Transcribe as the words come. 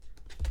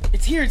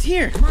It's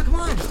here. Come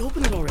on, just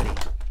open it already.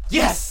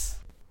 Yes!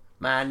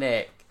 My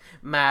neck,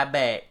 my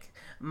back,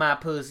 my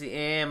pussy,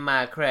 and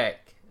my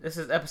crack. This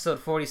is episode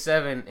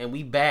 47, and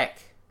we back.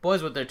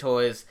 Boys with their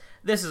toys.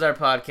 This is our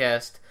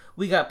podcast.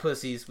 We got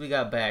pussies, we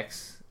got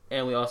backs,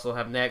 and we also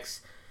have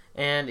necks.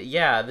 And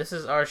yeah, this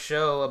is our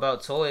show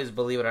about toys,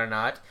 believe it or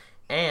not.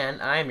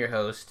 And I am your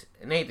host,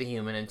 Nate the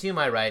Human, and to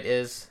my right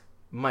is...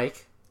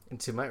 Mike. And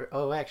to my...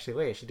 Oh, actually,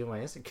 wait, I should do my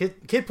Insta.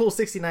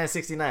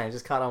 Kidpool6969. I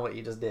just caught on what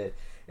you just did.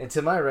 And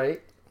to my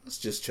right... It's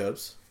just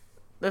Chubbs.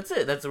 That's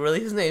it. That's really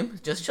his name.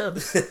 Just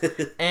Chubbs.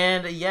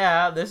 And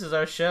yeah, this is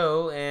our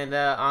show. And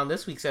on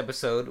this week's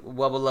episode,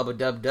 Wubba Lubba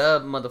Dub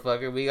Dub,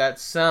 motherfucker, we got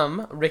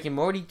some Rick and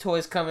Morty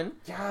toys coming.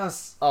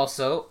 Yes!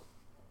 Also,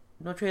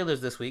 no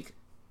trailers this week.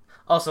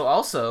 Also,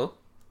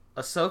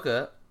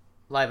 Ahsoka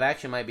live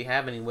action might be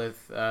happening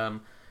with the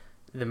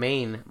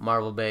main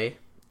Marvel Bay.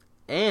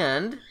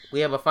 And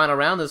we have a final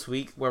round this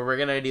week where we're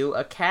going to do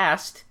a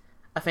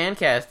fan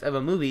cast of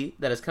a movie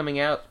that is coming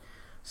out.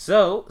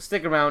 So,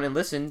 stick around and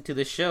listen to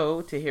the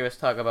show to hear us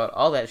talk about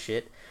all that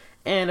shit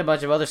and a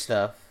bunch of other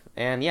stuff.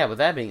 And yeah, with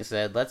that being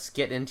said, let's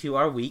get into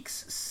our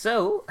weeks.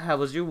 So, how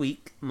was your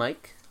week,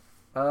 Mike?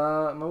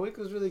 My week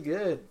was really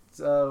good.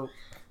 So,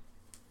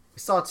 we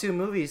saw 2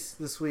 movies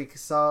this week.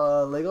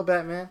 Saw Lego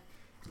Batman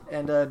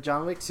and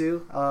John Wick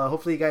 2.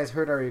 Hopefully you guys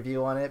heard our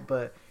review on it,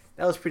 but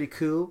that was pretty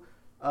cool.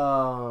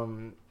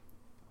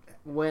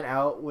 Went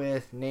out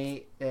with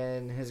Nate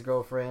and his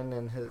girlfriend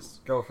and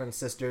his girlfriend's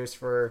sisters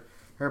for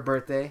her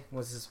birthday.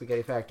 Was the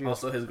Spaghetti Factory.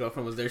 Also, his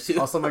girlfriend was there too.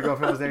 Also, my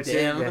girlfriend was there too.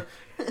 Damn. Yeah.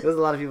 There was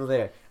a lot of people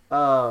there.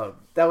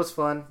 That was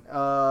fun.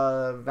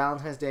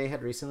 Valentine's Day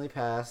had recently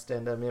passed,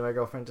 and me and my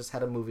girlfriend just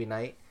had a movie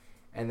night,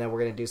 and then we're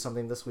gonna do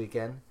something this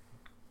weekend.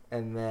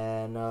 And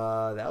then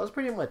that was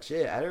pretty much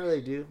it. I didn't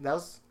really do. That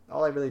was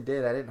all I really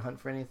did. I didn't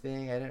hunt for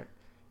anything. I didn't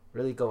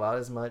really go out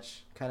as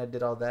much. Kind of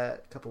did all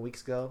that a couple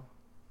weeks ago.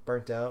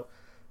 Burnt out.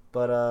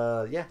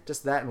 But yeah,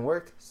 just that and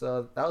work.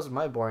 So that was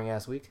my boring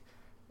ass week.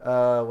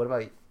 What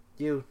about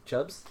you,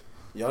 Chubbs?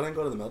 Y'all didn't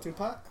go to the melting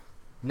pot?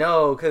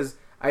 No, because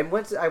I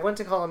went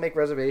to call and make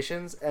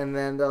reservations, and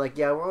then they're like,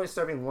 yeah, we're only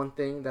serving one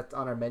thing that's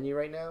on our menu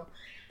right now,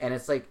 and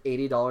it's like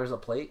 $80 a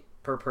plate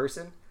per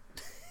person.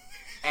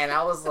 And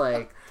I was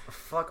like,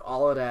 fuck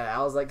all of that.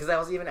 I was like, because I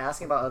was even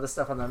asking about other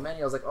stuff on the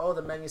menu. I was like, oh,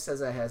 the menu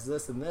says it has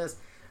this and this.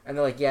 And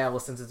they're like, yeah, well,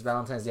 since it's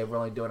Valentine's Day, we're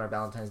only doing our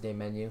Valentine's Day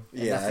menu.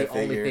 And Yeah, that's the I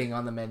only figured. thing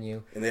on the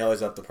menu. And they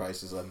always up the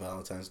prices on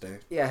Valentine's Day.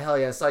 Yeah, hell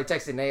yeah. So I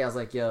texted Nate. I was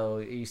like, yo,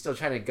 are you still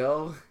trying to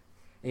go?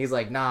 And he's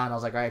like, nah. And I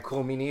was like, all right,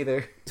 cool, me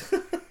neither.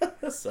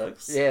 That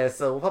sucks. Yeah,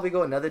 so we'll probably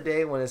go another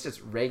day when it's just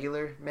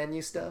regular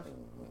menu stuff.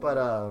 But,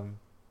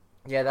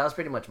 yeah, that was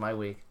pretty much my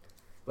week.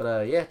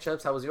 But, yeah,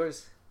 Chubbs, how was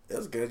yours? It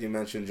was good. You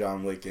mentioned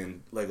John Wick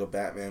and Lego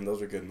Batman.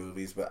 Those were good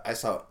movies. But I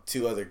saw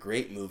 2 other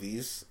great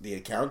movies. The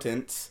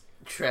Accountant.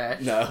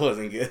 Trash. No, it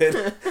wasn't good.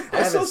 I'm so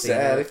haven't seen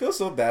sad. it. I feel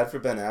so bad for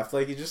Ben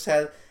Affleck. He just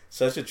had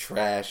such a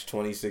trash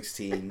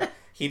 2016.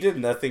 He did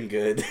nothing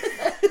good.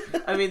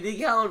 I mean, The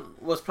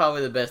Account was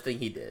probably the best thing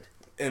he did.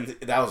 And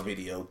that was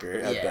mediocre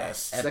at Yeah,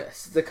 best. at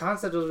best. The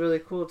concept was really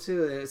cool,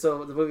 too.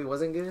 So the movie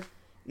wasn't good?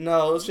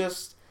 No, it was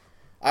just...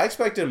 I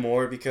expected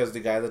more because the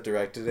guy that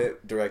directed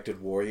it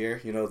directed Warrior,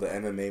 you know, the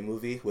MMA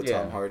movie with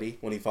Yeah. Tom Hardy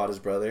when he fought his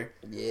brother.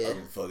 Yeah.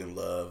 I fucking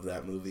love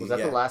that movie. Was that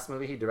Yeah. the last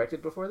movie he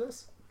directed before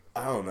this?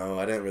 I don't know.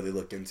 I didn't really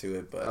look into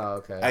it, but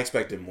Oh, okay. I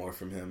expected more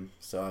from him.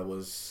 So I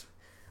was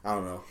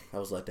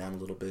let down a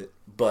little bit.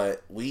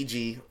 But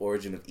Ouija,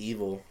 Origin of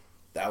Evil,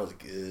 that was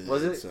good.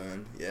 Was it?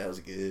 Son. Yeah, it was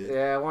good.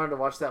 Yeah, I wanted to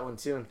watch that one,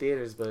 too, in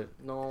theaters, but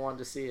no one wanted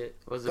to see it.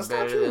 Was it That's not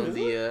better true, than is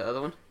the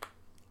other one?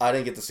 I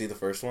didn't get to see the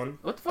first one.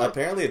 What the fuck?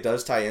 Apparently it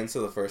does tie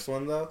into the first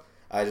one, though.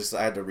 I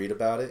had to read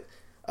about it.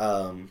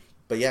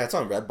 But yeah, it's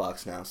on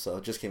Redbox now, so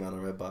it just came out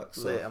on Redbox.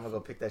 So Lit, I'm gonna go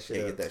pick that shit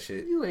yeah, up. get that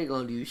shit. You ain't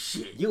gonna do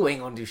shit. You ain't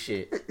gonna do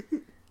shit.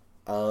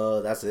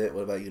 That's it.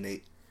 What about you,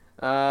 Nate?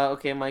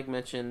 Okay, Mike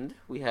mentioned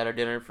we had our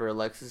dinner for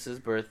Alexis's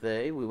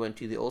birthday. We went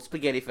to the old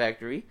spaghetti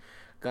factory,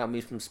 got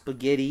me some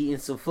spaghetti and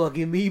some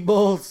fucking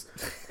meatballs,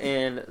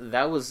 and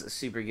that was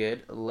super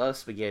good. Love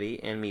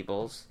spaghetti and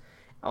meatballs.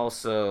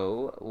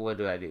 Also, what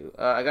do?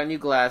 I got new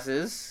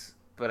glasses,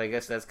 but I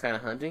guess that's kind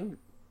of hunting.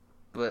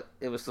 But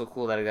it was so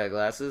cool that I got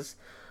glasses.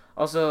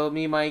 Also,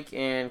 me, Mike,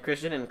 and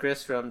Christian and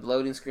Chris from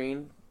Loading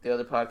Screen, the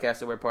other podcast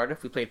that we're part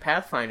of, we played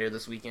Pathfinder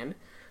this weekend,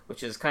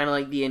 which is kind of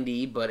like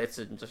D&D, but it's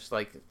just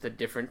like the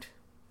different.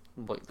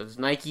 Like, there's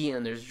Nike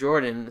and there's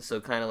Jordan, so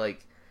kind of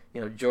like,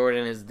 you know,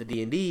 Jordan is the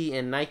D&D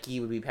and Nike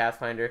would be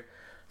Pathfinder.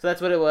 So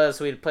that's what it was.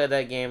 So we played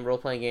that game,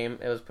 role-playing game.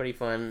 It was pretty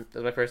fun. It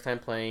was my first time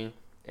playing,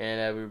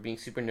 and we were being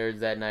super nerds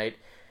that night,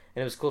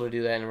 and it was cool to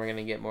do that. And we're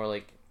gonna get more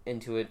like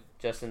into it.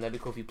 Justin, that'd be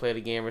cool if you played a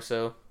game or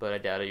so, but I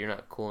doubt it. You're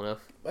not cool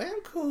enough. I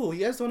am cool.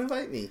 You guys don't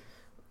invite me.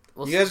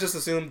 Well, You guys just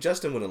assumed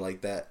Justin wouldn't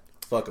like that.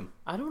 Fuck him.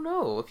 I don't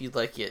know if you'd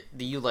like it.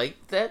 Do you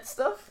like that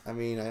stuff? I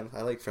mean,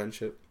 I like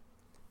friendship.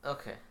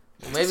 Okay.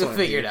 Well, maybe That's we'll what I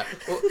figure it do. out.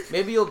 Well,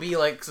 maybe you'll be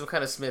like some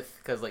kind of smith,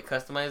 because like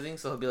customizing,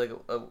 so he'll be like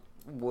a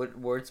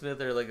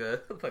wordsmith or like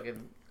a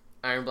fucking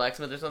Iron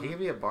Blacksmith or He something. could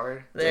be a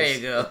bard. There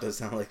you go. That does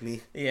sound like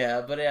me.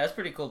 Yeah, but yeah, it was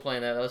pretty cool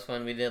playing that. That was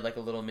fun. We did like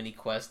a little mini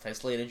quest. I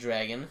slayed a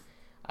dragon.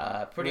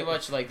 Pretty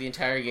much like the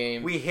entire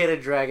game. We hit a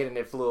dragon and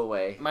it flew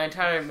away. My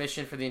entire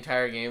mission for the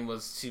entire game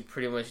was to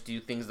pretty much do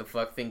things to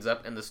fuck things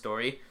up in the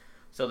story.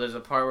 So there's a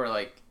part where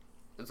like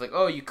it's like,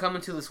 oh, you come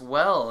into this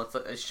well. It's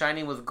like it's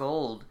shining with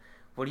gold.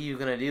 What are you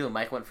gonna do?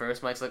 Mike went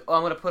first. Mike's like, oh,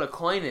 I'm gonna put a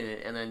coin in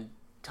it. And then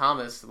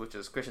Thomas, which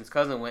is Christian's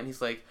cousin, went.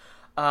 He's like,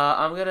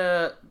 I'm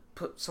gonna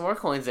put some more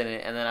coins in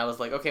it. And then I was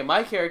like, okay,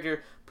 my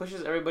character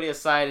pushes everybody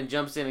aside and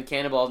jumps in and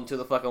cannonballs into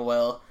the fucking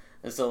well.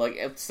 And so, like,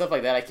 stuff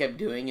like that I kept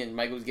doing, and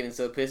Mike was getting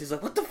so pissed. He's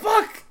like, what the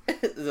fuck?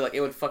 Like, it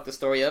would fuck the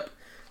story up.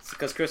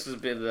 Because Chris has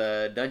been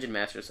the dungeon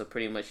master, so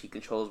pretty much he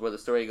controls where the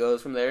story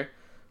goes from there.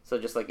 So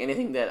just, like,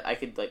 anything that I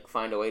could, like,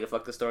 find a way to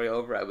fuck the story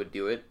over, I would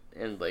do it.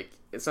 And, like,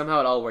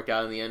 somehow it all worked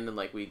out in the end, and,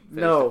 like, we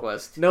finished the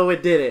quest. No,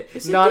 it didn't.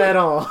 Yes, it Not did. at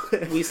all.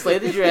 We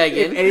slayed the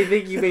dragon. If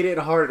anything, you made it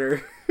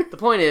harder. The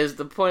point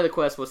of the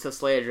quest was to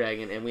slay a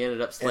dragon, and we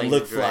ended up slaying And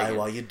look the dragon. fly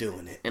while you're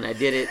doing it. And I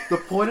did it, The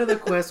point of the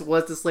quest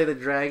was to slay the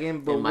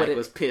dragon, but and what Mike it,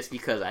 was pissed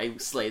because I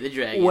slayed the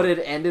dragon. what it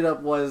ended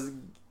up was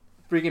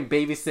freaking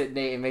babysit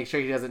Nate and make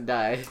sure he doesn't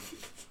die.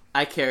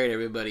 I carried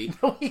everybody.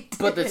 No, he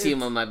Put the didn't.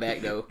 team on my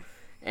back, though.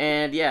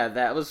 And yeah,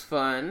 that was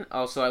fun.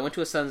 Also, I went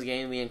to a Suns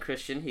game. Me and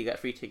Christian, he got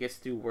free tickets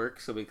through work,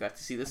 so we got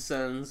to see the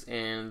Suns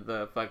and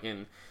the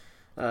fucking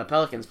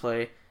Pelicans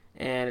play.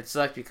 And it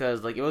sucked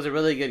because like it was a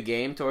really good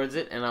game towards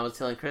it. And I was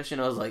telling Christian,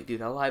 I was like, dude,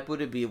 how hype would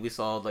it be if we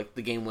saw like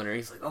the game winner?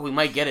 He's like, oh, we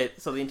might get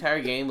it. So the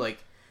entire game, like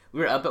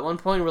we were up at one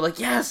point, and we're like,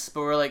 yes, but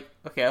we're like,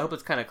 okay, I hope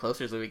it's kind of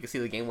closer so we can see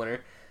the game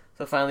winner.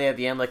 So finally at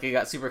the end, like it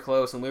got super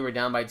close, and we were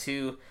down by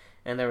 2,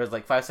 and there was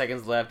like 5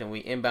 seconds left, and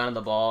we inbounded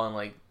the ball, and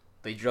like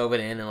they drove it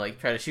in and like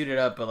tried to shoot it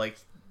up, but like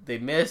they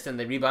missed, and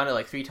they rebounded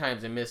like 3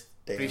 times and missed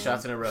 3 Damn.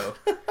 shots in a row.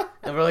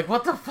 And we're like,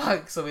 what the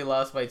fuck? So we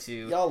lost by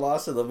 2. Y'all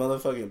lost to the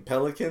motherfucking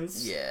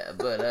Pelicans? Yeah,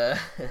 but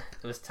it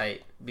was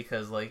tight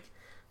because like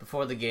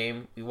before the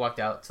game, we walked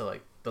out to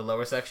like the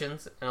lower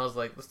sections, and I was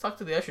like, let's talk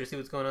to the usher, see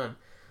what's going on.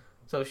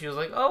 So she was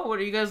like, oh, what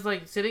are you guys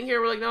like sitting here?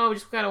 We're like, no, we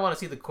just kind of want to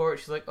see the court.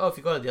 She's like, oh, if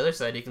you go to the other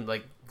side, you can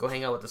like go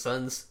hang out with the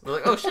Suns. We're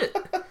like, oh shit.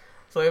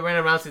 So we ran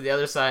around to the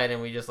other side,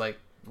 and we just like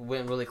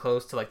went really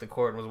close to like the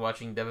court and was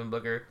watching Devin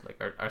Booker, like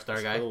our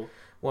star guy, So,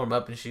 warm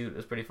up and shoot. It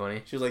was pretty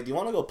funny. she was like, do you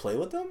want to go play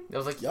with them? I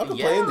was like, Y'all can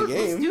yeah, play in the let's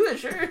game. do it,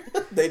 sure.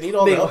 They need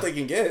all They- the help they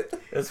can get.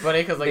 It's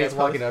funny because like Nate's I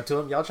walking up to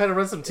him. Y'all trying to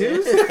run some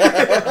twos?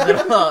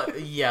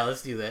 Yeah,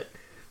 let's do that.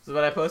 So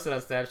when I posted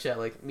on Snapchat,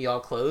 like me all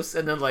close,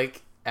 and then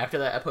like after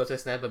that, I posted a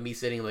snap of me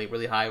sitting like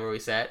really high where we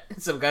sat.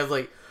 And some guy's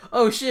like,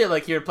 "Oh shit!"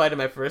 Like he replied to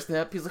my first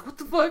snap. He's like, "What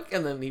the fuck?"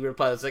 And then he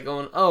replied to the second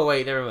one. Oh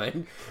wait, never mind.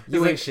 You He's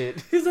ain't like,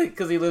 shit. He's like,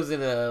 because he lives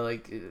in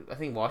like I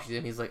think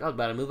Washington. He's like, I was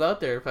about to move out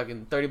there.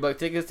 Fucking $30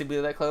 tickets to be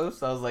that close.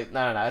 So I was like,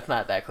 no, it's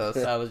not that close.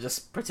 I was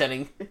just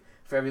pretending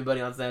for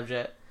everybody on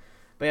Snapchat.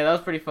 But yeah, that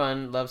was pretty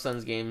fun. Love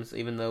Suns games,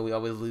 even though we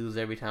always lose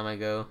every time I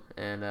go,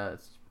 and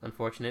it's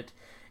unfortunate.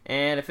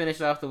 And I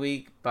finished off the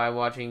week by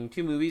watching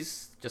 2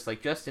 movies, just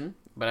like Justin.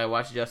 But I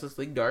watched Justice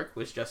League Dark,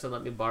 which Justin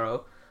let me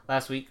borrow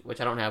last week,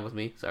 which I don't have with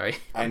me. Sorry.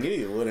 I knew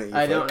you wouldn't. You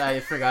I fuck. don't. I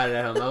forgot it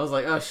at home. I was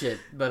like, oh shit.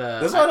 But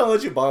That's why I don't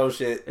let you borrow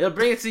shit. I'll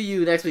bring it to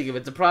you next week. If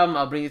it's a problem,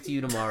 I'll bring it to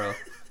you tomorrow.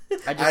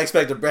 I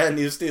expect a brand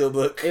new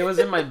steelbook. It was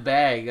in my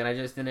bag, and I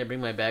just didn't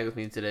bring my bag with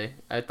me today.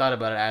 I thought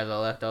about it as I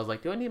left. I was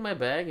like, do I need my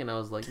bag? And I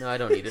was like, no, I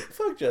don't need it.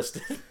 Fuck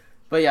Justin.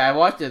 But yeah, I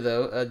watched it,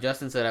 though.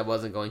 Justin said I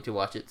wasn't going to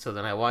watch it, so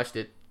then I watched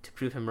it to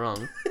prove him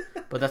wrong.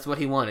 But that's what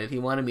he wanted. He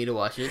wanted me to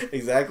watch it.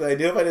 Exactly. I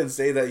knew if I didn't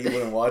say that, you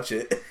wouldn't watch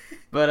it.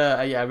 But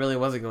yeah, I really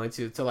wasn't going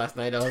to. Till last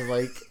night, I was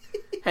like,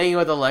 hanging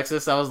with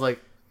Alexis, I was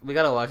like, we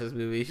gotta watch this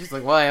movie. She's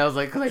like, why? I was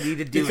like, because I need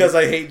to do Because it.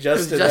 I hate 'Cause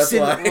Justin. Justin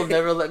That's why. will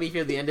never let me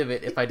hear the end of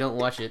it if I don't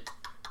watch it.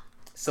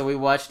 So we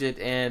watched it,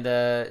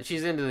 and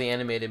she's into the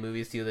animated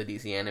movies too, the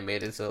DC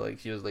animated. So like,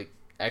 she was like,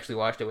 actually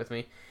watched it with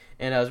me,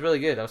 and it was really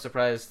good. I was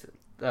surprised. It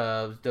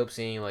was dope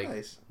seeing like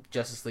Nice.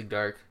 Justice League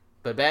Dark,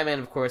 but Batman,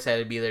 of course, had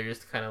to be there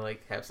just to kind of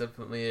like have some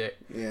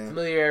Yeah.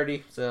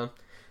 familiarity. So,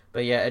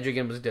 but yeah,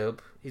 Etrigan was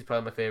dope. He's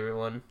probably my favorite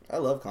one. I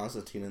love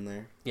Constantine in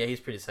there. Yeah, he's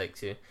pretty psyched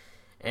too.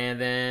 And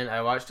then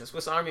I watched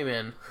Swiss Army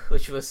Man,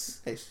 which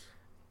was Nice.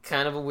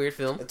 kind of a weird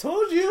film. I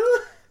told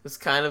you. It was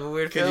kind of a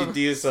weird Because film. you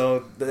do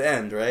so the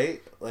end,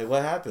 right? Like,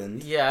 what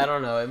happened? Yeah, I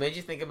don't know. It made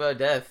you think about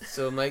death.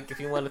 So, Mike, if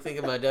you want to think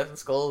about death and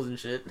skulls and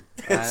shit,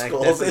 I can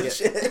Skulls definitely and get-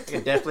 shit. I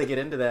can definitely get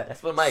into that.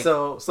 that's what Mike.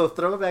 So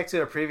throw it back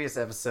to a previous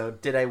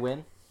episode. Did I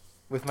win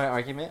with my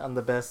argument on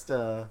the best?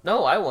 No,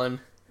 I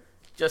won.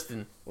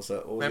 Justin, What's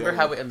that? What was remember the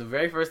how other in the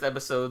very first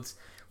episodes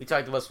we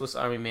talked about Swiss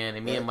Army Man,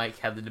 and me and Mike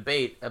had the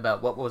debate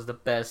about what was the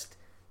best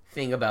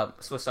thing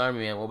about Swiss Army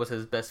Man. What was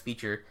his best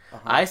feature?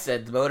 one? I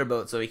said the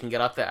motorboat, so he can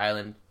get off the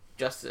island.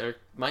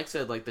 Mike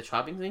said like the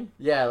chopping thing.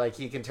 Yeah, like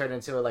he can turn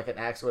into like an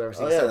axe or whatever.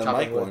 So Oh he yeah, start the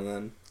chopping Mike wood. one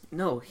then.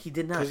 No, he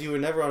did not. Because you were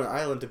never on an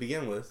island to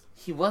begin with.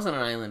 He was on an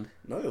island.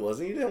 No, it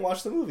wasn't. You didn't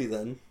watch the movie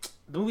then.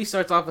 The movie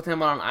starts off with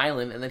him on an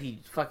island, and then he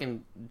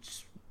fucking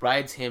just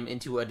rides him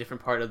into a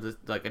different part of the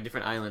like a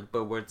different island,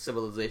 but where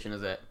civilization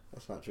is at.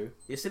 That's not true.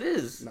 Yes, it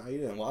is. No, you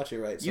didn't watch it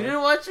right. You son.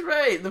 didn't watch it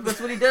right.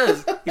 That's what he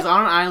does. He's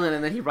on an island,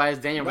 and then he rides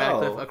Daniel No.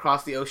 Radcliffe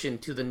across the ocean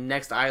to the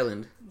next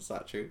island. That's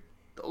not true.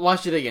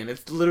 Watch it again.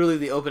 It's literally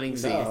the opening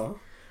scene. No.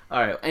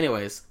 Alright,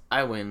 anyways,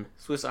 I win.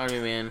 Swiss Army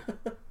Man.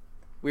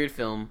 Weird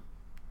film.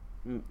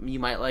 You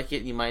might like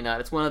it, you might not.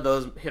 It's one of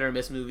those hit or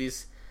miss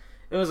movies.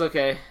 It was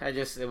okay.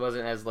 It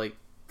wasn't as, like,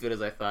 good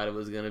as I thought it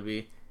was gonna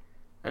be.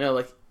 I know,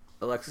 like,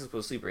 Alexis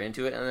was super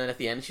into it, and then at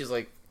the end she's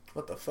like,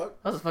 What the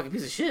fuck? that was a fucking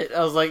piece of shit.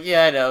 I was like,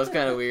 yeah, I know, it was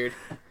kind of weird.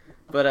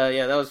 But,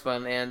 yeah, that was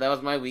fun, and that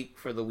was my week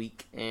for the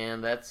week,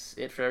 and that's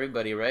it for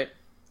everybody, right?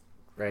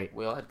 Right.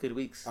 We all had good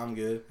weeks. I'm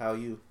good. How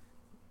you?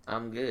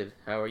 I'm good.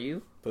 How are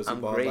you? Pussy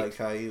I'm ball great. like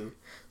Caillou.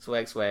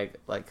 Swag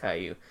like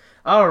Caillou.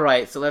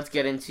 Alright, so let's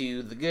get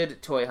into the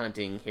good toy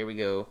hunting. Here we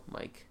go,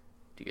 Mike.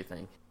 Do your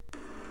thing.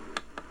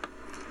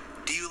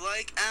 Do you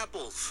like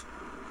apples?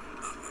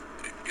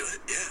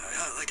 Yeah,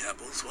 I like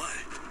apples. Why?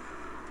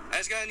 I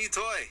just got a new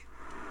toy.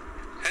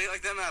 How do you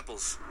like them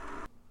apples?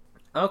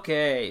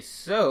 Okay,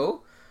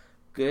 so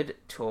good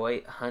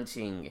toy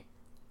hunting.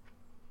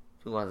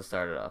 Who wants to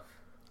start it off?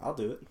 I'll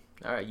do it.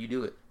 Alright, you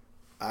do it.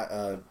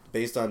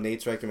 Based on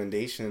Nate's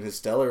recommendation, his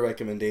stellar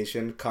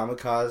recommendation,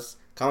 Kamikaze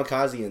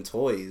and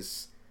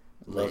Toys.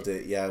 Loved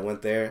it. Yeah, I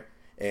went there,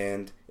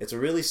 and it's a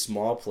really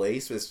small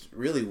place. It's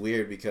really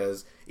weird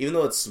because even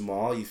though it's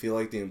small, you feel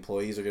like the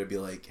employees are going to be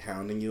like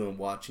hounding you and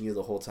watching you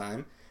the whole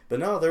time. But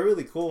no, they're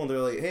really cool, and they're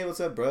like, hey, what's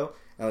up, bro?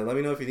 And like, let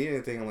me know if you need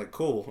anything. I'm like,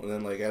 cool. And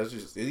then like,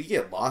 you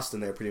get lost in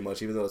there pretty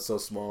much, even though it's so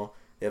small.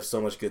 They have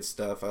so much good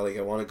stuff.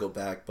 I want to go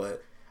back,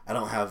 but I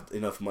don't have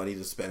enough money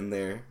to spend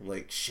there. I'm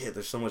like, shit,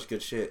 there's so much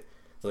good shit.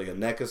 There's like a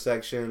NECA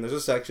section. There's a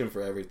section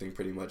for everything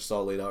pretty much. It's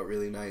all laid out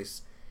really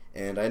nice.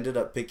 And I ended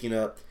up picking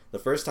up, the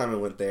first time I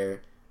went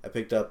there, I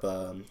picked up,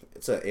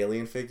 it's an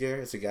alien figure.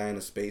 It's a guy in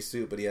a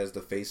spacesuit, but he has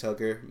the face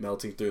hugger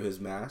melting through his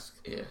mask.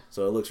 Yeah.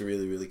 So it looks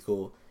really, really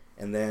cool.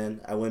 And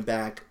then I went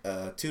back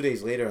 2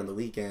 days later on the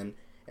weekend,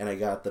 and I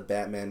got the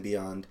Batman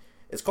Beyond.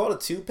 It's called a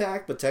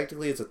 2-pack, but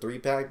technically it's a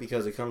 3-pack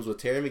because it comes with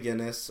Terry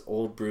McGinnis,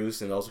 Old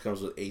Bruce, and it also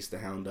comes with Ace the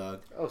Hound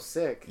Dog. Oh,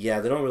 sick. Yeah,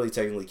 they don't really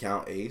technically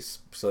count Ace,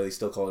 so they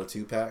still call it a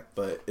 2-pack,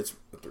 but it's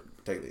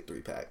technically a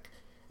 3-pack.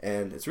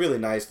 And it's really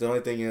nice. The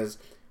only thing is,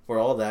 for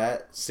all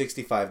that,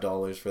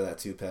 $65 for that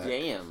 2-pack.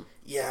 Damn.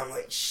 Yeah, I'm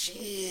like,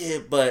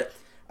 shit. But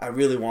I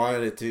really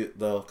wanted it to,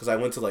 though, because I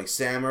went to, like,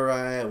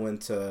 Samurai. I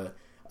went to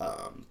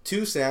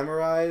 2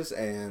 Samurais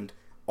and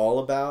All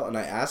About, and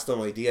I asked them,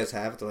 like, do you guys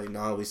have it? They're like,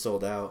 no, we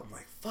sold out. I'm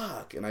like,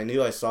 fuck. And I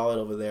knew I saw it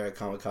over there at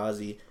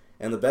Kamikaze.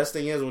 And the best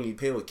thing is, when you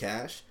pay with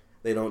cash,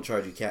 they don't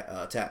charge you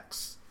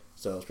tax.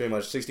 So it's pretty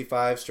much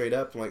 $65 straight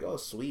up. I'm like, oh,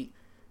 sweet.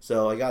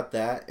 So I got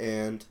that,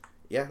 and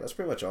yeah, that's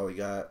pretty much all we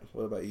got.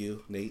 What about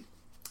you, Nate?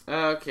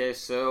 Okay,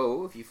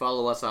 so if you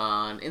follow us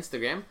on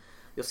Instagram,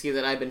 you'll see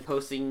that I've been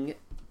posting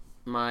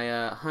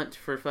my hunt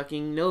for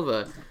fucking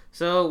Nova.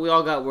 So we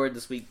all got word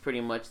this week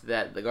pretty much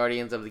that the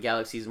Guardians of the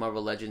Galaxy's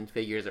Marvel Legends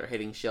figures are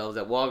hitting shelves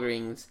at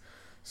Walgreens.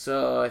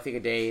 So I think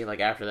a day like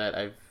after that,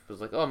 I was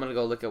like, oh, I'm gonna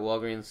go look at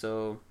Walgreens.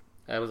 So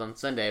I was on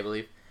Sunday, I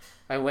believe.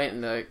 I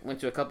went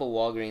to a couple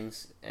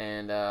Walgreens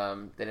and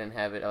they didn't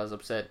have it. I was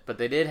upset, but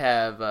they did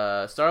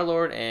have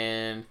Star-Lord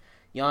and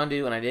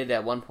Yondu, and I did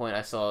at one point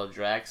I saw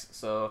Drax.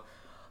 So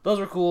those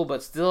were cool,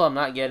 but still I'm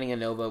not getting a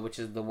Nova, which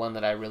is the one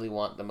that I really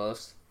want the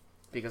most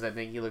because I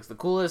think he looks the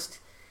coolest.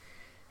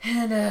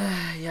 And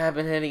yeah, I've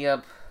been hitting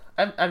up.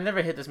 I've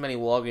never hit this many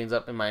Walgreens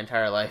up in my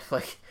entire life.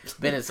 Like,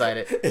 been inside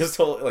it. It's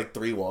totally like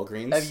 3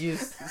 Walgreens.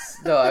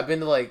 I've been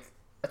to like,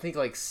 I think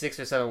like 6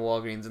 or 7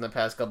 Walgreens in the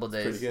past couple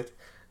days. Pretty good.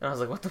 And I was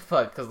like, what the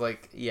fuck? Because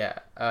like, yeah,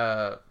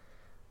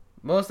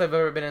 most I've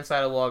ever been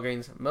inside of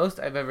Walgreens. Most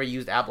I've ever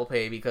used Apple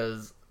Pay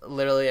because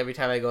literally every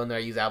time I go in there,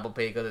 I use Apple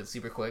Pay because it's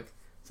super quick.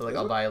 So like,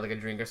 I'll buy like a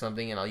drink or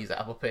something and I'll use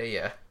Apple Pay.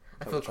 Yeah,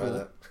 I feel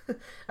cool.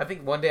 I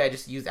think one day I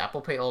just used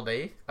Apple Pay all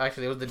day.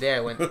 Actually, it was the day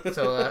I went.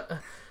 So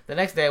the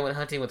next day I went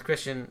hunting with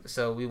Christian.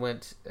 So we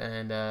went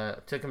and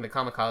took him to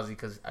Kamikaze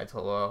because I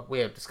told we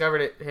had discovered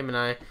it, him and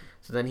I.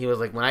 So then he was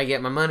like, when I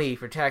get my money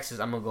for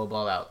taxes, I'm gonna go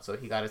ball out. So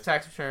he got his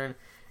tax return.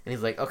 And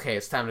he's like, okay,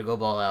 it's time to go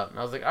ball out. And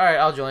I was like, all right,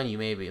 I'll join you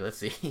maybe. Let's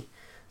see.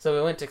 So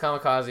we went to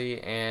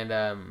Kamikaze, and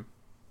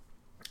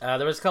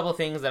there was a couple of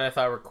things that I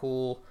thought were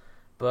cool,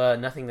 but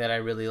nothing that I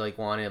really like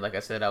wanted. Like I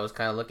said, I was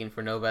kind of looking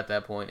for Nova at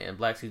that point, and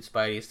Black Suit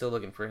Spidey is still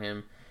looking for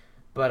him.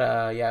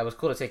 But yeah, it was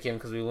cool to take him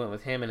because we went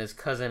with him and his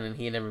cousin, and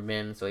he had never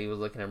been, so he was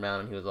looking around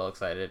and he was all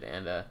excited.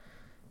 And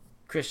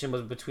Christian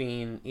was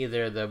between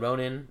either the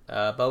Ronin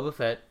Boba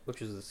Fett,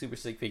 which was a super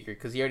sick figure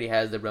because he already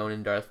has the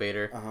Ronin Darth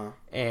Vader,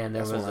 and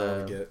there was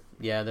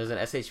there's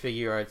an SH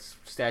figure arts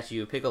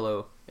statue of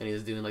Piccolo, and he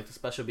was doing like the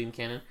special beam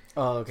cannon.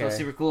 Oh, okay. So it's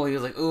super cool. He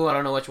was like, "Ooh, I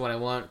don't know which one I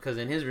want," because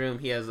in his room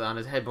he has on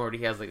his headboard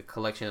he has like a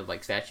collection of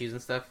like statues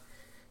and stuff.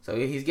 So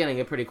he's getting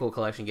a pretty cool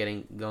collection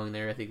going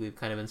there. I think we've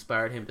kind of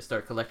inspired him to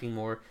start collecting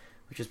more,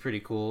 which is pretty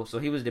cool. So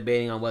he was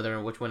debating on whether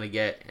and which one to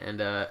get, and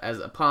as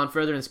upon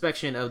further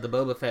inspection of the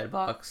Boba Fett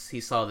box,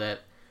 he saw that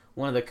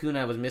one of the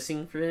kunai was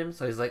missing for him.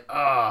 So he's like,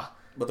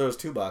 But there was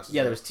 2 boxes.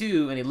 Yeah, there was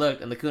 2, and he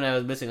looked, and the kunai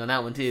was missing on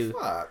that one too.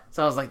 Fuck.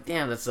 So I was like,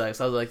 damn, that sucks.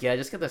 So I was like, yeah,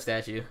 just get the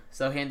statue.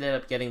 So he ended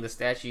up getting the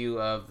statue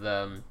of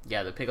the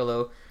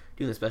Piccolo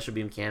doing the special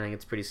beam cannon.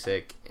 It's pretty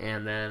sick.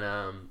 And then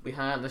we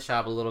hung out in the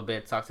shop a little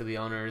bit, talked to the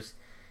owners.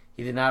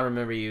 He did not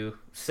remember you,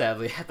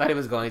 sadly. I thought he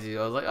was going to.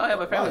 I was like, oh yeah,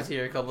 my friend was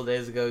here a couple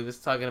days ago. He was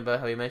talking about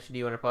how he mentioned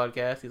you on our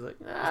podcast. He's like,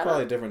 nah, It's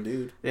probably a different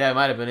dude. yeah, it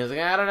might have been. He was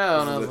like, I don't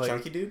know. And I Was was it the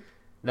like, chunky dude?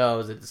 no, it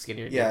was the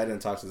skinnier dude. Yeah, I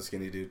didn't talk to the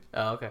skinny dude.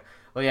 Oh, okay.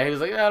 Well, yeah, he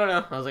was like, I don't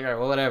know. I was like, all right,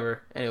 well,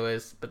 whatever.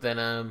 Anyways, but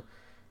then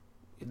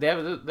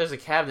there's a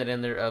cabinet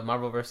in there of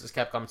Marvel vs.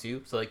 Capcom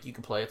 2, so like you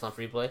can play. It's on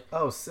free play.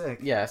 Oh, sick.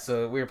 Yeah,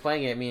 so we were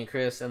playing it, me and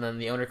Chris, and then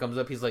the owner comes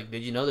up. He's like,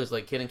 did you know there's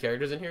like hidden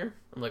characters in here?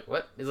 I'm like,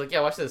 what? He's like,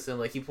 yeah, watch this. And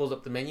like he pulls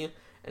up the menu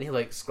and he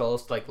like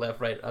scrolls to, like left,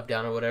 right, up,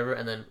 down, or whatever,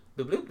 and then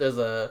bloop bloop. There's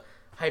a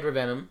Hyper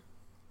Venom,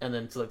 and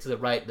then to the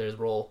right there's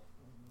Roll.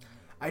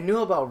 I knew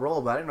about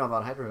Roll, but I didn't know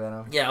about Hyper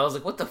Venom. Yeah, I was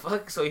like, what the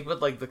fuck? So he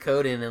put like the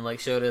code in and like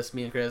showed us,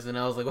 me and Chris, and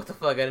I was like, what the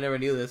fuck? I never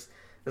knew this.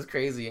 That's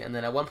crazy. And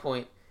then at one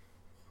point,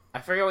 I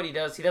forget what he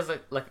does. He does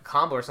like a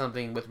combo or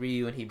something with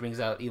Ryu, and he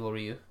brings out Evil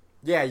Ryu.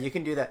 Yeah, you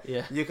can do that.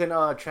 Yeah. You can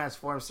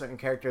transform certain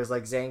characters,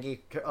 like Zangief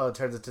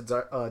turns into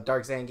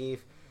Dark Zangief.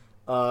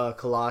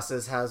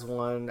 Colossus has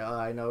one.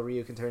 I know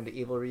Ryu can turn to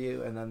Evil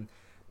Ryu, and then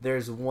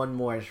there's one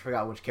more. I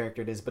forgot which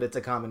character it is, but it's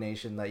a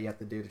combination that you have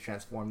to do to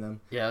transform them.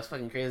 Yeah, that's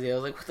fucking crazy. I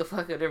was like, what the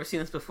fuck? I've never seen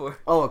this before.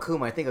 Oh,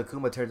 Akuma. I think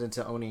Akuma turns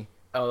into Oni.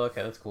 Oh,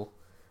 okay, that's cool.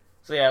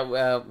 So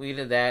yeah, we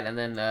did that, and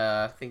then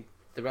I think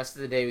the rest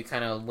of the day we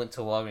kind of went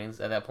to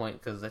Walgreens at that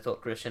point because I told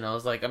Christian, I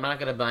was like, I'm not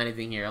gonna buy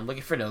anything here. I'm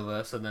looking for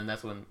Nova. So then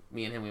that's when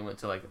me and him we went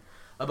to like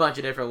a bunch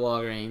of different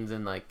Walgreens,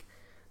 and like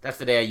that's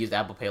the day I used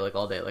Apple Pay like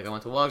all day. Like I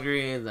went to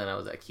Walgreens, and I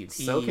was at QT.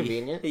 So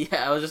convenient.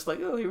 Yeah, I was just like,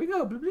 oh, here we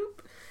go, bloop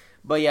bloop.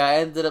 But yeah, I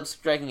ended up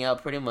striking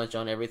out pretty much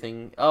on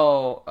everything.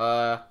 Oh,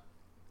 I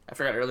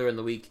forgot earlier in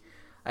the week,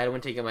 I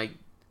went to get my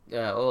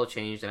oil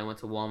changed, and I went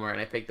to Walmart,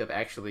 and I picked up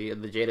actually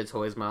the Jada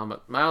Toys Miles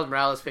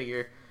Morales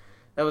figure.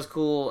 That was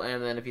cool.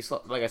 And then if you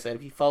saw, like I said,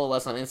 if you follow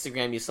us on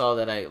Instagram, you saw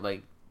that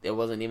it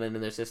wasn't even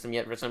in their system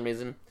yet for some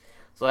reason.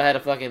 So I had to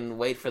fucking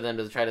wait for them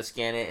to try to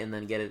scan it and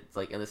then get it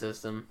like in the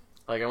system.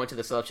 Like I went to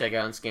the self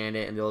checkout and scanned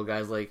it, and the old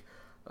guy's like,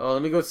 "Oh,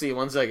 let me go see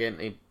 1 second."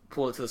 And he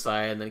pulled it to the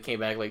side, and then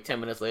came back like 10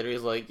 minutes later.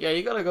 He's like, "Yeah,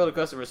 you gotta go to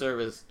customer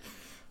service."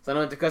 So I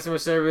went to customer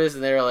service,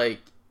 and they were like,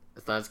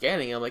 "It's not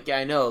scanning." I'm like, "Yeah,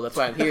 I know. That's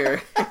why I'm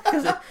here."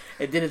 Because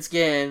it didn't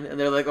scan, and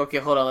they're like, "Okay,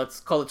 hold on. Let's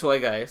call the toy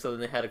guy." So then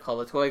they had to call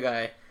the toy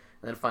guy.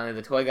 And then finally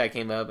the toy guy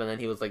came up, and then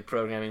he was like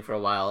programming for a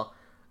while.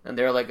 And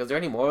they were like, is there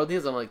any more of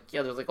these? I'm like,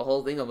 yeah, there's like a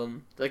whole thing of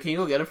them. They're like, can you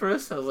go get them for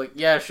us? I was like,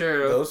 yeah,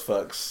 sure. Those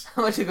fucks.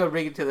 I went to go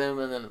bring it to them,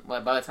 and then by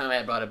the time I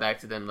had brought it back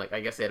to them, like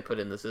I guess they had put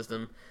it in the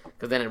system,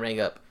 because then it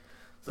rang up.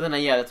 So then,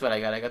 yeah, that's what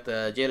I got. I got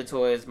the Jada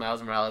Toys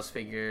Miles Morales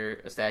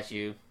figure, a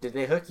statue. Did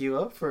they hook you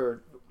up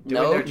for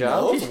doing No, their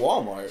job? No, it's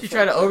Walmart. She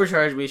tried to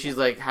overcharge me. She's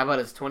like, how about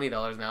it's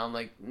 $20 now? I'm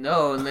like,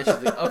 no. And then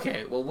she's like,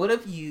 okay, well, what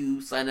if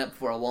you sign up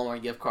for a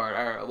Walmart gift card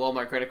or a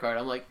Walmart credit card?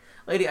 I'm like,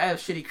 lady, I have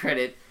shitty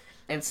credit.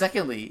 And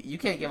secondly, you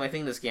can't get my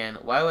thing to scan.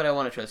 Why would I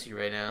want to trust you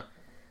right now?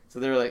 So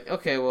they were like,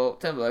 okay, well,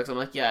 $10. I'm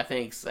like, yeah,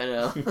 thanks. I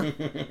know.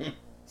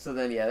 So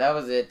then, yeah, that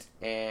was it.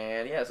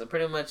 And yeah, so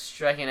pretty much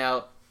striking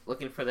out,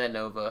 looking for that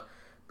Nova.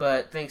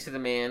 But thanks to the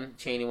man,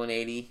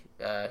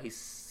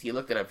 Cheney180, he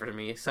looked it up for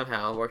me,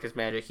 somehow worked his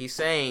magic. He's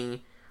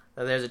saying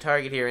that there's a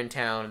Target here in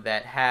town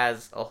that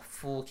has a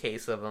full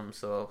case of them.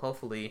 So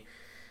hopefully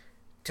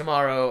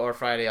tomorrow or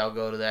Friday I'll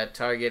go to that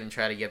Target and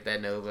try to get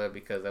that Nova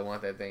because I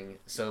want that thing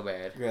so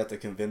bad. You're gonna have to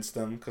convince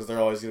them because they're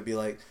always gonna be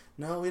like,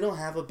 "No, we don't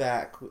have a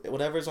back.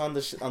 Whatever's on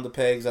the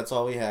pegs, that's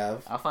all we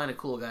have." I'll find a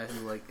cool guy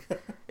who like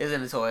is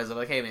into toys. I'm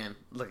like, hey man,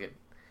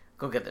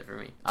 go get that for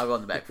me. I'll go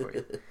in the back for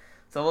you.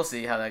 So we'll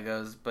see how that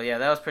goes. But yeah,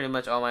 that was pretty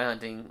much all my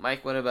hunting.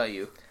 Mike, what about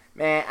you?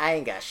 Man, I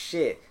ain't got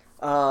shit.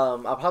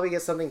 I'll probably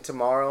get something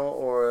tomorrow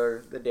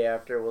or the day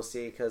after. We'll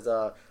see, because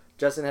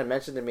Justin had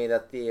mentioned to me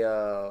that he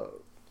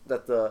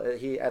at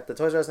the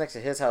Toys R Us next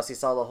to his house, he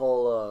saw the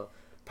whole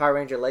Power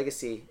Ranger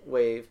Legacy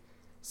wave.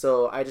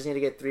 So I just need to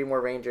get 3 more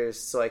Rangers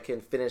so I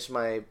can finish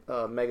my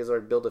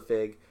Megazord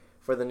Build-A-Fig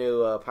for the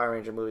new Power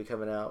Ranger movie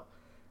coming out.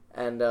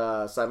 And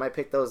so I might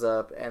pick those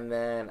up, and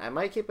then I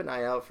might keep an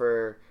eye out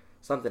for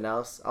something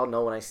else. I'll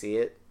know when I see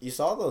it. You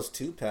saw those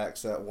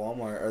 2-packs at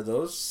Walmart. Are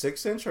those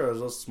 6-inch or are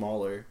those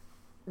smaller?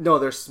 No,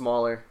 they're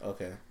smaller.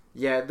 Okay.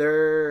 Yeah,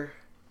 they're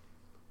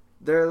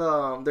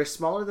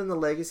smaller than the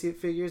Legacy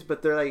figures,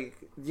 but they're like,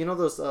 you know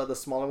those the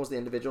smaller ones, the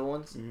individual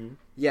ones. Mm-hmm.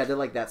 Yeah, they're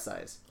like that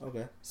size.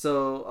 Okay.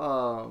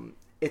 So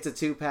it's a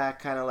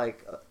 2-pack, kind of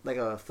like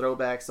a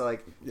throwback. So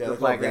like Yeah, the like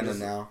Black then Rangers-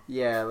 and now.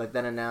 Yeah, like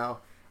then and now.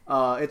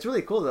 It's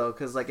really cool though,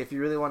 because like if you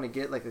really want to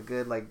get like a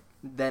good like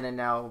then and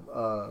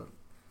now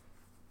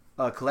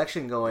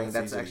collection going,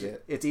 That's that's easy to actually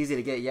get. it's easy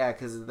to get. Yeah,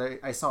 because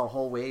I saw a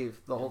whole wave,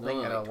 the whole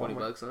thing at like $20,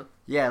 Walmart. huh?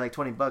 Yeah, like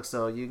 $20.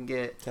 So you can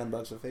get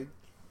 $10 a fig.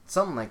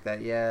 something like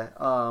that. Yeah.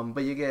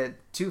 But you get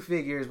 2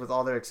 figures with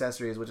all their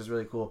accessories, which is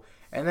really cool.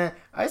 And then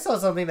I saw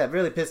something that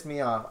really pissed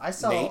me off. I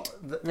saw Nate?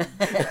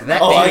 that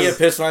Oh, I face. get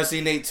pissed when I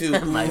see Nate too.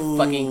 My Ooh.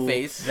 fucking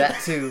face.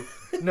 That too.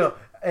 No,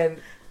 and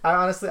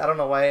I don't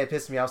know why it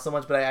pissed me off so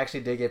much, but I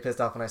actually did get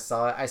pissed off when I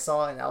saw it. I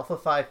saw an Alpha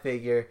 5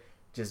 figure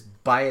just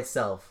by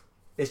itself.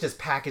 It's just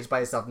packaged by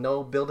itself.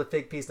 No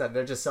Build-A-Fig piece. That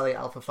they're just selling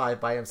Alpha 5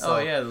 by himself.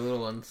 Oh, yeah, the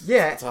little ones.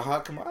 Yeah. It's a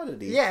hot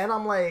commodity. Yeah, and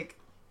I'm like,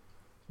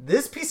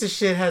 this piece of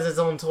shit has its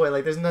own toy.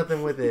 Like, there's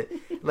nothing with it.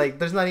 Like,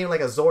 there's not even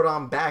like a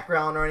Zordon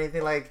background or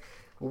anything. Like,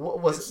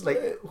 what was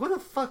like? Who the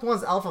fuck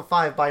wants Alpha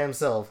 5 by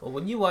himself? Well,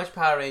 when you watch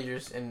Power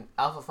Rangers and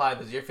Alpha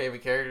 5 is your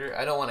favorite character,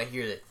 I don't want to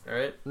hear it,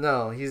 alright?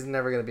 No, he's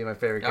never gonna be my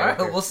favorite character.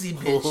 Alright, we'll see,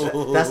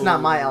 bitch. That's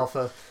not my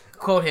Alpha.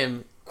 Quote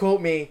him.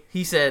 Quote me.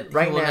 He said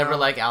Right he will now, never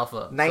like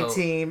Alpha.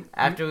 19. So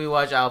after we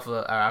watch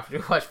Alpha, or after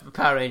we watch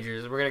Power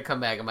Rangers, we're gonna come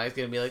back and Mike's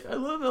gonna be like, I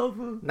love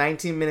Alpha.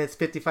 19 minutes,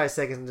 55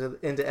 seconds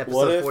into What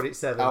episode if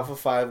 47. Alpha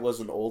 5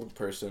 was an old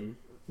person?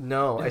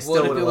 No, I still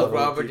What if would it was love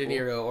Robert De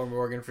people. Niro or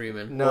Morgan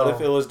Freeman? No, What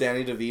if it was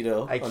Danny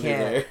DeVito? I under can't.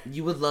 there?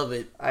 You would love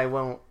it. I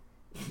won't.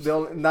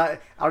 They'll not.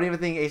 I don't even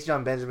think H.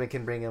 John Benjamin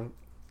can bring him.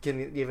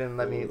 Can even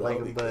let me Ooh, that like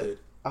would him. be But good.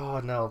 oh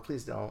no,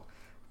 please don't.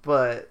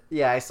 But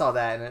yeah, I saw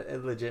that and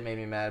it legit made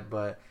me mad.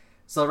 But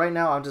so right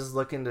now I'm just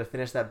looking to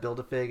finish that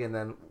Build-A-Fig and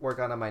then work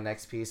on my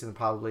next piece and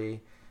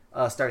probably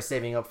start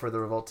saving up for the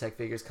Revolt Tech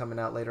figures coming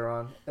out later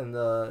on in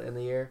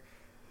the year.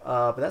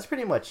 But that's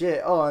pretty much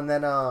it. Oh, and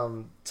then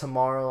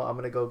tomorrow I'm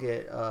gonna go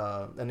get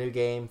a new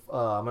game.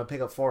 I'm gonna pick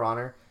up For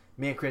Honor.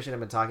 Me and Christian have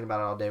been talking about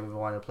it all day. We've been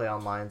wanting to play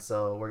online,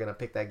 so we're gonna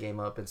pick that game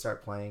up and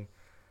start playing.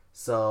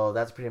 So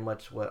that's pretty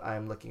much what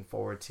I'm looking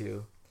forward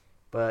to.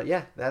 But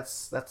yeah,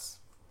 that's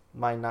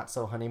my not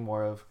so honey,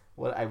 more of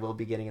what I will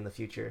be getting in the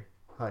future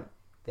hunt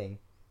thing.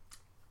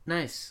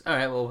 Nice.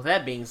 Alright, well, with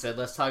that being said,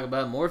 let's talk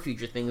about more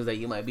future things that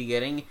you might be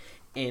getting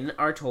in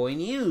our toy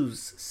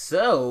news.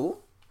 So,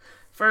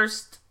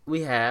 first,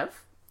 we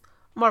have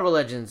Marvel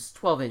Legends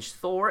 12-inch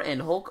Thor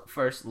and Hulk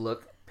first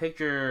look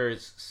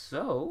pictures.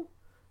 So,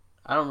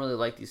 I don't really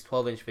like these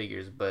 12-inch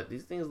figures, but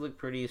these things look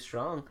pretty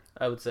strong,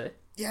 I would say.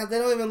 Yeah, they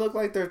don't even look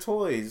like they're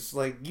toys.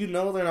 Like, you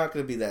know they're not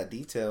going to be that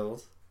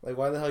detailed. Like,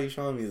 why the hell are you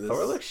showing me this?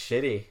 Thor looks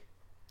shitty.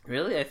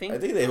 Really? I think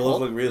they both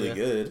look really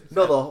good.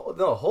 No,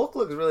 Hulk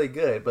looks really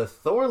good, but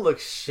Thor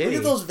looks shitty. Look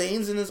at those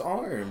veins in his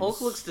arms.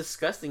 Hulk looks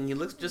disgusting. He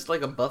looks just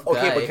like a buff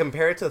Okay, guy. but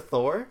compare it to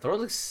Thor. Thor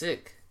looks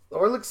sick.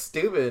 Thor looks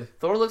stupid.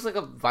 Thor looks like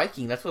a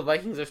Viking. That's what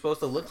Vikings are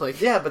supposed to look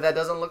like. Yeah, but that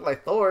doesn't look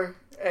like Thor.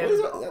 And What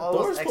is that? all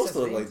Thor's those supposed to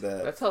look excess like veins.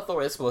 that. That's how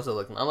Thor is supposed to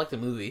look. Unlike the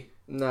movie.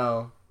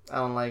 No, I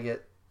don't like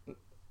it.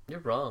 You're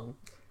wrong.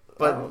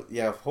 But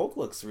yeah, Hulk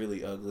looks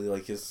really ugly.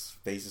 Like, his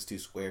face is too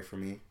square for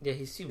me. Yeah,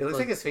 he's too. it looks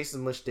like his face is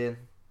mushed in.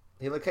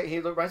 He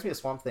reminds me of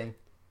Swamp Thing.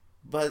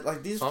 But,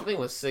 like, these... Swamp Thing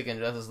was sick in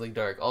Justice League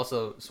Dark.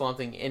 Also, Swamp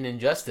Thing in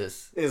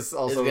Injustice Is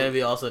also is gonna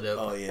be also dope.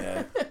 Oh,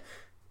 yeah.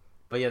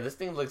 But yeah, this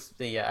thing looks.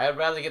 Yeah, I'd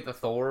rather get the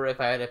Thor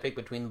if I had to pick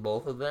between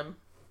both of them.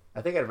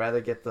 I think I'd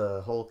rather get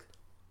the Hulk.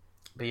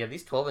 But yeah,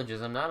 these 12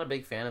 inches, I'm not a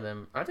big fan of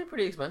them. Aren't they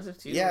pretty expensive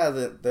too? Yeah,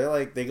 they're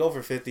like, they go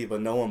for 50, but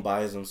no one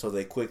buys them, so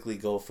they quickly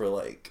go for,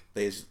 like,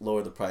 they just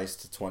lower the price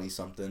to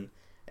 20-something.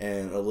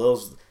 And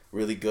Alil's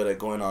really good at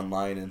going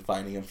online and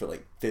finding them for,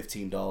 like,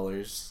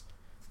 $15.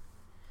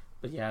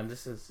 But yeah,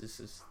 this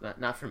is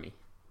not for me.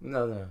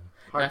 No.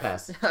 Hard Not-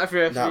 pass.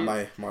 Not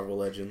my Marvel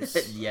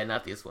Legends. Yeah,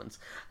 not these ones.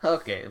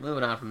 Okay,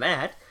 moving on from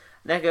that.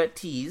 NECA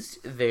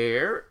teased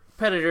their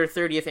Predator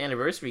 30th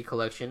Anniversary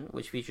Collection,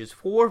 which features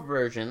 4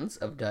 versions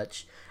of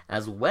Dutch,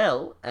 as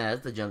well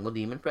as the Jungle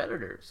Demon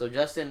Predator. So,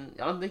 Justin,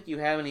 I don't think you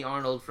have any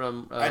Arnold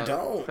from I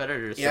don't.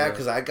 Predators. Yeah,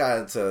 because I got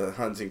into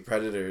hunting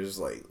predators,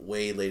 like,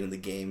 way late in the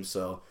game,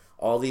 so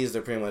all these,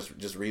 they're pretty much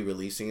just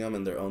re-releasing them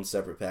in their own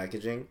separate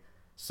packaging.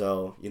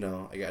 So, you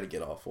know, I gotta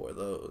get all 4 of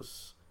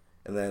those.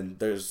 And then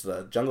there's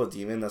the Jungle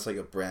Demon, that's like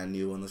a brand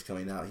new one that's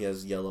coming out. He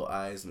has yellow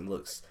eyes and it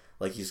looks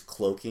like he's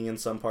cloaking in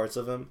some parts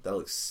of him. That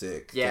looks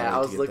sick. Yeah, Can't wait I to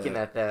was get looking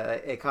that. at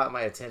that. It caught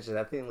my attention.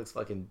 That thing looks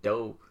fucking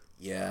dope.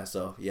 Yeah,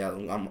 so, yeah,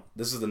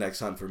 this is the next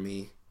hunt for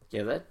me.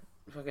 Yeah, that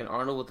fucking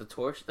Arnold with the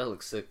torch, that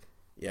looks sick.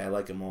 Yeah, I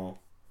like them all.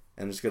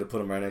 And I'm just gonna put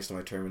them right next to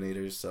my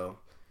Terminators, so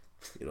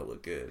it'll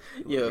look good.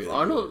 It'll Yeah, look if really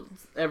Arnold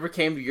ever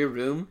came to your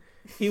room,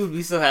 he would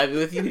be so happy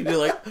with you. He'd be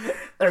like,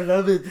 I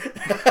love it.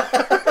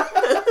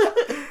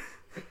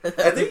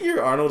 I think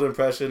your Arnold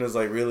impression is,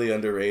 like, really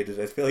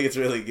underrated. I feel like it's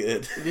really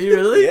good. Did you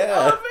really?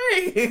 Yeah.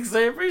 Oh, thanks.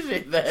 I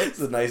appreciate that. It's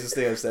the nicest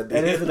thing I've said to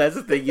That you. is the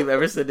nicest thing you've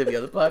ever said to me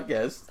on the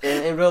podcast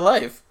and in real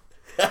life.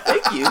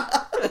 Thank you.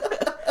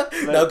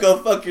 Now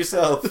go fuck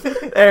yourself. There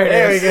it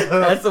There we is. go.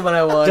 That's the one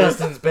I wanted.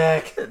 Justin's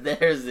back.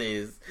 There's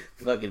his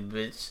fucking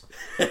bitch.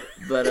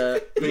 But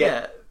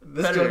yeah,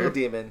 This Predator. Jungle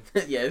Demon.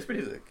 Yeah, it's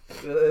pretty sick.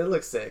 It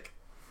looks sick.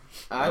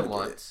 I Look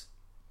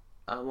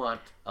at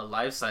want a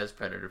life-size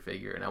Predator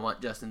figure, and I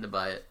want Justin to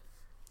buy it.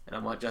 And I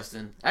want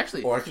Justin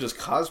actually. Or I could just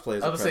cosplay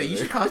as I a would say you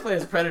should predator. cosplay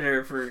as a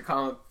Predator for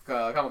Comic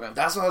Con.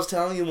 That's what I was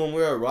telling you when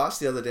we were at Ross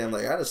the other day. I'm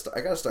like,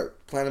 I gotta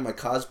start planning my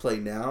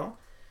cosplay now.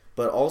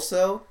 But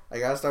also, I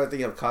gotta start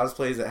thinking of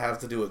cosplays that have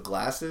to do with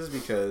glasses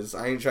because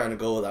I ain't trying to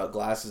go without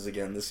glasses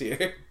again this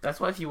year. That's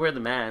why if you wear the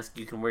mask,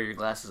 you can wear your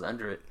glasses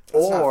under it.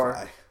 That's not Or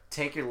fly.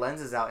 take your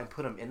lenses out and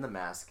put them in the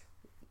mask.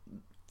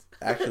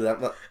 Actually,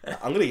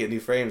 I'm gonna get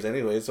new frames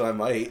anyway, so I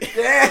might.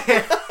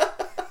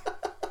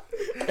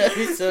 That'd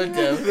be so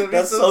dumb.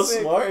 That's so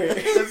sick. smart.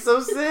 That's so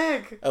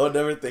sick. I would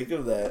never think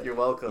of that. You're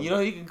welcome. You know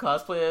who you can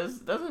cosplay as?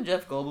 Doesn't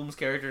Jeff Goldblum's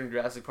character in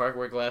Jurassic Park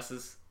wear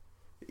glasses?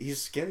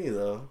 He's skinny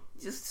though.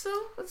 Just so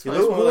that's He fine.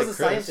 looks who more was like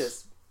the Chris.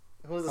 scientist?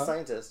 Who was the Huh?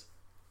 scientist?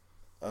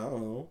 I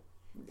don't know.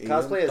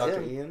 Cosplay as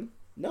Dr. him. Ian?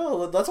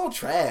 No, that's all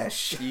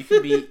trash. You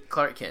can be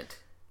Clark Kent,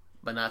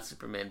 but not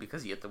Superman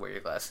because you have to wear your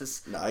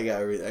glasses. No, I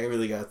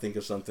really gotta think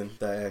of something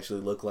that I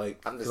actually look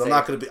like. I'm just Because I'm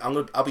not gonna be.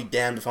 I'll be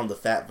damned if I'm the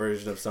fat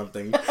version of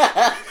something.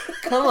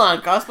 Come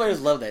on,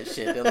 cosplayers love that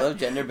shit. They love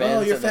gender Oh,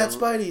 bands. you're and fat they-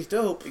 Spidey,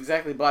 dope.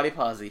 Exactly, body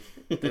posy.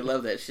 They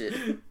love that shit.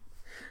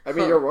 I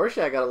mean, your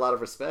Rorschach got a lot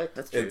of respect.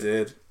 That's true. It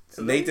did.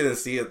 So Nate didn't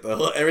see it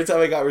though. Every time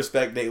I got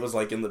respect, Nate was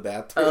like in the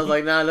bathroom. I was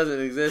like, nah, it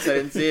doesn't exist. I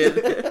didn't see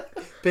it.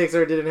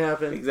 Pixar didn't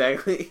happen.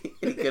 Exactly.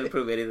 He couldn't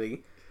prove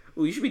anything.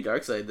 Ooh, you should be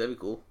Darkseid. That'd be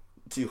cool.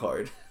 Too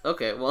hard.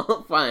 Okay,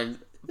 well, fine.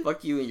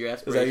 Fuck you and your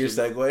Is that your aspirations.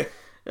 segue?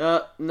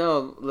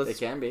 No, It let's...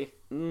 can be.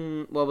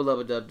 Wubba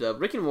lubba dub dub.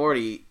 Rick and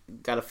Morty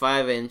got a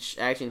 5-inch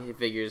action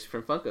figures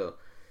from Funko.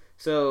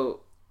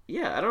 So,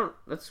 yeah, I don't...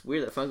 That's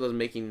weird that Funko's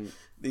making...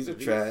 These are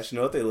trash. You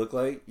know what they look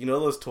like? You know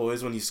those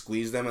toys when you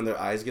squeeze them and their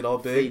eyes get all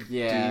big?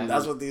 Yeah.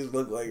 That's what these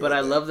look like. But right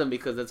I there. love them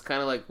because that's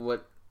kind of like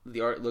what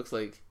the art looks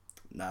like.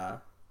 Nah.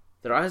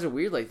 Their eyes are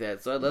weird like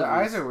that, so I love Their these.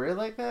 eyes are weird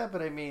like that,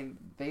 but I mean,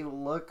 they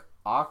look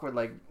awkward.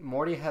 Like,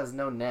 Morty has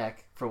no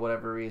neck for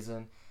whatever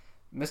reason.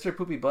 Mr.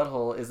 Poopy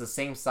Butthole is the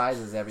same size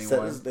as Said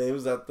everyone. his name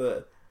was at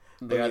the.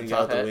 They got the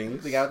top hat.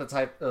 wings. The guy with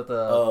the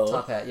Oh.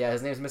 top hat. Yeah,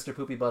 his name's Mr.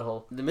 Poopy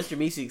Butthole. The Mr.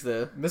 Meeseeks,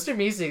 though. Mr.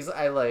 Meeseeks,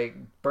 I like.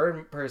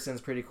 Bird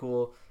Person's pretty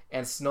cool.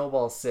 And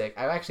Snowball's sick.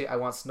 I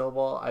want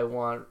Snowball. I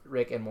want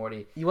Rick and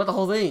Morty. You want the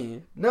whole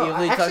thing. No, you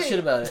really I talk actually- shit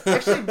about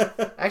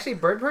it. Actually,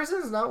 Bird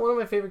Person is not one of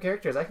my favorite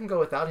characters. I can go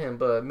without him,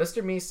 but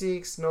Mr.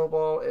 Meeseeks,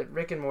 Snowball, and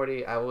Rick and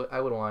Morty, I would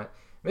want.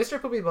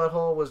 Mr. Poopy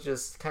Butthole was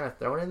just kind of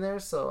thrown in there,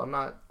 so I'm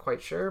not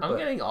quite sure. I'm But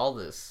getting all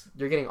this.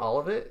 you're getting all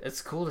of it.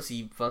 It's cool to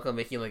see Funko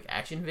making like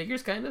action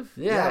figures, kind of.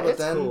 Yeah, but it's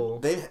then cool.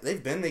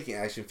 they've been making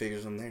action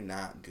figures and they're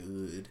not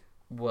good.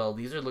 Well,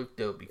 these are look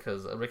dope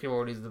because Rick and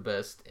Morty's the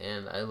best,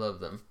 and I love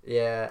them.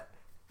 Yeah,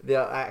 the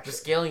The actually,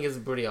 scaling is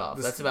pretty off.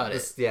 That's about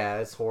it. Yeah,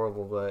 it's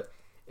horrible, but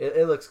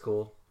it looks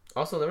cool.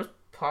 Also, there was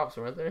pops,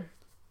 weren't there?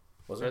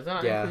 Was Or is it? that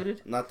not Yeah.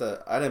 included? Not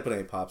the. I didn't put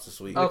any pops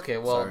this week. Okay,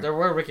 well, Sorry. there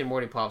were Rick and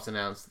Morty pops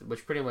announced,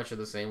 which pretty much are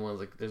the same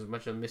ones. Like, there's a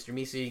bunch of Mr.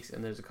 Meeseeks,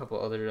 and there's a couple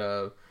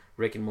other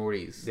Rick and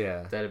Mortys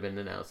Yeah. that have been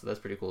announced. So that's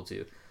pretty cool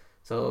too.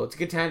 So it's a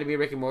good time to be a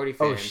Rick and Morty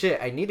fan. Oh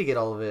shit! I need to get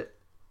all of it.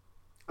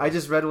 I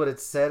just read what it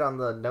said on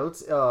the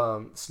notes.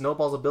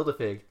 Snowball's a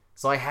Build-A-Fig,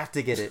 so I have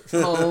to get it.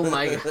 Oh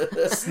my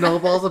god!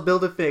 Snowball's a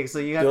Build-A-Fig, so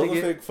you have to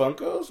get. Build-A-Fig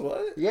Funkos?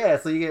 What? Yeah,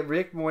 so you get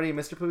Rick, Morty,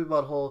 Mr. Poopy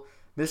Butthole,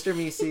 Mr.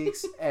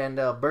 Meeseeks, and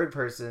Bird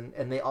Person,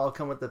 and they all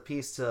come with a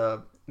piece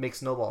to make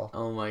Snowball.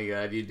 Oh my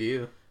god! You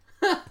do.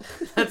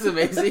 That's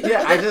amazing.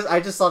 Yeah, I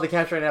just saw the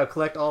caption right now.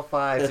 Collect all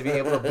 5 to be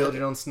able to build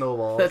your own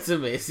Snowball. That's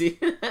amazing.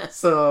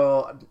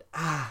 So,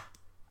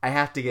 I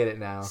have to get it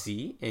now.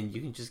 See, and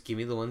you can just give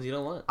me the ones you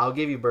don't want. I'll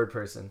give you Bird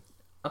Person.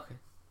 Okay,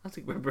 I'll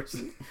take Bird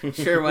Person.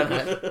 Sure, why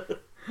not?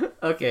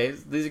 Okay,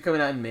 so these are coming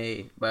out in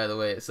May, by the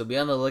way. So be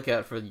on the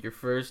lookout for your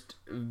first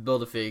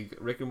Build-A-Fig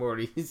Rick and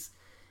Morty's,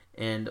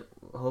 and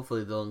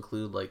hopefully they'll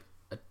include like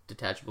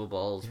detachable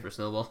balls for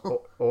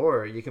Snowball.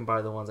 Or you can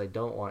buy the ones I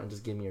don't want and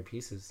just give me your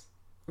pieces.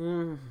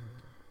 You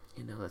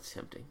know that's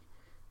tempting,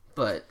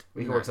 but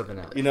We can not work something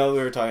gonna out. You know, we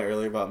were talking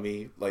earlier about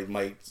me, like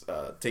Mike,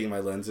 taking my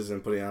lenses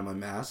and putting on my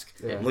mask.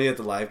 Yeah. I'm looking at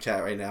the live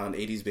chat right now, and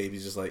 80s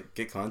baby's just like,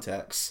 get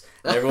contacts.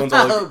 And everyone's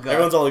all, Oh, God.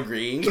 everyone's all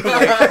agreeing.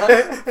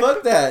 Like,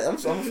 fuck that.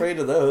 I'm afraid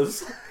of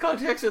those.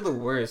 Contacts are the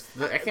worst.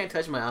 I can't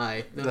touch my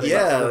eye.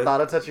 Yeah. The thought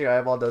of touching your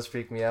eyeball does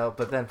freak me out,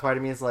 but then part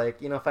of me is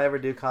like, if I ever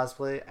do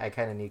cosplay, I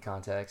kind of need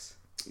contacts.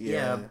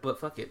 Yeah, but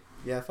fuck it.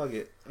 Yeah, fuck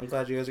it. I'm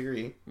glad you guys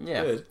agree.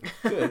 Yeah.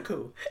 Good,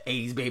 cool.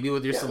 80s baby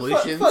with your Yeah,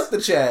 solutions. Fuck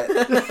the chat.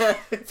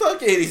 Fuck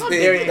 80s dare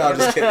baby. you. No, I'm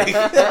just kidding.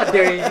 How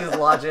dare you use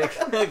logic?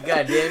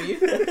 God damn you.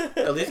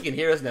 At least you can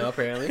hear us now,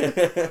 apparently.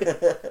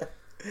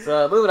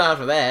 So, moving on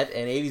from that,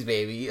 and 80s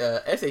baby,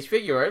 SH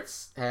Figure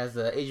Arts has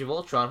the Age of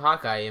Ultron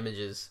Hawkeye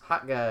images.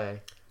 Hot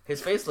guy.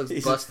 His face looks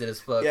He's- busted as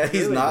fuck. Yeah,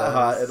 he's really not does.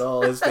 hot at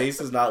all. His face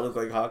does not look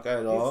like Hawkeye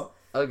at all.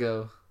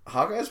 Uggo.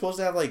 Hawkeye's supposed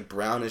to have like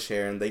brownish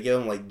hair, and they give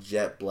him like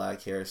jet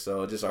black hair,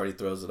 so it just already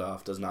throws it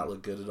off. Does not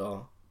look good at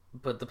all.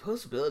 But the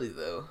possibility,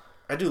 though.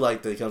 I do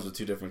like that he comes with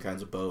two different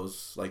kinds of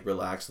bows, like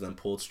relaxed and then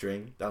pulled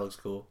string. That looks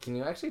cool. Can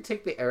you actually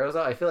take the arrows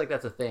out? I feel like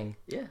that's a thing.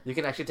 Yeah. You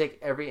can actually take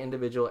every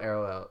individual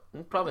arrow out.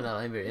 Probably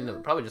not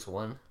probably just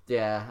one.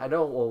 Yeah, I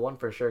know. Well, one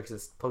for sure because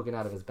it's poking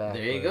out of his back.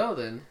 There you but- go,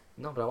 then.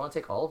 No, but I want to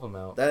take all of them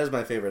out. That is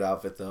my favorite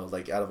outfit though.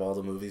 Like out of all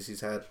the movies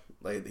he's had,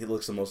 like he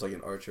looks the most like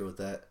an archer with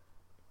that.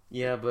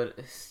 Yeah, but,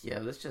 yeah,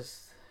 that's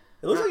just...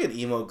 It looks like an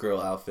emo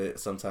girl outfit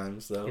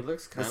sometimes though. He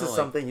looks kind This of is like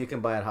something you can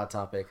buy at Hot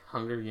Topic.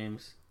 Hunger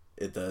Games.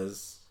 It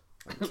does.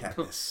 Like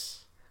Katniss.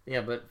 Yeah,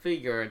 but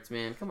figure arts,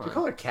 man, come Did you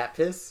call on. her cat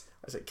piss?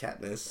 I said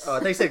Katniss. Oh, I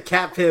think you said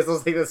cat piss. I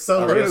was like, that's I so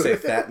was gonna rude. say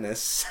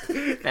fatness.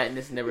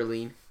 Fatness never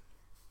lean.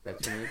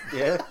 That's her name.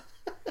 Yeah.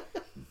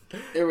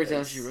 Every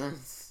time she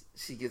runs,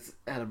 She gets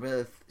out of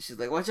breath. She's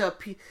like, "Watch out,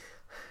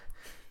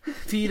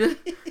 Peter."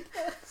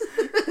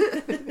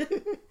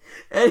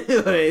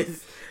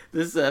 Anyways,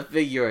 this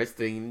figure arts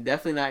thing,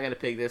 definitely not gonna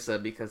pick this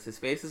up because his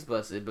face is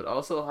busted. But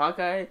also,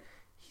 Hawkeye,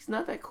 he's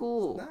not that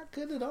cool. Not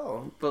good at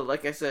all. But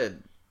like I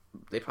said,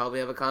 they probably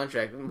have a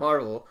contract with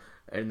Marvel,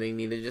 and they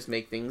need to just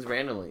make things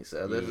randomly.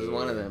 So this is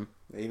one of them.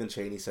 Even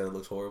Cheney said it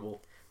looks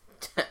horrible.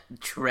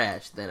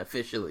 Trash, then,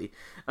 officially.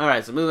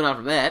 Alright, so moving on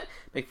from that,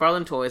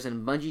 McFarlane Toys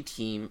and Bungie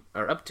Team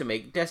are up to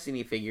make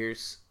Destiny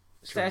figures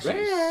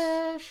statues.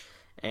 Trash.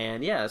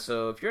 And yeah,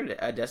 so if you're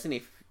a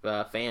Destiny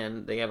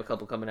fan, they have a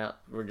couple coming out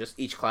for just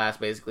each class,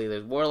 basically.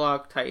 There's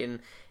Warlock,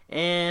 Titan,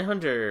 and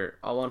Hunter.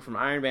 All one from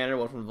Iron Banner,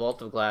 one from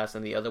Vault of Glass,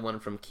 and the other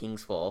one from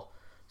King's Fall.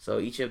 So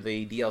each of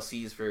the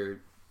DLCs for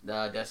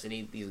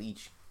Destiny,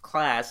 each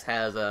class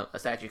has a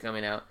statue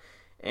coming out.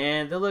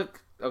 And they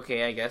look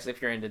okay, I guess,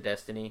 if you're into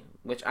Destiny,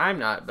 which I'm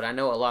not, but I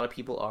know a lot of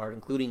people are,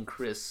 including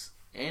Chris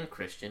and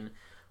Christian,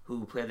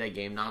 who played that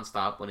game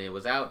nonstop when it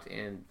was out,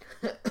 and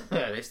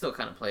they still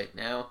kind of play it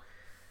now.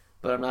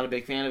 But I'm not a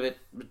big fan of it.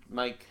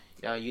 Mike,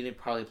 you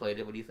probably played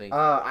it. What do you think?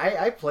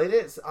 I played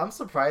it. I'm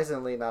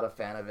surprisingly not a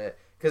fan of it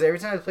because every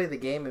time I played the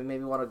game, it made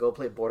me want to go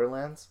play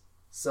Borderlands.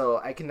 So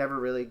I never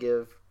really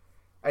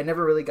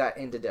got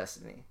into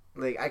Destiny.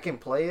 Like, I can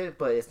play it,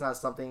 but it's not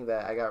something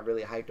that I got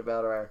really hyped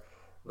about or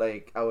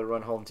like I would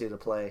run home to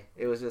play.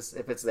 It was just,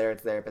 if it's there,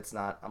 it's there. If it's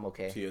not, I'm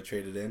okay. So you'll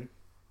trade it in?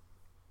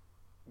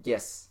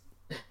 Yes.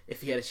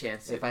 If you had a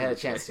chance to. If I had a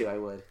chance to, I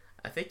would.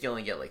 I think you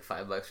only get like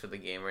 $5 for the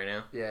game right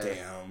now. Yeah.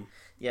 Damn.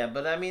 Yeah,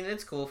 but I mean,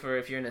 it's cool for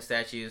if you're into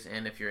statues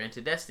and if you're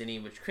into Destiny,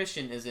 which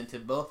Christian is into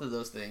both of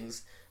those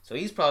things. So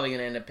he's probably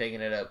going to end up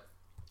picking it up.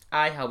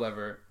 I,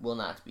 however, will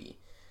not be.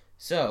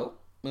 So,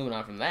 moving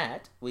on from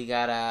that, we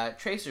got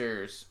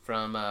Tracers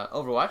from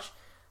Overwatch,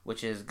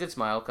 which is Good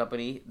Smile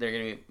Company. They're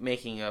going to be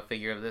making a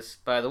figure of this.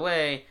 By the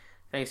way,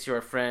 thanks to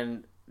our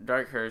friend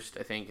Darkhurst,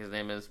 I think his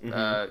name is,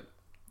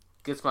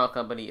 Good Smile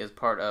Company is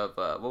part of,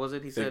 what was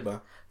it he said?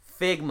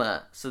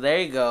 Figma. So there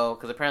you go,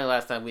 because apparently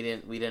last time we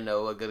didn't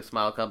know what Good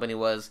Smile Company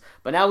was,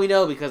 but now we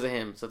know because of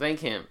him, so thank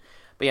him.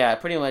 But yeah,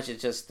 pretty much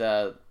it's just,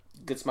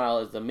 Good Smile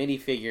is the mini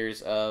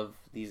figures of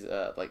these,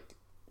 like,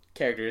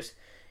 characters.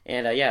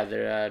 And yeah,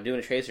 they're doing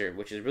a Tracer,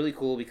 which is really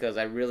cool because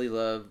I really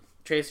love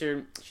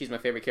Tracer. She's my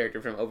favorite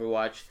character from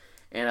Overwatch,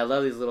 and I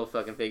love these little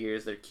fucking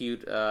figures. They're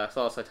cute. I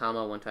saw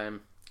Saitama one time,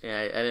 and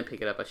I didn't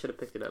pick it up. I should have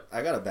picked it up.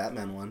 I got a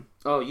Batman one.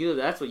 Oh,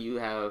 that's what you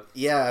have.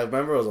 Yeah, I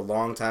remember it was a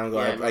long time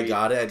ago. Yeah, I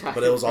got it,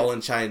 but it was all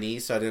in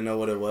Chinese, so I didn't know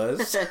what it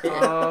was.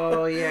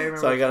 Oh, yeah, I remember.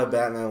 So I got a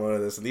Batman one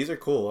of this. And these are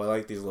cool. I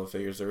like these little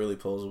figures. They're really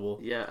posable.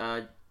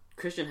 Yeah,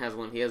 Christian has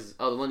one. He has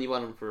the one you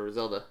want him for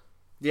Zelda.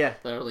 Yeah.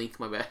 Link,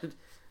 my bad.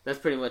 That's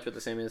pretty much what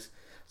the same is.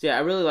 So yeah, I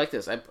really like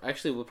this. I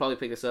actually would probably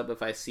pick this up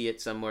if I see it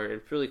somewhere.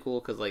 It's really cool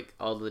because like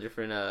all the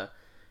different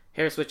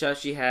hair switch outs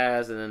she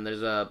has, and then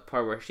there's a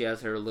part where she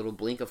has her little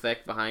blink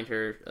effect behind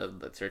her.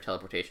 That's her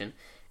teleportation,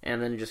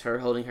 and then just her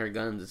holding her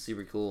guns is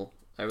super cool.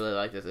 I really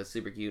like this. It's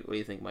super cute. What do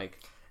you think, Mike?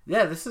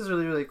 Yeah, this is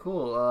really, really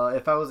cool.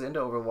 If I was into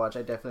Overwatch,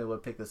 I definitely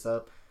would pick this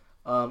up.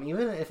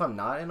 Even if I'm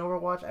not in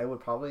Overwatch, I would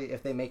probably,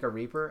 if they make a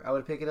Reaper, I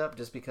would pick it up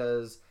just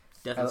because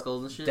Death and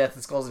Skulls and shit? Death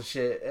and Skulls and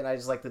shit, and I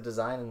just like the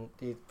design, and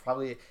he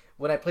probably,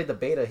 when I played the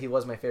beta, he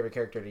was my favorite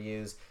character to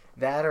use.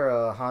 That or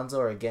a Hanzo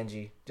or a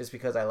Genji, just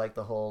because I like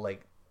the whole,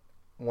 like,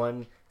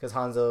 one, because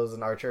Hanzo's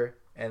an archer,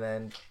 and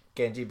then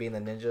Genji being the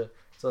ninja,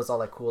 so it's all,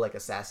 like, cool, like,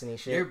 assassin-y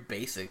shit. You're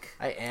basic.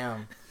 I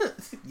am.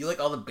 You like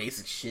all the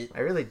basic shit.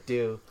 I really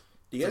do.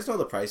 Do you guys know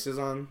the prices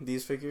on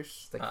these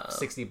figures? It's like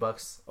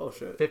 $60. Oh,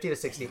 shit. 50 to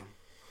 60. So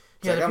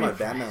Yeah, I got my they're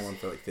pretty Batman one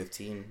for like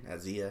 15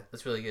 at Zia.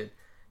 That's really good.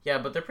 Yeah,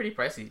 but they're pretty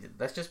pricey.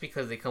 That's just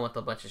because they come with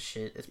a bunch of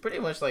shit. It's pretty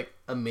much like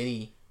a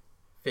mini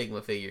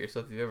Figma figure. So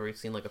if you've ever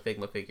seen like a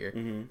Figma figure,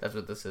 that's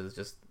what this is,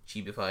 just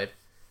cheapified.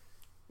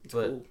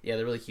 But cool. yeah,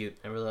 they're really cute.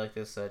 I really like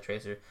this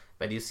Tracer.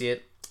 If I do see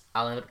it,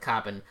 I'll end up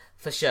copping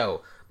for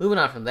show. Moving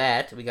on from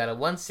that, we got a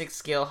 1/6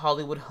 scale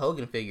Hollywood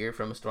Hogan figure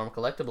from Storm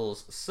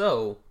Collectibles.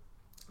 So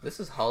this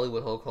is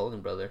Hollywood Hulk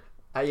Hogan, brother.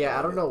 Yeah,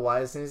 I don't know why.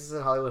 As soon as it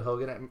said Hollywood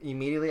Hogan,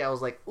 immediately I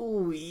was like,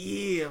 "Ooh,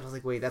 yeah!" I was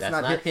like, "Wait, that's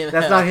not him.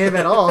 That's not him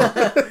at all."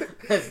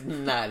 That's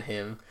not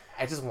him.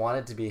 I just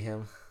wanted to be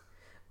him.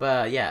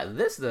 But yeah,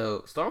 this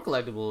though, Storm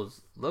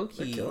Collectibles, low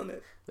key, They're killing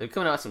it. They're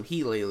coming out with some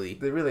heat lately.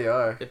 They really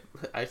are.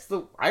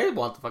 I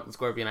want the fucking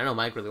Scorpion. I know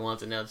Mike really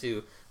wants it now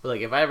too. But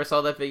like, if I ever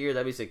saw that figure,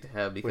 that'd be sick to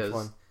have because Which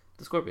one?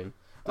 The Scorpion.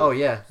 Oh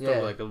yeah, Storm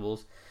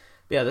Collectibles.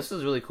 But yeah, this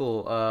is really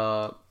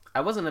cool. I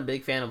wasn't a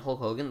big fan of Hulk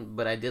Hogan,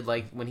 but I did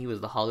like when he was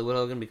the Hollywood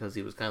Hogan because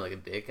he was kind of like a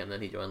dick, and then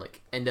he joined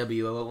like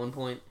NWO at one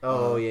point.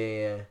 Oh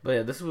yeah. But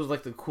yeah, this was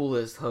like the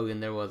coolest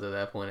Hogan there was at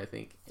that point, I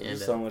think.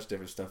 There's so much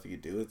different stuff you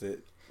could do with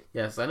it.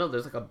 Yes, I know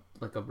there's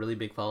like a really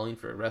big following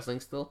for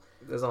wrestling still.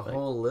 There's a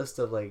whole list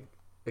of like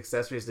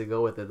accessories to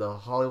go with it. The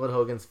Hollywood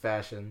Hogan's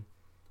fashion.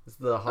 It's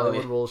the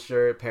Hollywood Rules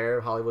shirt, pair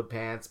of Hollywood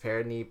pants,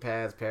 pair of knee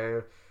pads, pair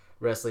of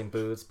wrestling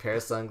boots, pair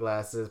of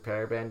sunglasses,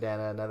 pair of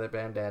bandana,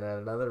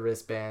 another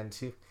wristband,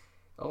 two.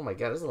 Oh my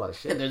god, there's a lot of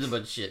shit. There's a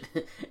bunch of shit.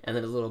 And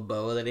then his little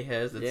boa that he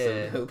has. That's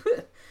so dope.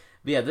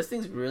 But yeah, this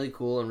thing's really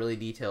cool and really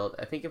detailed.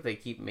 I think if they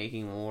keep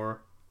making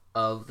more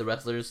of the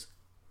wrestlers,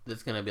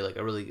 that's gonna be like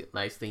a really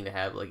nice thing to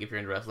have. Like if you're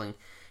into wrestling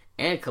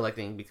and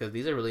collecting, because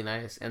these are really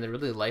nice and they're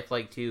really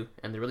lifelike too,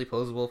 and they're really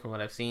posable from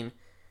what I've seen.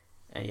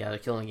 And yeah, they're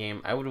killing the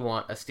game. I would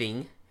want a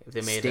Sting if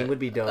they made Sting would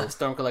be dope. A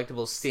Storm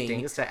Collectibles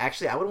Sting.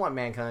 Actually, I would want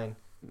Mankind.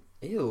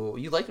 Ew,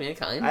 you like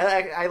Mankind?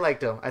 I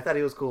liked him. I thought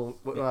he was cool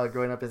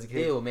growing up as a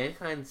kid. Ew,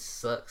 Mankind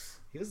sucks.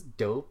 He was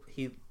dope.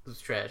 He was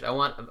trash. I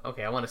want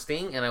a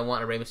Sting and I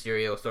want a Rey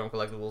Mysterio Storm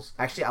Collectibles.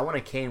 Actually, I want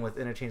a Kane with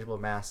interchangeable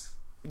masks.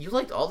 You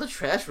liked all the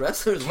trash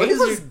wrestlers. Kane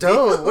was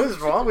dope. What is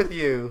wrong with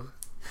you?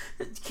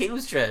 Kane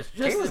was trash.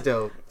 Kane was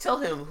dope. Tell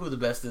him who the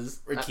best is.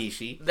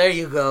 Rikishi. There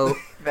you go.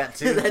 That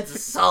too. That's a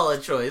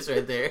solid choice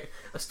right there.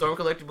 A Storm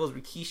Collectibles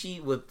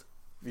Rikishi with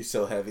Be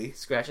so heavy.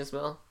 scratch and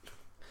smell.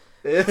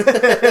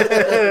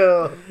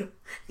 Ew.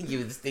 Give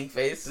you the stink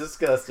face.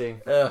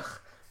 Disgusting. Ugh.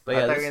 But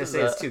yeah, I thought you were this gonna is,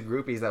 say it's two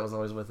groupies that was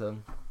always with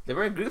him. They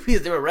weren't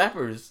groupies. They were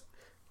rappers.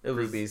 It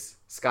was Groupies.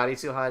 Scotty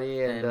Too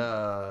Hottie and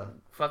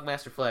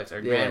Funkmaster Flex or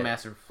Yeah.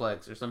 Grandmaster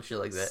Flex or some shit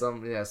like that.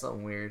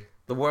 something weird.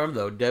 The Worm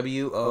though,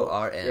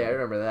 WORM. Yeah, I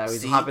remember that. He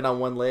was See? hopping on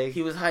one leg.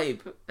 He was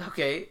hype.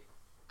 Okay,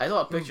 I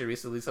saw a picture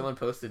recently. Someone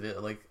posted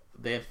it. Like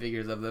they had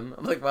figures of them.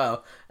 I'm like,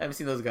 wow, I haven't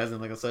seen those guys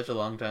in like such a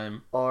long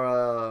time.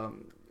 Or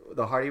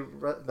the Hardy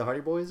Boys. The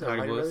Hardy Boys?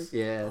 Brothers?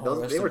 Yeah, Oh,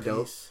 they rest were in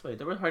dope. peace. Wait,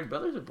 they were Hardy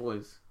Brothers or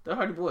boys? They're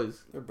Hardy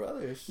Boys. They're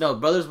brothers. No,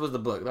 Brothers was the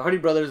book. The Hardy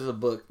Brothers is a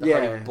book. The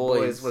Yeah, Hardy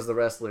Boys was the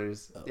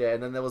wrestlers. Oh. Yeah,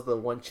 and then there was the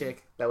one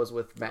chick that was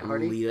with Matt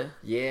Hardy. Lita.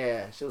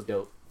 Yeah, she was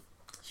dope.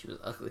 She was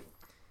ugly.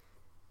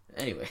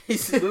 Anyway,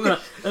 moving on.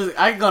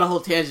 I can go on a whole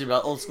tangent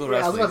about old school Yeah,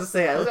 I was wrestling. about to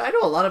say, I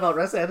know a lot about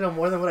wrestling. I know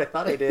more than what I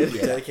thought I did.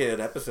 Yeah. Dedicated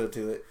episode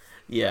to it.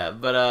 Yeah,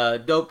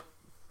 but dope.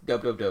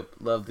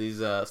 Love these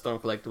Storm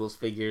Collectibles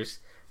figures.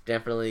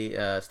 Definitely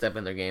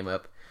stepping their game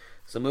up.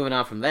 So moving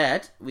on from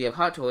that, we have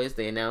Hot Toys.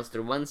 They announced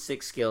their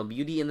 1/6 scale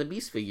Beauty and the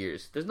Beast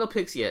figures. There's no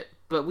pics yet,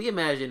 but we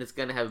imagine it's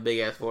gonna have a big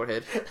ass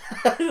forehead.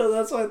 I know,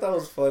 that's what I thought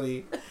was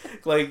funny.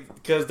 Like,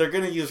 because they're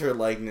going to use her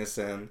likeness,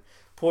 and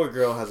poor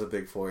girl has a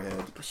big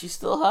forehead. But she's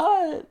still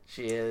hot.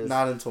 She is.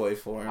 Not in toy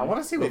form. I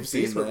want to see what We've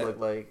seen Beast would that. look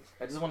like.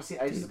 I just want to see.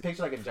 I just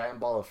picture like a giant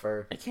ball of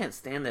fur. I can't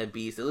stand that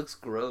beast. It looks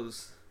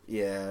gross.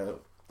 Yeah.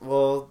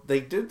 Well, they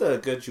did the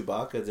good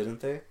Chewbacca, didn't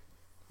they?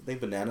 I think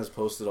Bananas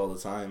posted all the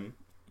time.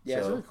 Yeah,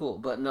 it's So- really cool.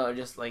 But no,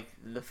 just like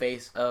the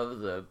face of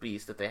the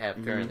beast that they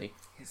have currently.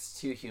 It's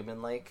too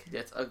human-like.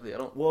 That's ugly. I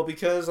don't. Well,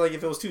 because, like,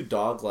 if it was too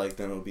dog-like,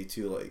 then it would be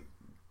too, like,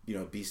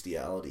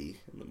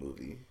 bestiality in the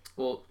movie.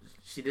 Well,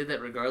 she did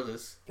that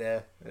regardless. Yeah,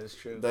 that is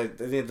true. I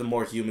think the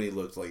more human he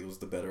looked, like, it was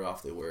the better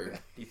off they were. Do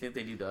you think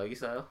they do doggy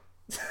style?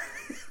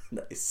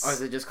 Nice. Or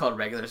is it just called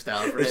regular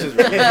style for It's him?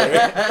 just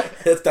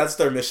regular. That's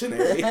their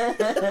missionary.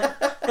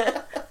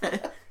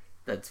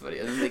 That's funny.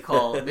 And then they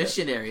call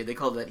missionary. They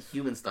call that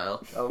human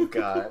style. Oh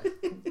God,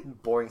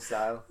 boring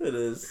style. It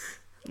is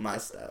my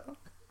style.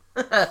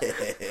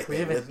 We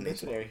have a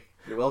missionary.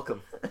 You're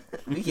welcome.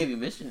 We gave you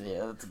missionary.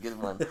 Yeah, that's a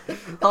good one.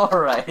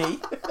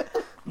 Alrighty.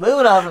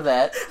 Moving on from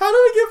that. How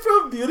do we get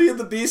from Beauty and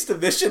the Beast to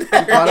missionary?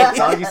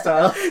 Doggy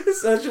style.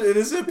 It's such an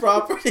innocent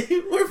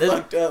property. We're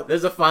fucked up.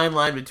 There's a fine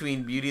line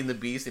between Beauty and the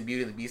Beast and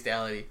Beauty and the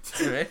Beastality.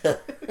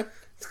 Right?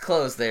 It's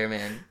close there,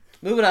 man.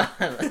 Moving on.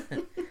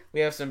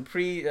 We have some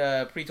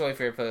pre-Toy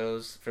Fair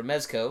photos for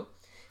Mezco,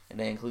 and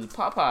they include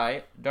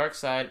Popeye,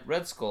 Darkseid,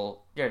 Red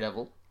Skull,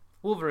 Daredevil,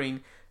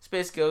 Wolverine,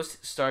 Space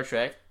Ghost, Star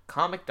Trek,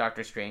 Comic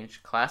Doctor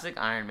Strange, Classic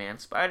Iron Man,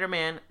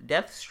 Spider-Man,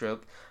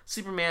 Deathstroke,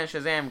 Superman,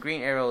 Shazam,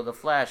 Green Arrow, The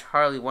Flash,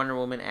 Harley, Wonder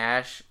Woman,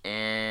 Ash,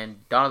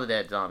 and Dawn of the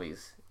Dead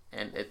zombies,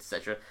 and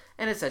etc.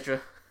 and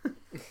etc.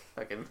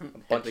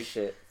 Fucking Bunch of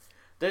shit.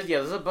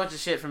 there's a bunch of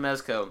shit from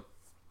Mezco.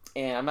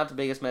 And I'm not the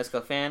biggest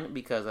Mezco fan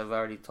because I've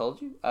already told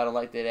you I don't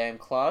like the damn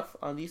cloth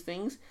on these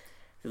things.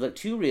 They look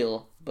too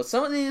real. But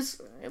some of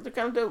these, they're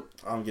kind of dope.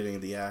 I'm getting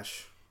the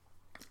Ash.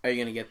 Are you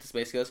going to get the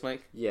Space Ghost,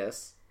 Mike?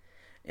 Yes.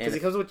 And Because it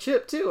comes with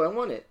chip too. I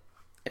want it.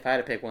 if I had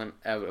to pick one,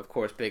 I would of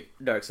course pick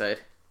Darkseid.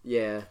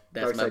 Yeah.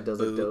 That's my Darkseid does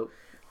look boo. dope.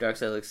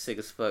 Darkseid looks sick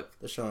as fuck.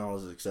 They're showing all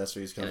his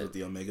accessories. Comes Yeah. with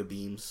the Omega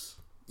beams.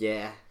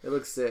 Yeah, it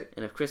looks sick.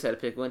 And if Chris had to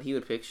pick one, he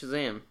would pick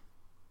Shazam.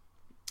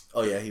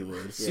 Oh yeah, he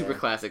would. Super Yeah.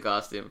 classic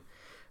costume.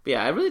 But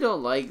yeah, I really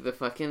don't like the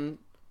fucking...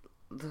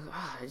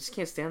 I just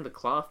can't stand the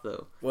cloth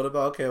though. What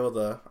about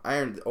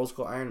the old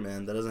school Iron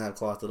Man that doesn't have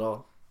cloth at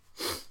all?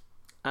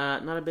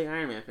 Not a big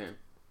Iron Man fan.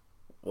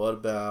 What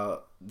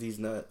about these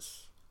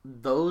nuts?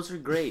 Those are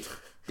great.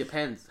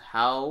 Depends.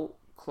 How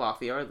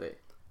clothy are they?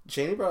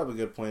 Cheney brought up a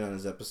good point on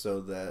his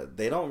episode that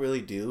they don't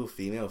really do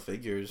female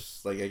figures.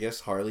 Like, I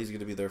guess Harley's going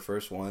to be their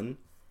first one,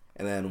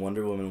 and then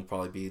Wonder Woman will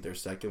probably be their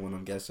second one,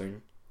 I'm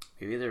guessing.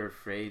 Maybe they're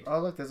afraid. Oh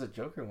look, there's a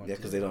Joker one. Yeah,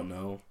 because they don't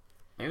know.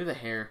 Maybe the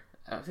hair.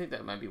 I think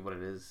that might be what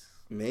it is.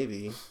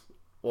 Maybe.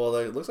 Well,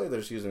 it looks like they're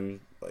just using,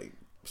 like,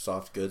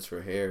 soft goods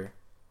for hair.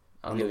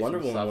 I'll On give the you Wonder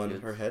some Woman soft one,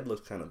 goods. her head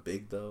looks kind of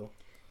big, though.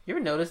 You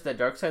ever notice that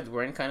Darkseid's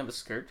wearing kind of a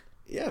skirt?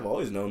 Yeah, I've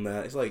always known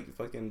that. It's like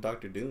fucking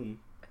Doctor Doom.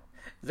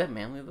 Is that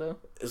manly though?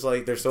 It's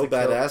like they're so It's a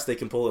kilt. badass they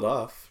can pull it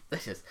off.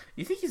 That's just.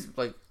 You think he's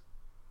like?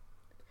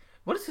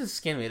 What is his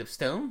skin made of?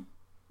 Stone?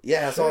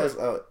 Yeah, that's all.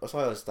 Sure. That's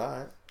all I always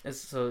thought.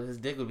 So his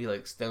dick would be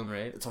like stone,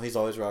 right? That's why he's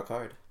always rock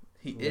hard.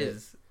 He Yeah.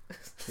 is.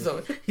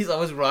 So he's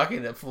always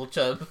rocking a full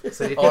chub.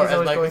 So you think Or he's I'd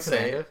always like going to to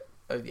say,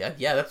 Nanda?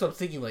 yeah, that's what I'm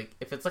thinking. Like,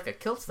 if it's like a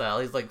kilt style,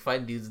 he's like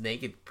fighting dudes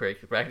naked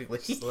practically.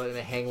 Just letting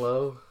it hang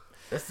low.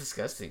 That's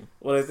disgusting.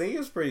 What I think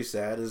is pretty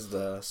sad is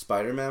the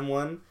Spider-Man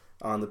one.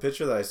 On the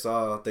picture that I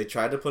saw, they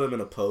tried to put him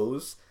in a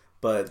pose,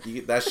 but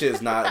that shit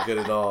is not good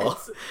at all.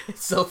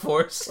 It's so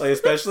forced. Like,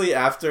 especially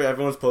after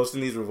everyone's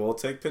posting these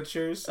Revoltech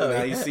pictures, and Oh,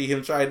 now yeah. you see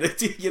him trying to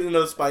get in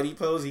a Spidey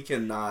pose. He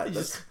cannot. He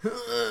That's,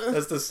 just-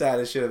 that's the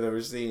saddest shit I've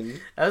ever seen.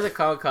 I was at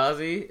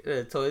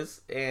Kamikaze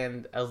Toys,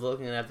 and I was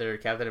looking at their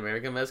Captain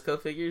America Mezco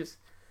figures.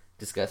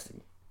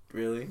 Disgusting.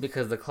 Really?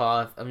 Because the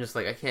cloth, I'm just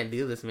like, I can't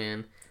do this,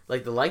 man.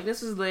 Like, the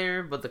likeness is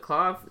there, but the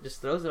cloth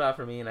just throws it off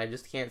for me, and I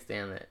just can't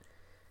stand it.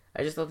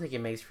 I just don't think it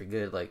makes for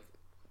good, like,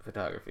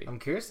 photography. I'm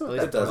curious At what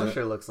least that it doesn't.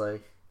 Punisher looks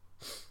like.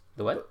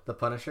 The what? The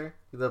Punisher?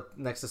 The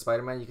next to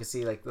Spider-Man, you can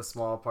see like the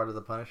small part of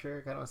the Punisher.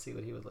 I kind of want to see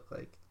what he would look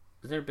like.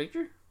 Is there a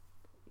picture?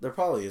 There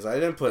probably is. I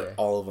didn't put Yeah.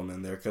 all of them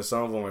in there because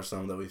some of them are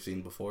some that we've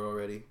seen before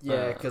already.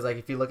 Yeah, because like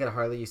if you look at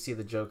Harley, you see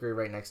the Joker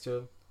right next to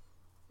him.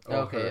 Or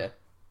Okay, her. yeah.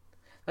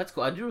 That's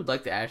cool. I do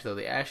like the Ash, though.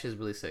 The Ash is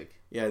really sick.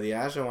 Yeah, the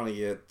Ash I want to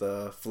get.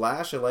 The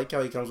Flash, I like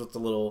how he comes with the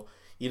little...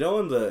 You know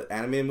when the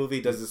anime movie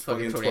does this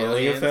Fucking fucking tornado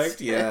twirling hands.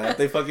 effect? Yeah,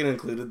 they fucking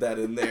included that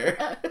in there.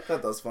 I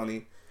thought that was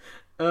funny.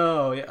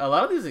 Oh, yeah. A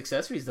lot of these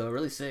accessories, though, are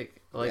really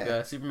sick. Like,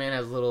 Yeah. Superman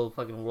has a little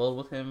fucking world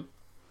with him.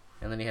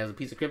 And then he has a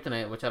piece of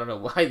kryptonite, which I don't know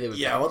why they would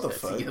Yeah, what the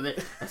package that fuck? together.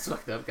 That's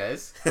fucked up,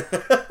 guys. Yeah,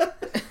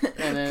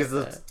 And then, Because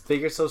the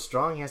figure's so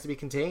strong, he has to be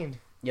contained.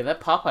 yeah,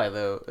 that Popeye,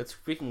 though, it's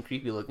freaking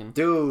creepy looking.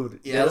 Dude,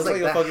 Yeah, it it looks looks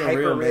like a that fucking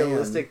real man.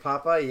 hyper-realistic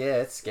Popeye. Yeah,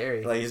 it's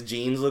scary. like his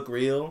jeans look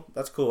real.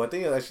 That's cool. I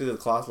think actually the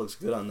cloth looks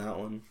good on that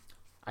one.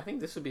 I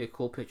think this would be a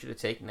cool picture to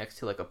take next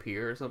to, like, a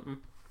pier or something.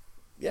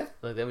 Yeah.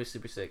 Like, that'd be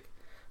super sick.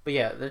 But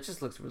yeah, that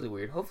just looks really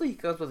weird. Hopefully he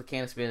comes with a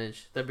can of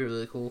spinach. That'd be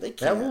really cool. They That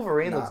can't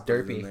Wolverine not looks put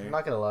it in derpy. there. I'm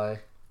not gonna lie.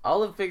 All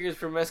the figures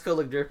from Mezco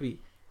look derpy.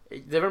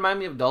 They remind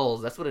me of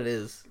dolls. That's what it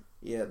is.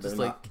 Yeah, Just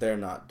they're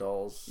not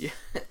dolls. Yeah.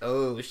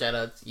 Oh, shout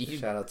out to you,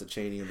 Shout out to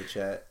Cheney in the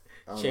chat.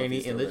 I don't know if Cheney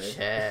he's in still the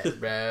there. chat,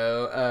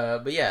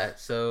 bro. But yeah,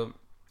 so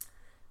if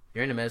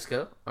you're into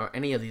Mezco or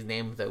any of these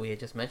names that we had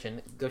just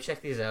mentioned, go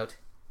check these out.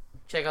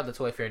 Check out the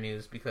Toy Fair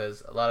news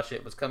because a lot of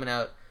shit was coming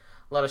out.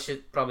 A lot of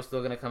shit probably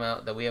still gonna come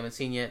out that we haven't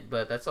seen yet,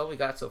 but that's all we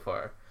got so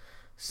far.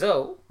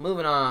 So,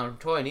 moving on,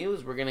 toy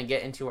news, we're gonna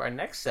get into our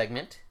next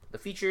segment, the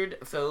featured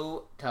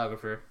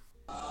photographer.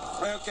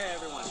 Okay,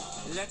 everyone,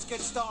 let's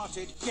get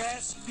started.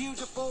 Yes,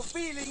 beautiful,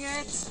 feeling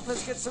it.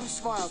 Let's get some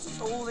smiles.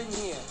 It's all in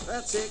here.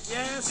 That's it,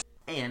 yes.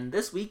 And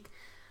this week,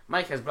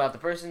 Mike has brought the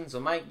person, so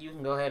Mike, you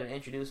can go ahead and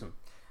introduce him.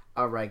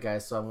 Alright,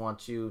 guys, so I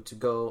want you to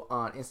go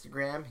on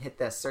Instagram, hit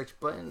that search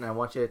button, and I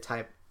want you to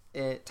type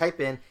in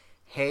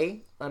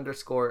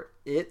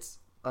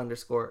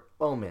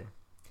hey_it's_omen.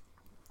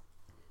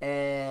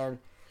 And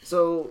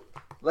so,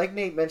 like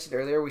Nate mentioned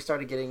earlier, we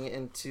started getting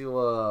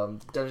into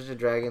Dungeons and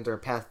Dragons or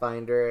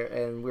Pathfinder,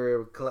 and we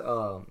were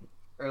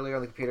earlier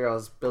on the computer. I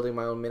was building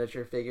my own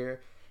miniature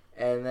figure,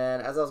 and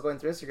then as I was going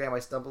through Instagram, I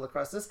stumbled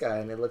across this guy,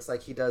 and it looks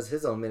like he does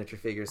his own miniature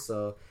figures.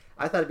 So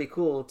I thought it'd be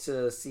cool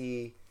to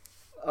see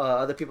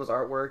other people's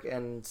artwork,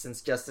 and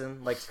since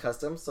Justin likes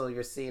custom, so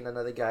you're seeing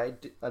another guy,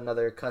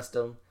 another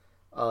custom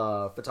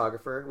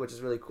photographer, which is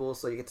really cool.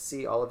 So you get to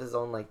see all of his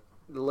own, like,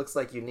 it looks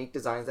like unique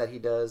designs that he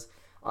does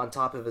on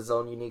top of his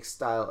own unique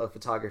style of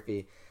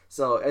photography.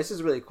 So it's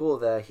just really cool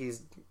that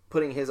he's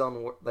putting his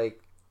own like,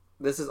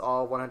 this is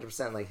all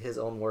 100% like his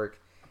own work,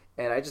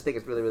 and I just think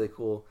it's really, really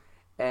cool.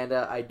 And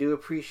I do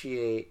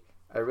appreciate,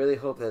 I really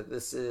hope that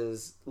this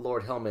is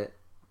Lord Helmet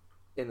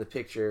in the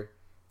picture.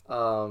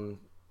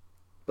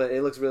 But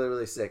it looks really,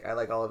 really sick. I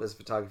like all of his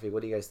photography.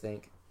 What do you guys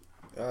think?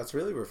 It's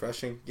really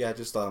refreshing. Yeah,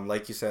 just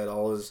like you said,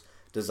 all his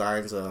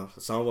designs.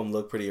 Some of them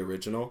look pretty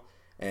original,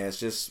 and it's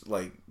just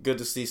like good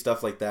to see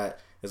stuff like that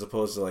as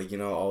opposed to like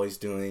always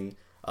doing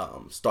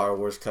Star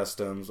Wars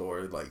customs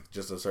or like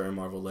just a certain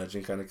Marvel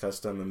Legend kind of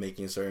custom and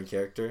making a certain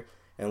character.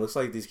 And it looks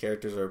like these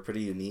characters are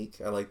pretty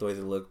unique. I like the way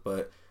they look,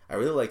 but I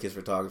really like his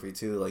photography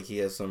too. Like he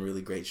has some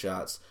really great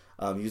shots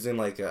using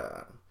like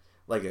a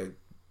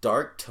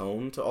dark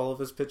tone to all of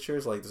his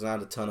pictures. Like there's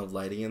not a ton of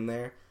lighting in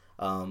there.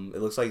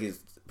 It looks like he's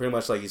pretty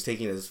much like he's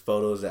taking his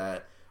photos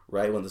at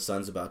right when the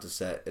sun's about to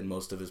set in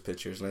most of his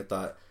pictures, and I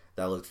thought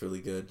that looked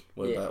really good.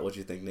 What do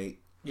you think, Nate?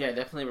 Yeah,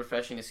 definitely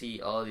refreshing to see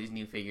all of these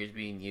new figures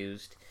being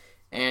used.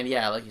 And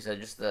yeah, like you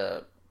said, just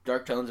the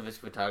dark tones of his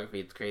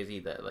photography, it's crazy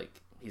that like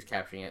he's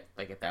capturing it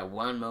like at that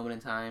one moment in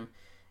time.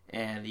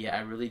 And yeah,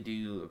 I really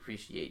do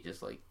appreciate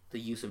just like the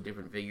use of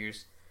different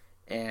figures.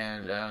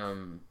 And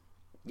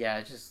yeah,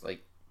 it's just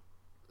like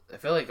I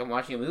feel like I'm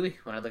watching a movie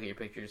when I look at your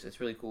pictures. It's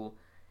really cool.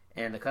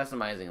 And the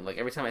customizing, like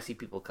every time I see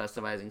people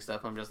customizing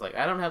stuff, I'm just like,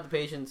 I don't have the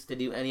patience to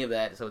do any of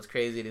that. So it's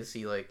crazy to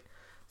see like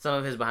some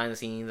of his behind the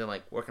scenes and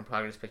like work in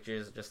progress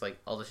pictures, just like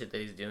all the shit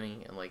that he's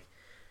doing. And like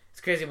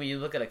it's crazy when you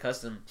look at a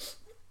custom,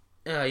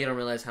 you don't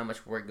realize how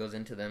much work goes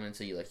into them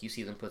until you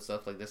see them put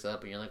stuff like this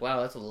up, and you're like,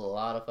 wow, that's a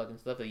lot of fucking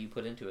stuff that you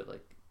put into it.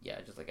 Like yeah,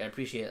 just like I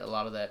appreciate a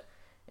lot of that.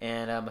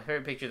 And my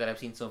favorite picture that I've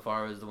seen so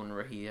far is the one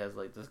where he has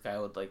like this guy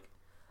with like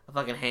a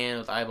fucking hand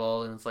with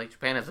eyeballs, and it's like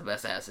Japan has the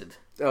best acid.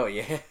 Oh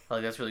yeah.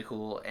 Like that's really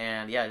cool.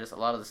 And yeah, just a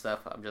lot of the stuff.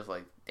 I'm just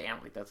like,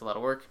 damn, like that's a lot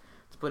of work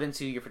to put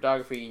into your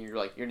photography,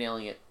 and you're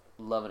nailing it,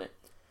 loving it.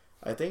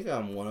 I think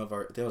I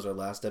think it was our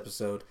last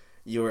episode.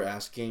 You were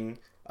asking,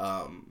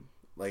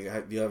 like,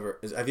 have you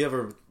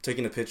ever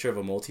taken a picture of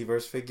a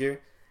multiverse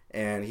figure?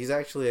 And he's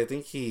actually, I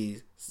think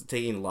he's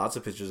taking lots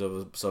of pictures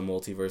of some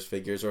multiverse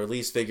figures, or at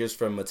least figures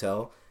from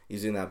Mattel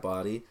using that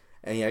body.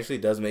 And he actually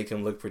does make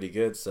him look pretty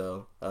good.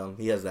 So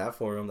he has that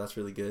for him. That's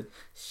really good.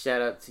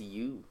 Shout out to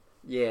you.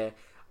 Yeah.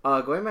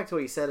 Going back to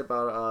what you said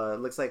about,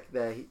 it looks like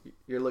that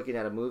you're looking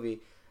at a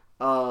movie.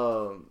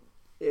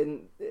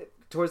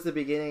 Towards the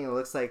beginning, it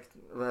looks like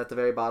at the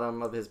very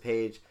bottom of his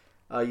page,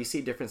 you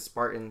see different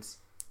Spartans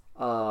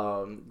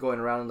going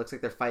around. It looks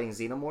like they're fighting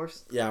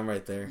xenomorphs. Yeah, I'm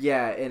right there.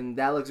 Yeah, and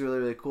that looks really,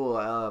 really cool.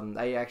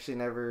 I actually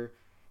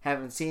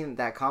haven't seen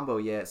that combo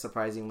yet,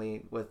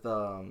 surprisingly, with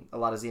a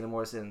lot of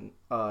xenomorphs and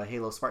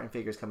Halo Spartan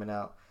figures coming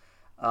out.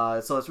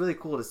 So it's really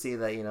cool to see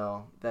that, you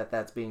know,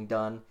 that's being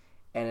done,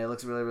 and it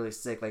looks really, really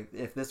sick. Like,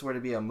 if this were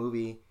to be a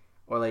movie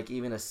or like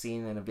even a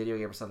scene in a video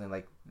game or something,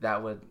 like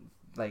that would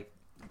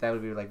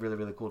be like really,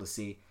 really cool to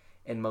see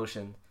in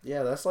motion.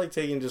 Yeah, that's like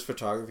taking just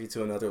photography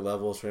to another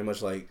level. It's pretty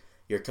much like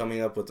you're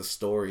coming up with a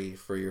story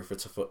for your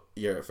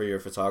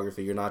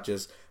photography. You're not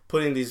just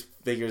putting these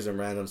figures in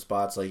random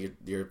spots. Like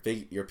your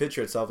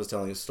picture itself is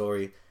telling a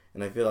story,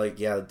 and I feel like,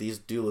 yeah, these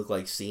do look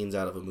like scenes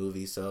out of a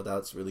movie. So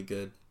that's really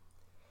good.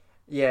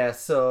 Yeah,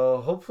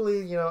 so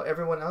hopefully, you know,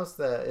 everyone else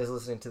that is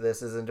listening to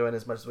this is enjoying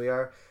as much as we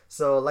are.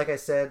 So like I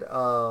said,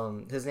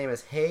 his name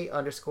is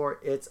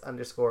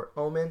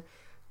hey_it's_omen.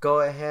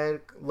 Go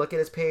ahead, look at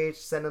his page,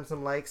 send him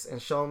some likes,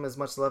 and show him as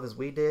much love as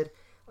we did.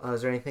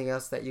 Is there anything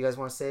else that you guys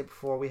want to say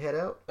before we head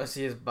out? I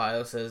see his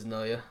bio says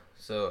Noya,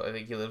 so I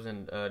think he lives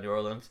in New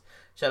Orleans.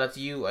 Shout out to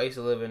you. I used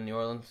to live in New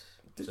Orleans,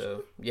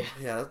 so yeah.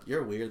 Yeah,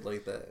 you're weird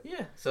like that.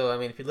 Yeah, so I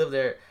mean, if you live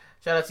there,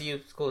 shout out to you.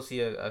 It's cool to see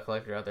a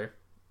collector out there.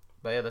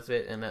 But yeah, that's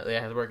it. And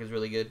yeah, his work is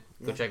really good.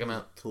 Go check him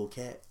out. Cool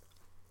cat.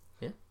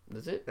 Yeah,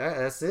 that's it.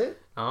 That's it.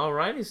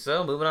 Alrighty,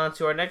 so moving on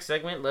to our next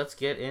segment, let's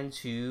get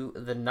into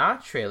the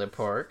not trailer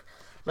park.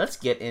 Let's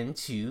get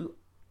into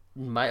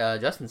my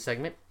Justin's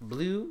segment,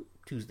 Blue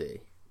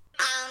Tuesday.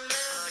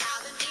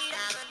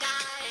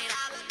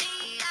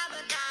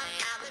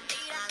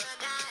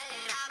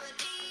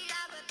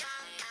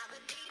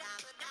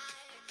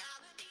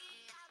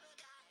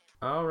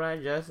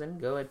 Alright, Justin,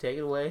 go ahead, take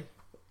it away.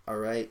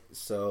 Alright,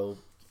 so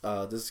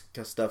this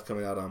stuff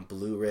coming out on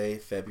Blu-ray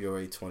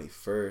February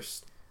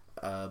 21st.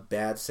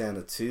 Bad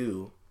Santa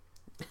 2.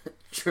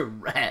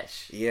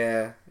 Trash.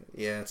 Yeah,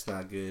 it's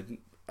not good.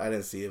 I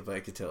didn't see it, but I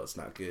could tell it's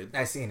not good.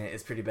 I seen it.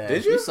 It's pretty bad.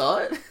 Did You saw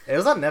it? It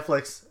was on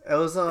Netflix. It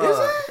was.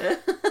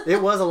 It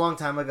was a long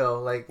time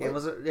ago. Like What? it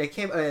was. It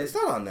came. It's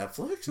not on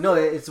Netflix. No,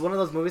 it's one of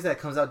those movies that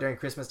comes out during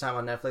Christmas time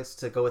on Netflix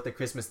to go with the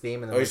Christmas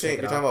theme. And then Oh, you're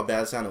talking about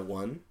Bad Santa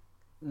 1?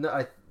 No,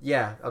 I'm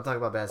talking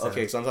about Bad Santa.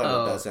 Okay, so I'm talking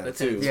about Bad Santa that's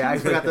 2. it. Yeah,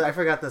 I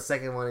forgot the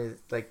second one is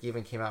like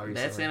even came out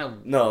recently. Bad Santa.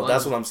 No,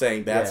 that's one. what I'm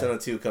saying. Bad Yeah. Santa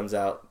 2 comes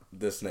out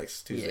this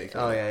next Tuesday.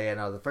 Oh yeah,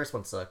 no, the first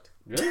one sucked.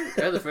 Really?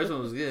 Yeah, the first one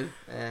was good.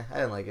 I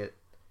didn't like it.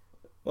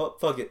 Well,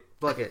 fuck it.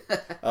 Fuck it.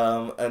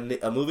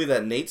 A movie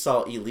that Nate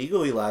saw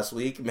illegally last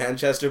week,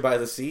 Manchester by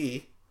the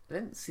Sea. I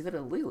didn't see that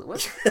illegal.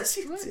 What? Yes,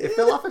 you What? did. It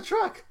fell off a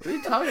truck. What are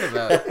you talking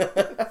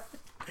about?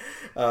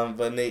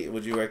 But Nate,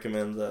 would you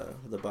recommend the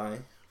buy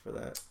for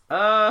that?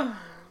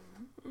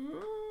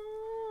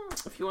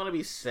 If you want to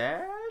be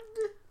sad,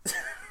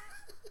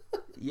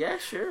 yeah,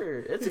 sure.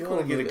 It's You a cool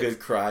want to get a movie. good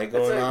cry It's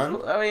going a on?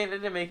 cool- I mean, it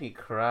didn't make me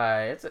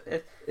cry.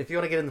 If you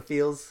want to get in the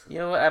feels, You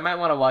know what? I might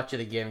want to watch it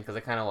again because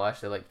I kind of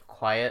watched it like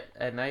quiet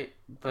at night.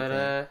 But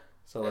Okay.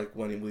 So like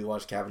when we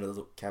watched Cabin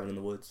in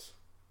the Woods.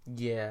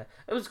 yeah,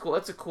 it was cool.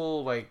 It's a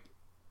cool like.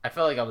 I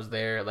felt like I was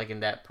there, like in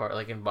that part,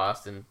 like in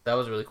Boston. That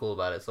was really cool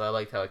about it. So I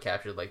liked how it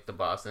captured like the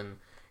Boston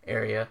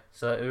area.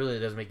 So it really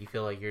does make you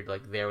feel like you're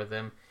like there with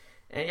them.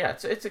 And yeah,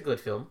 it's a good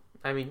film.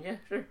 I mean, yeah,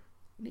 sure.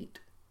 Neat.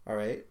 All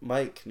right,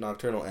 Mike.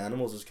 Nocturnal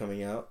Animals is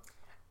coming out.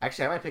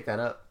 actually, I might pick that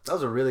up. That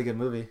was a really good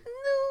movie.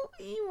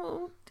 No, you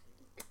won't.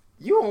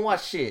 You won't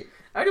watch shit.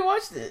 I already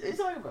watched it. What are you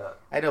talking about?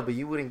 I know, but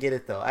you wouldn't get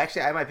it though.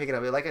 Actually, I might pick it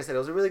up. Like I said, it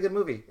was a really good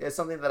movie. It's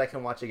something that I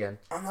can watch again.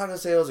 I'm not gonna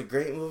say it was a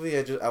great movie.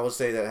 I would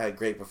say that it had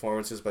great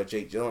performances by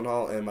Jake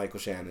Gyllenhaal and Michael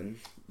Shannon.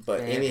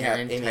 But Amy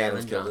Adams Taylor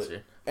killed Johnson.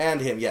 it, and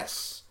him.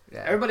 Yes.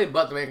 Yeah. Everybody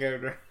but the main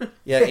character.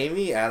 Yeah,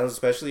 Amy Adams,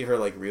 especially her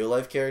like real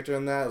life character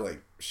in that,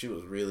 like she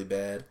was really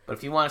bad. But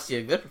if you want to see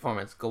a good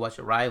performance, go watch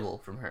Arrival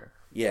from her.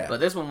 Yeah, But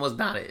this one was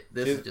not it.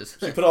 This she, is just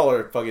she put all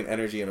her fucking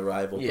energy in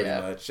Arrival Yeah.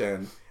 pretty much.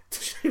 And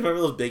you remember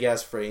those big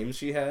ass frames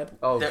she had?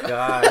 Oh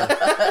god.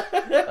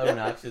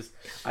 obnoxious.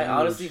 I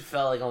honestly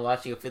felt like I'm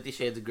watching a 50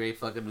 Shades of Grey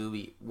fucking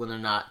movie when they're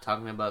not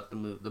talking about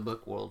the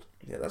book world.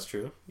 Yeah, that's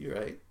true. You're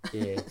right.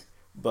 Yeah.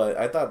 But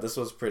I thought this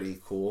was pretty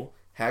cool.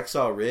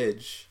 Hacksaw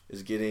Ridge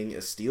is getting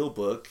a steel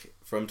book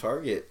from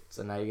Target.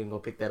 So now you're gonna go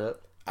pick that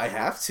up? I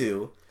have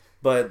to.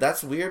 But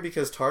that's weird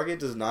because Target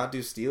does not do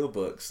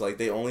steelbooks. Like,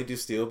 they only do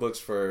steelbooks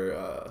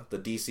for the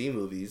DC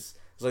movies.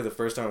 It's like the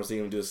first time I'm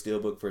seeing them do a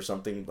steelbook for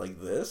something like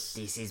this.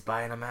 DC's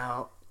buying them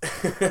out.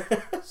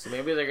 So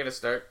maybe they're gonna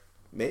start.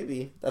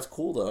 Maybe. That's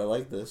cool, though. I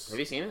like this. Have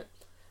you seen it?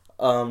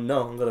 No,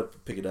 I'm going to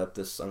pick it up.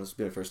 This will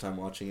be my first time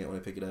watching it when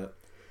I pick it up.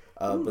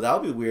 But that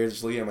would be weird,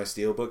 just looking at my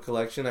steelbook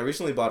collection. I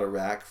recently bought a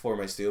rack for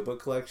my steelbook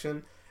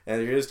collection.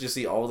 And you're just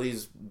see all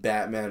these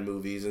Batman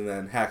movies, and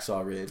then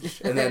Hacksaw Ridge,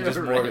 and then just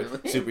more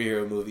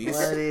superhero movies.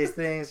 One of these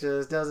things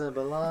just doesn't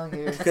belong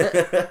here.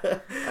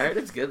 I heard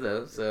it's good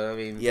though, so I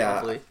mean, yeah,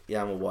 hopefully. I'm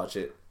gonna watch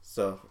it.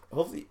 So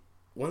hopefully,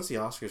 when's the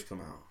Oscars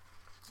come out?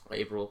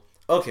 April.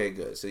 Okay,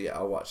 good. So yeah,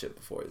 I'll watch it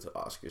before it's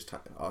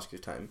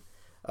Oscars time.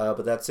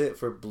 But that's it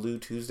for Blue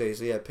Tuesday.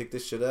 So yeah, pick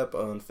this shit up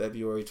on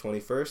February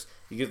 21st.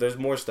 There's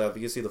more stuff.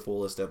 You can see the full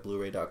list at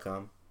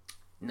Blu-ray.com.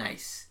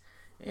 Nice.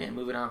 And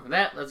moving on from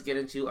that, let's get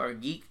into our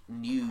geek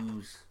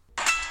news.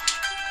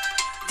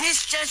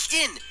 This just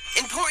in.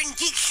 Important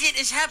geek shit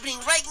is happening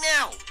right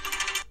now.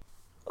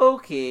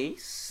 Okay,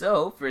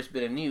 so first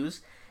bit of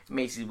news.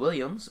 Macy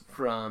Williams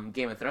from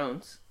Game of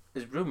Thrones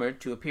is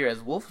rumored to appear as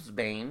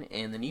Wolfsbane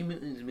in the New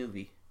Mutants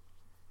movie.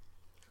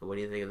 So what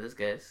do you think of this,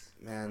 guys?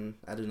 Man,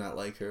 I do not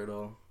like her at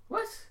all.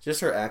 What?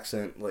 Just her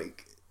accent.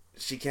 Like,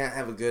 she can't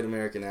have a good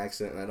American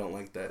accent, and I don't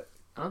like that.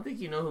 I don't think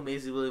you know who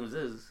Macy Williams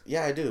is.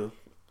 Yeah, I do.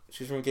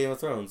 She's from Game of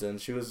Thrones,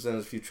 and she was in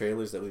a few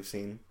trailers that we've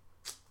seen.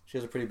 She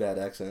has a pretty bad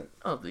accent.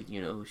 I don't think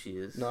you know who she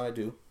is. No, I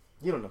do.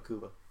 You don't know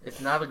Cuba.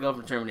 It's not the girl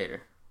from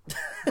Terminator. It's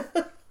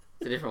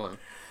a different one.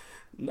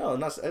 No,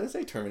 I didn't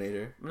say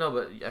Terminator. No,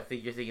 but I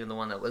think you're thinking of the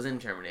one that was in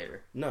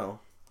Terminator. No.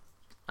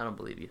 I don't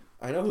believe you.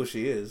 I know who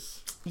she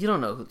is. You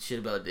don't know shit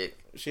about Dick.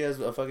 She has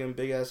a fucking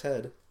big-ass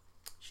head.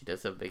 She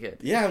does have a big head.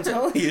 Yeah, I'm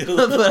telling you.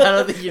 But I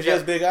don't think you She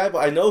has big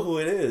eyeballs. I know who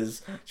it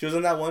is. She was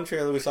in that one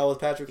trailer we saw with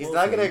Patrick He's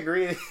Wilson. not going to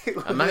agree.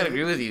 I'm not going to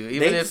agree with you.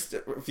 Even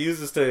Nate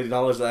refuses to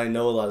acknowledge that I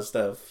know a lot of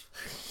stuff.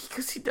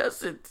 because he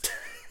doesn't.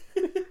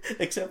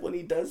 Except when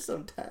he does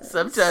sometimes.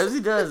 Sometimes he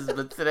does,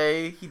 but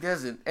today he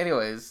doesn't.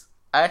 Anyways,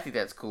 I think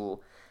that's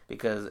cool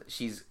because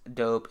she's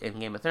dope in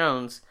Game of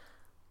Thrones,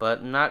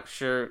 but not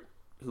sure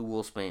who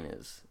Wolfsbane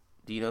is.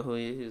 Do you know who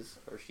he is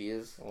or she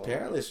is?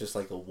 Apparently, it's just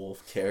like a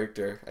wolf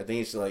character. I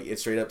think it's like it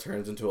straight up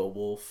turns into a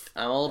wolf.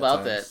 I'm all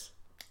about that.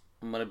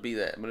 I'm gonna be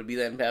that. I'm gonna be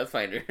that in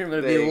Pathfinder. I'm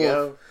gonna There be a you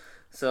wolf. go.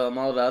 So I'm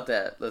all about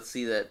that. Let's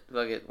see that.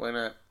 Fuck it. Why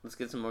not? Let's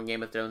get some more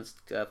Game of Thrones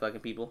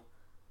fucking people.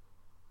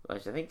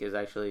 Which I think is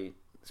actually,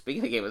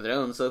 speaking of Game of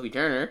Thrones, Sophie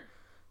Turner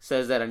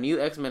says that a new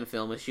X-Men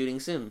film is shooting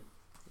soon.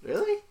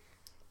 Really?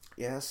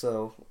 Yeah,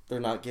 so they're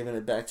not giving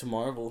it back to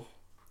Marvel.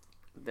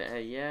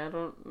 Yeah, I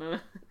don't know.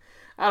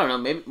 I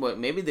don't know.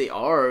 Maybe they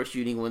are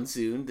shooting one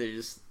soon. They're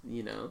just,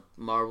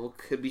 Marvel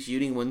could be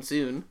shooting one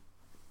soon.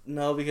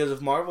 No, because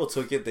if Marvel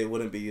took it, they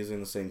wouldn't be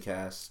using the same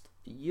cast.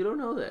 You don't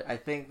know that. I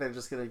think they're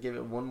just going to give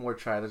it one more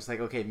try. They're just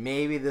like, okay,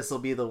 maybe this will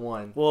be the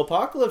one. Well,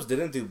 Apocalypse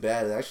didn't do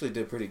bad. It actually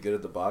did pretty good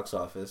at the box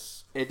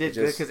office. It did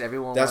good because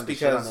everyone that's wanted to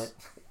shit on because it.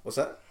 What's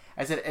that?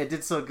 I said it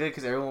did so good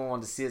because everyone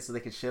wanted to see it so they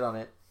could shit on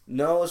it.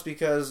 No, it's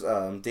because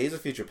Days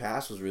of Future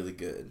Past was really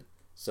good.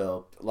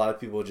 So a lot of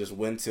people just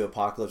went to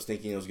Apocalypse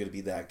thinking it was going to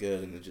be that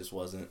good, and it just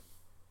wasn't.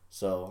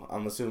 So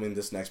I'm assuming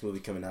this next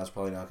movie coming out is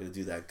probably not going to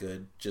do that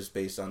good, just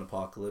based on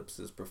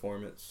Apocalypse's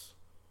performance.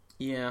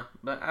 Yeah,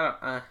 but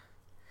I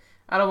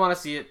don't want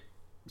to see it,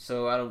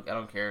 so I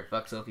don't care.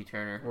 Fuck Sophie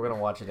Turner. We're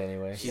gonna watch it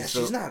anyway.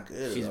 She's not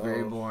good. She's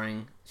very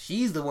boring.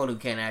 She's the one who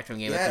can't act from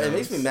Game of Yeah, Thrones. it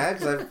makes me mad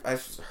because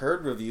I've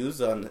heard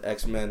reviews on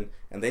X-Men,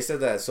 and they said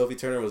that Sophie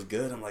Turner was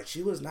good. I'm like,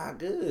 she was not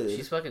good.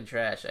 She's fucking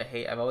trash.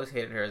 I've always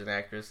hated her as an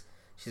actress.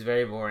 She's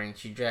very boring.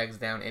 She drags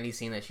down any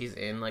scene that she's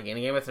in. Like in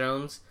Game of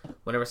Thrones,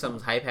 whenever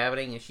something's hype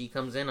happening and she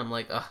comes in, I'm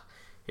like, ugh,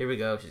 here we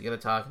go. She's gonna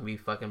talk and be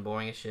fucking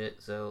boring as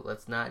shit. So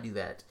let's not do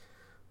that.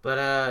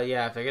 But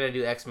yeah, if they're gonna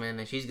do X-Men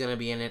and she's gonna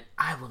be in it,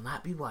 I will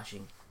not be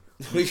watching.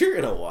 You're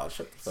gonna watch.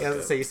 Shut the fuck I was up.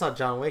 gonna say, you saw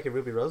John Wick and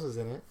Ruby Rose was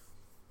in it.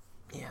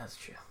 Yeah, that's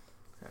true.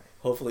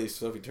 Hopefully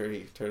Sophie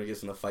Turner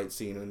gets in a fight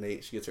scene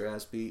and she gets her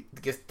ass beat.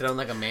 Gets thrown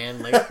like a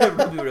man, like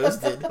Ruby Rose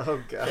did.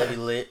 Oh That'd be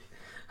god. lit.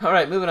 All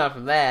right, moving on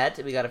from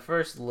that, we got a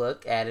first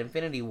look at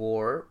Infinity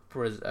War,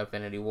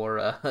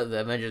 the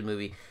Avengers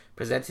movie,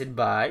 presented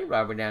by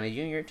Robert Downey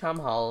Jr., Tom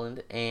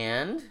Holland,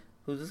 and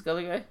who's this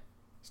other guy?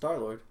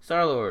 Star-Lord.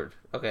 Star-Lord.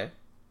 Okay.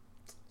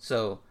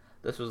 So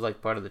this was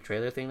like part of the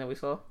trailer thing that we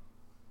saw.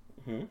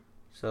 Hmm.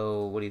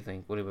 So what do you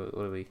think? What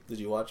do we? Did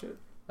you watch it?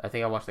 I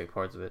think I watched like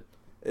parts of it.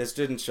 It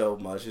didn't show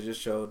much. It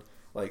just showed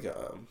like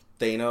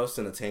Thanos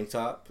in a tank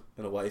top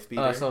and a wife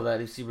beater. Oh, I saw that.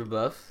 He's super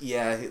buff.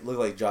 Yeah, he looked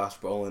like Josh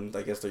Brolin.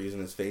 I guess they're using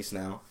his face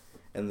now.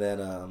 And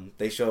then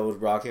they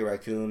showed Rocket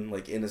Raccoon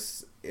like in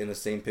the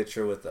same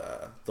picture with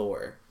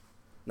Thor. And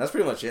that's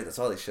pretty much it. That's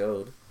all they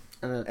showed.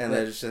 And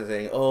they're just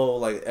saying, oh,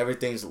 like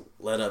everything's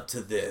led up to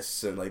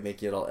this and like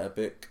making it all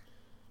epic.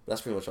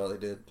 That's pretty much all they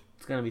did.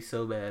 It's gonna be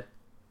so bad.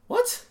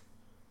 What?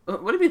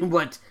 What do you mean?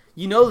 What?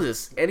 You know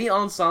this. Any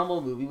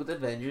ensemble movie with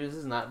Avengers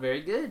is not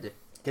very good.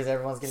 Because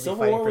everyone's gonna Civil be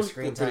fighting War for was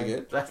screen pretty time.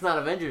 good. That's not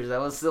Avengers.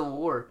 That was Civil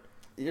War.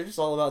 You're just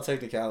all about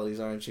technicalities,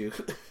 aren't you?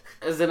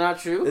 Is it not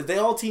true? They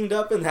all teamed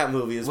up in that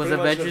movie. It's Was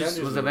pretty much an Avengers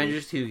movie.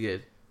 Avengers 2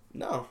 good?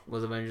 No,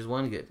 Was Avengers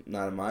 1 good?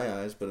 not in my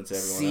eyes, but it's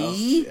everyone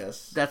See? else.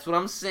 Yes. That's what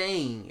I'm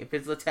saying. If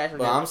it's attached,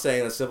 But I'm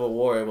saying that Civil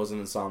War it was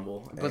an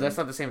ensemble. but and- that's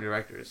not the same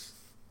directors.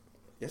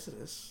 Yes, it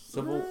is.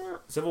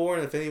 Civil War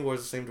and Infinity War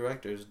is the same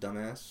directors,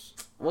 dumbass.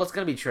 Well, it's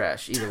gonna be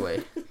trash either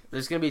way.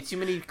 There's gonna be too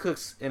many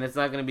cooks, and it's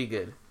not gonna be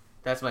good.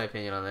 That's my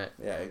opinion on that.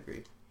 Yeah, I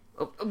agree.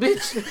 Oh,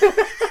 bitch.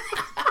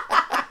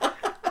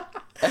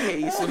 I hate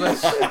you so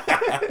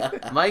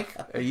much. Mike,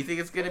 you think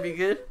it's gonna be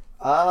good?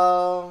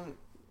 I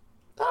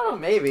don't know,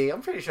 maybe.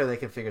 I'm pretty sure they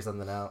can figure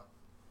something out.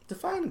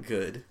 Define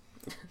good.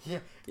 Yeah.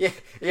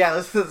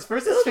 Let's first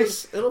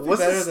It'll be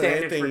what's better the than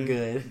standard anything for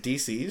good?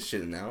 DC's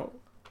shitting out.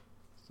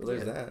 So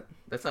there's Yeah. that.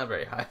 That's not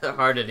very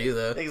hard to do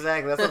though.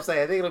 Exactly. That's what I'm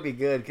saying. I think it'll be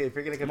good if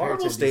you're gonna compare Marvel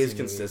it to a stays DC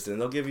consistent.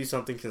 They'll give you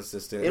something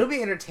consistent. movie. It'll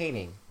be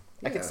entertaining.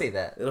 I Yeah. can say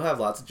that. It'll have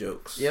lots of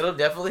jokes. Yeah, it'll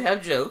definitely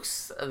have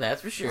jokes.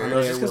 That's for I sure. don't know,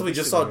 it's Yeah, just because well, we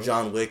just sure. saw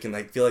John Wick, and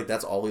I feel like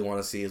that's all we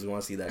want to see is we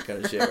want to see that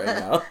kind of shit right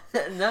now.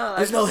 No,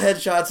 There's no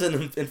headshots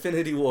in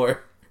Infinity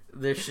War.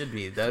 There should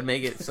be. That would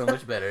make it so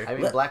much better. I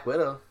mean, Black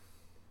Widow.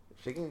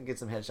 She can get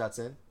some headshots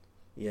in.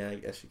 Yeah, I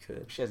guess you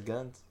could. She has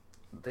guns.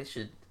 They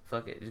should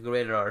fuck it. Just go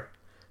rated R.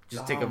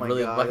 Just take Oh a my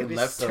really God, fucking it'd be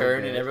left so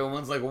turn, good. and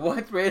everyone's like,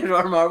 "What rated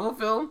R Marvel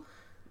film?"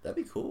 That'd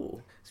be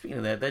cool.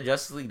 Speaking of that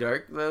Justice League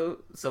Dark though,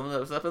 some of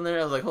the stuff in there,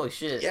 I was like, "Holy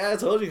shit!" Yeah, I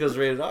told you because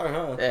rated R,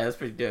 huh? Yeah, that's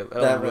pretty dope. I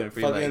don't That wanna ruin it for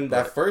you, fucking Mike,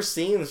 that but- first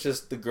scene is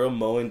just the girl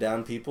mowing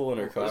down people in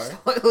her car.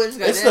 Spoilers,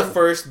 It's the goddamn.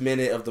 first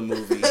minute of the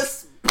movie.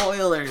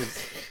 Spoilers.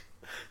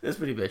 That's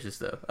pretty vicious,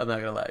 though. I'm not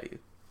gonna lie to you.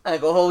 I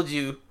go hold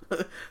you.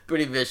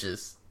 Pretty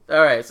vicious.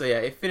 All right, so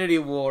yeah, Infinity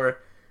War.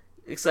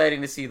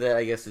 Exciting to see that.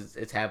 I guess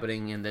it's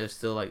happening, and there's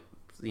still like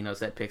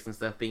set picks and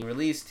stuff being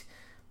released.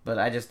 But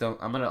I just don't.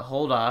 I'm gonna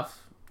hold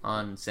off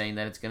on saying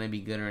that it's gonna be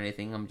good or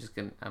anything. I'm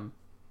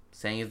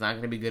saying it's not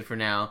gonna be good for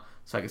now,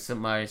 so I can set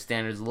my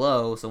standards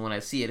low. So when I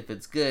see it, if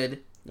it's good,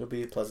 You'll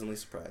be pleasantly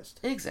surprised.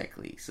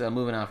 exactly. So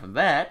moving on from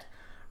that,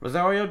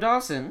 Rosario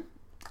Dawson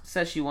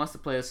says she wants to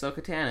play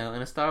Ahsoka Tano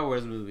in a Star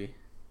Wars movie.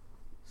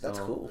 That's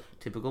So, cool.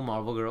 Typical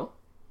Marvel girl.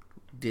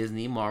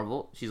 Disney,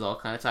 Marvel. She's all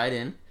kind of tied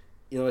in.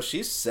 You know,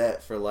 she's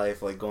set for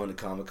life, like going to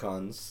Comic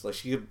Cons. Like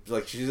she's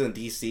in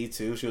DC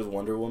too. She was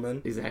Wonder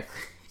Woman, Exactly.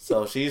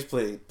 so she's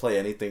play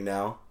anything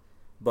now.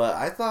 But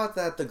I thought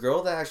that the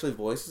girl that actually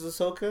voices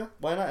Ahsoka,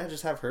 why not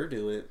just have her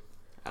do it?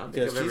 I don't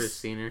think Because I've ever she's-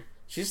 seen her.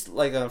 She's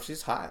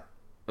she's hot,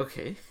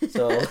 Okay.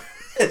 so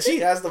and she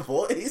has the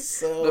voice.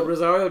 So But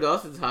Rosario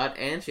Dawson's hot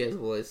and she has a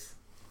voice.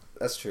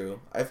 that's true.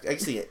 I can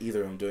see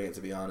either of them doing it.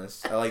 To be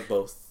honest, I like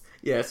both.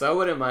 Yeah, so I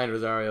wouldn't mind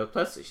Rosario.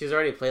 Plus, she's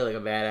already played like a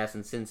badass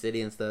in Sin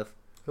City and stuff.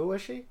 Who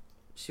was she?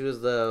 She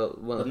was the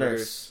one The of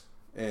nurse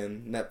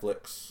in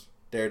Netflix,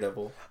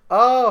 Daredevil.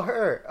 Oh,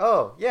 her.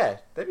 Oh, yeah.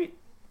 That'd be.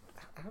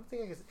 I don't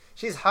think I can.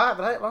 She's hot,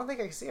 but I don't think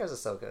I can see her as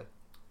Ahsoka.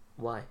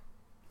 Why?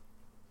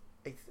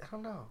 I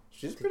don't know.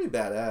 She's pretty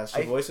badass.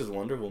 She I- voices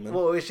Wonder Woman.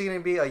 Well, is she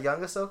gonna be a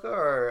young Ahsoka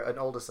or an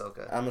old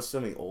Ahsoka? I'm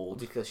assuming old.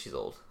 Because she's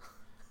old.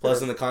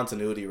 Plus, in the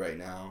continuity right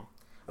now.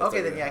 if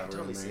Okay, they're then gonna yeah, I have can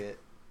her in totally see there. it.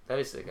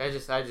 That'd be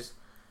sick. I just,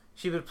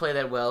 she would play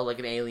that well, like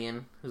an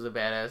alien who's a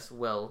badass.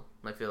 Well,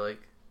 I feel like,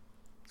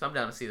 so I'm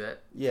down to see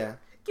that. Yeah,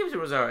 Give it to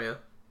Rosario.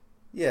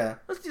 yeah.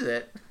 Let's do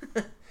that.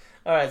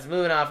 All right, so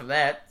moving on from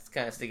that, it's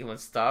kind of sticking with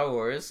Star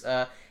Wars.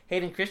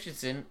 Hayden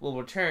Christensen will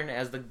return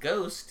as the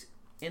Ghost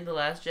in The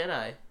Last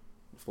Jedi.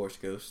 Force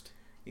Ghost.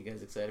 You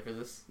guys excited for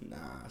this?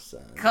 Nah,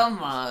 son. Come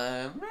on,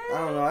 I man.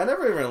 don't know. I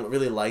never even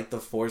really liked the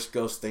Force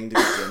Ghost thing to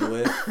begin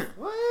with.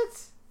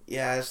 What?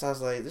 Yeah, I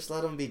was like, just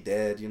let them be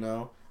dead, you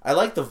know. I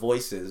like the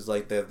voices,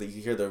 like that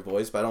you hear their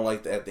voice, but I don't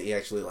like that they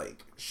actually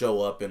like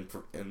show up in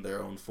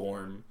their own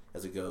form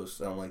as a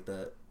ghost. I don't like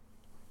that.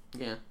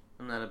 Yeah,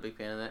 I'm not a big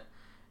fan of that.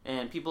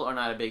 And people are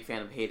not a big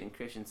fan of Hayden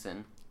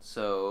Christensen,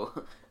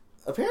 so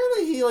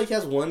Apparently, he like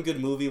has one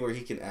good movie where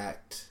he can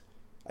act.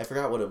 I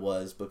forgot what it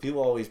was, but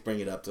people always bring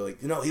it up. They're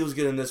like, he was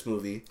good in this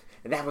movie.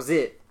 And that was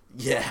it.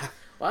 Yeah.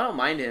 well, I don't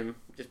mind him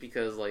just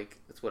because like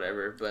it's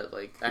whatever. But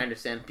like I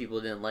understand people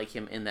didn't like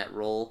him in that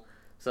role,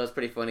 so it's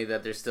pretty funny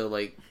that they're still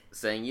like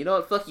saying, you know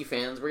what, fuck you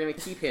fans, we're gonna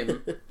keep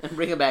him and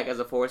bring him back as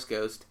a Force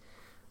Ghost.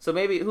 So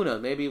maybe who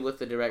knows? Maybe with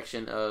the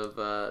direction of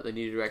the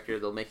new director,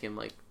 they'll make him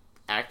like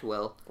act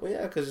well. Well,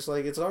 yeah, because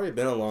it's already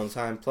been a long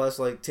time. Plus,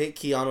 like, take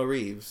Keanu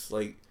Reeves.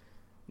 Like,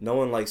 no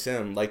one likes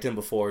him. Liked him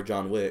before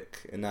John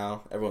Wick, and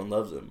now everyone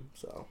loves him.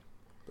 So,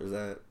 there's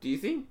that. Do you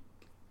think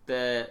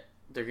that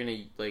they're gonna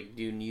like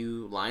do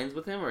new lines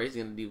with him, or he's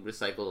gonna do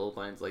recycled old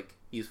lines, like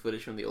use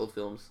footage from the old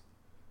films,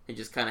 and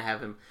just kind of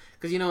have him?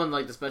 Because in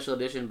like the special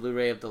edition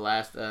Blu-ray of the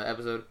last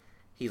episode,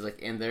 he's like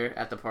in there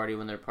at the party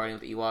when they're partying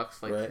with the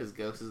Ewoks, like Right. his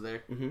ghost is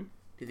there. Mm-hmm.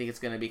 Do you think it's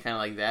gonna be kind of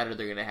like that, or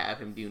they're gonna have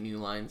him do new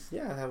lines?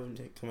 Yeah, have him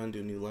come and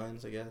do new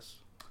lines, I guess.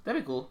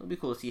 That'd be cool. It'd be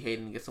cool to see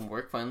Hayden get some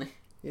work finally.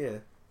 Yeah.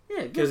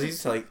 Yeah, Because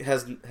he's, like,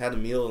 hasn't had a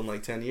meal in,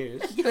 like, 10 years.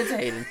 give it to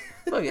Hayden.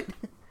 Fuck it.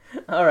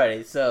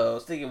 Alrighty, so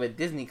sticking with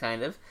Disney,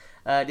 kind of.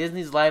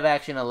 Disney's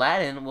live-action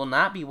Aladdin will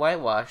not be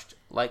whitewashed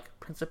like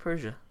Prince of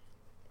Persia.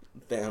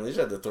 Damn, they just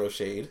had to throw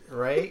shade.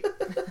 right?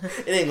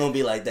 It ain't gonna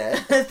be like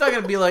that. It's not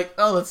gonna be like,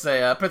 oh, let's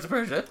say Prince of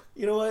Persia.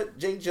 You know what?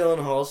 Jake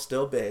Gyllenhaal's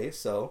still bae,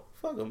 so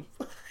fuck him.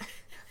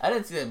 I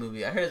didn't see that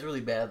movie. I heard it's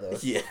really bad though.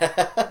 Yeah.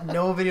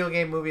 No video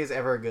game movie is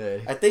ever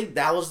good. I think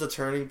that was the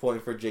turning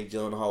point for Jake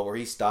Gyllenhaal, where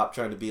he stopped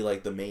trying to be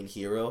like the main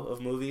hero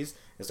of movies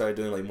and started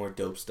doing like more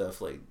dope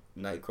stuff like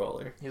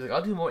Nightcrawler. He's like,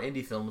 I'll do more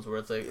indie films where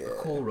it's like a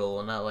cool role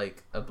and not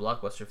like a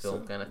blockbuster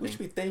film kind of We thing.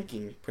 should be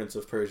thanking Prince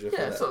of Persia for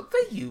Yeah, that. so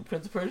thank you,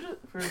 Prince of Persia,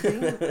 for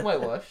being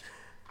whitewashed.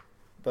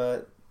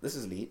 But this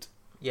is neat.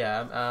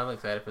 Yeah, I'm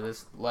excited for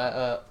this.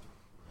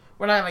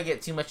 We're not gonna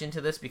get too much into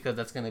this because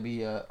that's gonna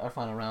be our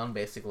final round.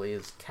 Basically,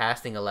 is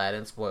casting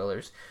Aladdin.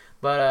 Spoilers,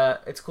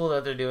 but it's cool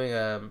that they're doing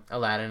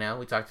Aladdin now.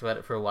 We talked about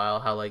it for a while.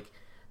 How like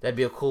that'd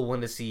be a cool one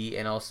to see.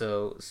 And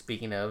also,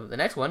 speaking of the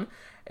next one,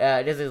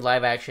 Disney's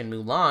live action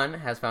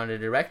Mulan has found a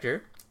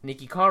director,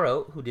 Nikki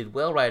Caro, who did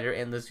Whale Rider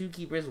and The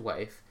Zookeeper's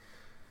Wife.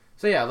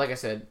 So yeah, like I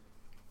said,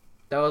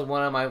 that was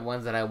one of my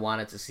ones that I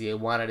wanted to see. I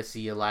wanted to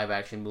see a live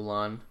action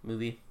Mulan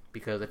movie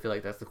because I feel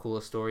like that's the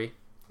coolest story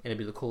and it'd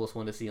be the coolest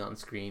one to see on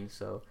screen.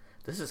 So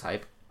this is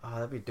hype. Oh,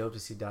 that'd be dope to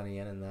see Donnie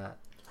Yen in that.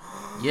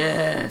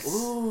 Yes.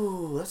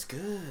 Ooh, that's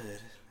good.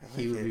 I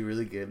He like would it. be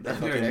really good. Fucking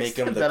That'll be our make next.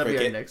 him the That'll be our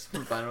cricket. next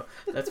final.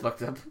 That's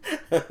fucked up.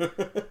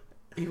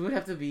 He would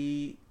have to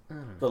be. I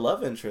don't know. The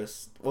love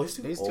interest. Well, he's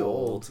too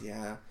old.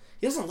 Yeah,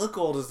 he doesn't look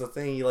old. Is the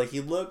thing. He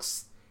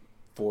looks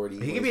 40. He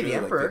when could he's be the really,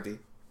 emperor. 50.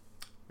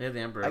 They have the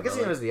Emperor. I guess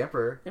but, he was the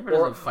Emperor. Emperor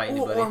doesn't fight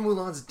anybody. Or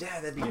Mulan's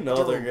dad. That'd be You know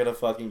dope. they're gonna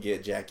fucking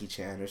get Jackie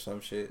Chan or some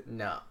shit.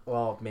 No.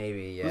 Well,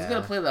 maybe, yeah. Who's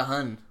gonna play the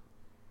Hun?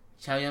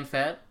 Chow Yun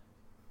Fat.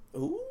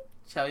 Ooh,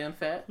 Chow Yun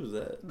Fat. who's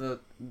that? The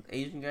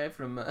Asian guy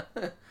from.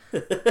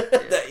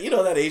 You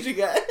know that Asian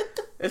guy?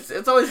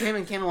 It's always him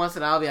and Ken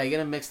Watanabe. I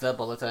get him mixed up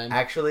all the time.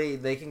 Actually,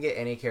 they can get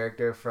any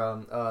character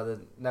from the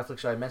Netflix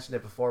show. I mentioned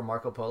it before,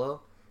 Marco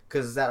Polo.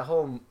 Because that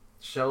whole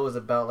show is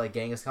about, like,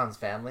 Genghis Khan's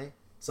family.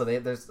 So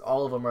there's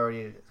all of them are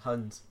already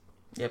Huns.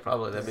 Yeah,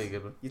 probably that'd be a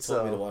good one. You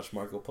told me So- to watch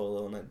Marco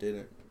Polo and I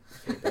didn't.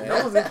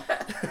 No,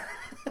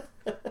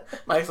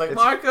 Mike's like, It's-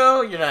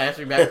 Marco, you're not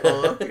answering back,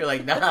 Polo. You're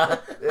like, nah,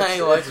 I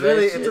ain't watching that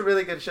shit. It's a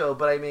really good show.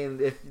 But, I mean,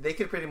 if they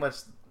could pretty much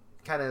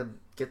kind of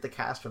get the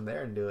cast from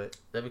there and do it.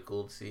 That'd be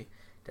cool to see.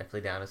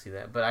 Definitely down to see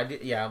that. But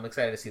I'm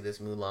excited to see this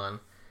Mulan,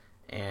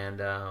 and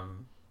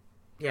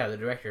yeah, the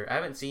director. I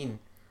haven't seen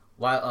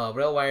Whale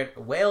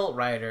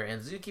Rider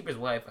and Zookeeper's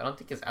Wife. I don't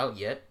think it's out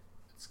yet.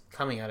 It's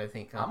coming out, I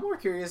think. I'm more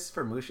curious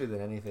for Mushu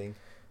than anything.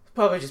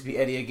 Probably just be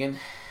Eddie again.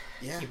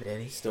 Yeah, Keep it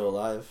Eddie. still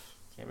alive.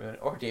 Can't remember.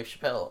 Or Dave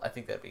Chappelle. I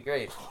think that'd be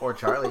great. Or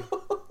Charlie.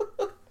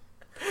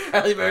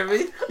 Charlie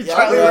Murphy. Yeah,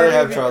 Charlie I'd rather Murphy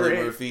have would be Charlie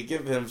great. Murphy.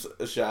 Give him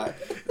a shot.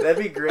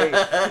 That'd be great.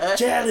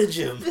 Challenge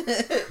him.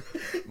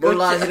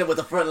 Mulan hit him with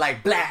the front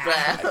like blah.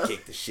 I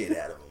kicked the shit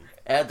out of him.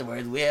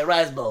 Afterwards, we had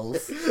rice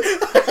bowls.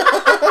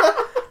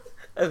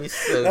 That'd be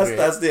so great.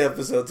 That's the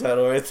episode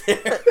title right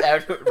there.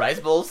 After rice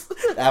bowls.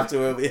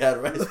 Afterward, we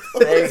had rice.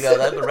 There you go.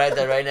 That's right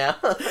there, right now.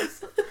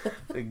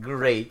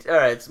 Great. All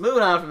right. So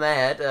moving on from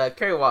that,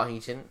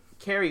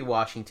 Kerry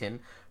Washington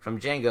from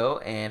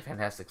Django and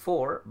Fantastic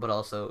Four, but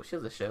also she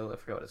has a show. I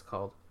forgot what it's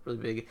called. Really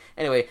big.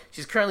 Anyway,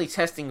 she's currently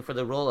testing for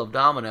the role of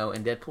Domino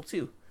in Deadpool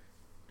 2.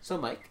 So,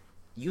 Mike,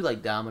 you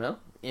like Domino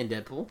in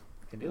Deadpool.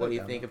 What do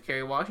you think of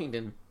Kerry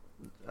Washington,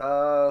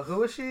 Who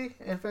was she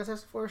in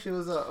Fantastic Four? She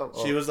was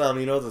She was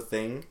you know the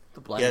Thing. the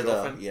blind He had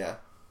girlfriend? yeah.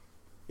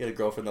 He had a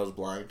girlfriend that was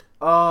blind.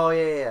 Oh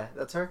yeah,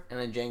 that's her. And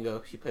then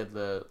Django, she played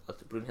the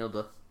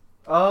Brunhilde.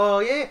 Oh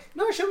yeah,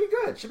 no, she'll be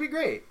good. She'll be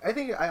great. I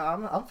think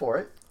I'm for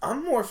it.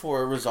 I'm more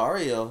for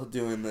Rosario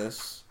doing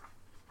this.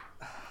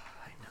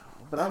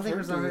 But I don't think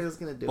I've heard Rosario's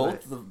gonna do Both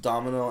it. the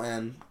Domino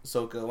and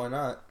Ahsoka. Why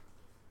not?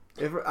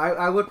 If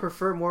I would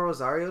prefer more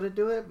Rosario to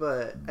do it,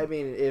 but I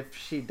mean, if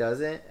she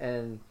doesn't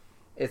and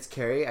it's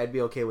Carrie, I'd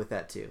be okay with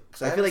that too.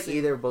 'Cause I feel haven't like seen-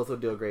 either both would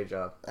do a great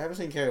job. I haven't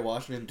seen Kerry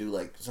Washington do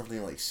like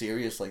something like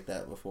serious like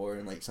that before,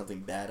 and like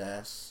something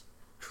badass.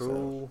 True.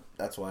 So,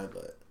 that's why.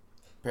 But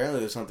apparently,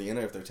 there's something in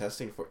there if they're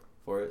testing for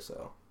it.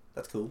 So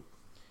that's cool.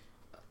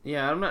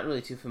 Yeah, I'm not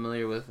really too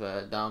familiar with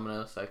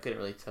Domino, so I couldn't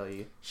really tell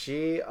you.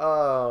 She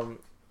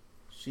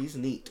She's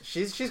neat.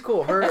 she's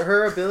cool.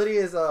 Her ability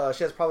is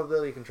she has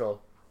probability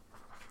control.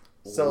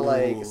 So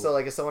like Ooh.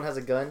 if someone has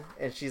a gun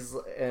and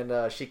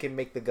she can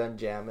make the gun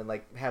jam and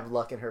like have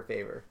luck in her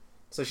favor.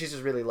 So she's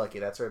just really lucky.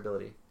 That's her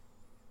ability.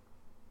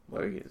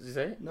 What were you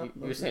say? No, You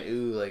were saying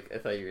ooh, like I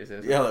thought you were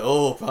saying. Yeah,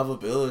 like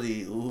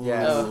probability. Ooh.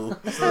 Yeah. Oh.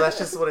 So that's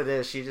just what it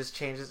is. She just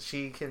changes.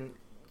 She can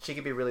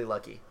be really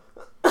lucky.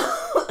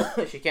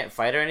 She can't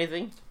fight or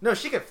anything. No,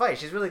 she can fight.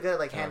 She's really good at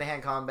like hand to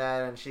hand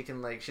combat, and she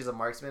can like she's a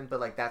marksman.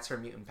 But like that's her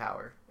mutant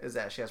power is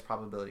that she has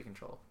probability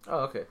control.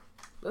 Oh, okay,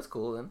 that's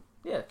cool then.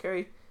 Yeah,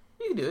 Carrie,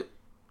 you can do it.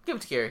 Give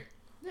it to Carrie.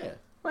 Yeah.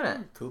 Why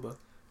not? Kuba.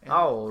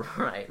 All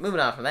right.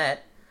 Moving on from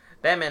that,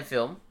 Batman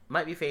film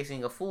might be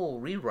facing a full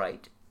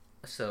rewrite,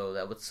 so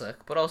that would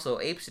suck. But also,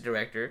 Apes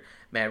director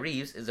Matt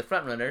Reeves is the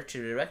frontrunner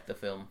to direct the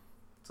film.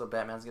 So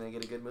Batman's gonna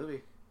get a good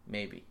movie.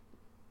 Maybe.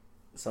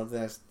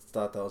 Something I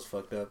thought that was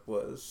fucked up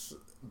was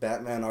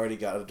Batman already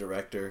got a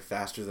director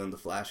faster than the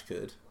Flash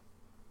could.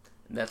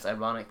 That's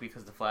ironic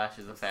because the Flash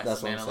is the That's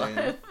fastest what man I'm alive.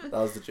 saying. That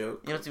was the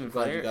joke. You know what's even I'm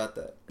glad funnier? you got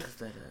that. Is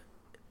that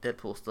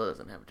Deadpool still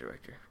doesn't have a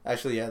director.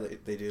 Actually, yeah,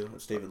 they do.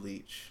 It's David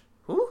Leitch.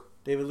 Who?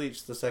 David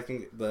Leitch,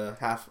 the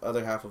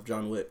other half of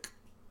John Wick.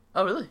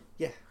 Oh, really?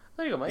 Yeah.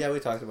 There you go, Mike. Yeah, we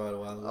talked about it a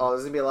while ago. Oh,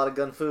 there's gonna be a lot of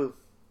gun fu.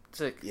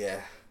 Sick.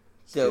 Yeah.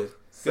 It's Dope. Good,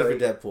 So good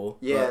for Deadpool.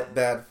 yeah. But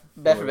bad.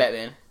 Bad for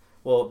Batman.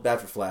 Well, bad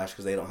for Flash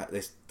because they don't have.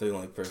 They're the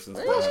only persons.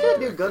 Flash that have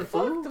can't a do gun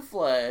Fuck fu. the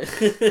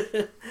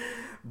Flash.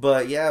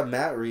 But yeah,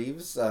 Matt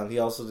Reeves. He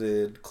also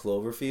did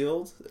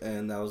Cloverfield,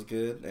 and that was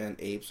good. And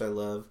Apes, I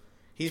love.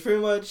 He's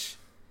pretty much.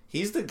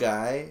 He's the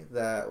guy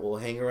that will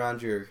hang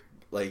around your.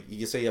 Like, you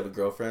can say you have a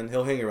girlfriend.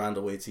 He'll hang around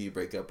to wait till you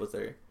break up with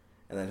her,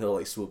 and then he'll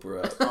like swoop her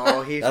up.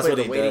 Oh, he's That's played what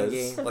the he waiting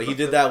does. game. Like he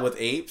did that with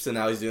Apes, and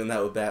now he's doing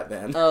that with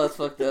Batman. Oh, that's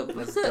fucked up.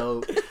 That's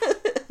dope.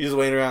 He's just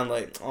waiting around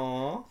like,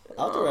 aw,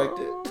 I'll direct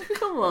Oh, it.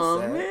 come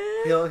on, sad. man.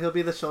 He'll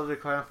be the shoulder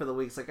cry for the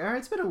week. It's like, all right,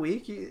 it's been a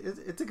week.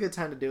 It's a good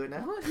time to do it now.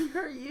 What? He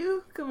hurt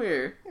you? Come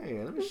here.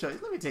 Here, let me show you.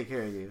 Let me take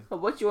care of you. Oh,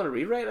 what, you want to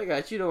rewrite? I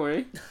got you. Don't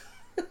worry.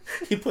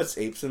 He puts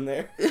apes in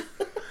there.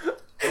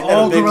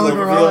 Oh, And a big Gorilla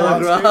Cloverfield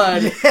Gorilla.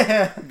 monster.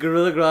 Yeah.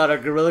 Gorilla Grodd or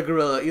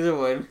Gorilla. Either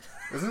one.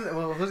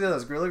 Well, who's the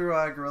others?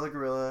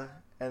 Gorilla,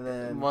 and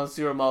then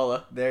Monsieur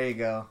Mala. there you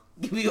go.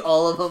 Give me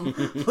all of them.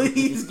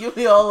 Please, give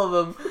me all of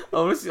them. I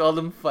want to see all of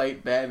them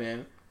fight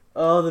Batman.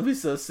 Oh, that'd be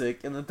so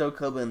sick. And then throw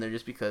Koba in there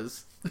just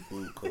because.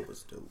 Ooh,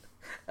 Cobra's dope.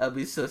 That'd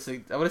be so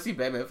sick. I want to see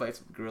Batman fight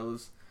some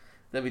gorillas.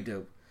 That'd be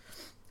dope.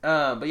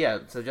 But yeah,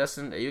 so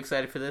Justin, are you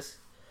excited for this?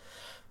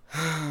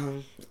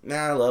 Nah,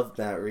 I love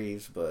Matt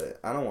Reeves, but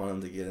I don't want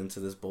him to get into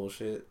this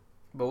bullshit.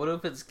 But what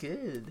if it's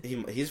good?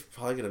 He's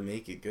probably gonna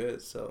make it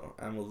good, so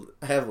I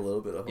have a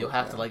little bit of hope. You'll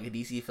have now. to like a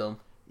DC film.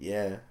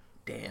 Yeah,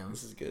 Damn.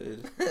 this is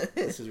good.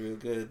 This is real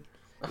good.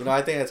 You know,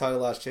 I think I talked a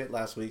lot of shit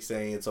last week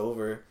saying it's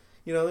over.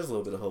 You know, there's a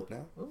little bit of hope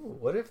now. Ooh,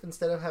 what if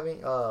instead of having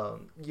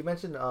you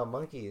mentioned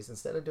monkeys,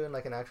 instead of doing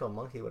like an actual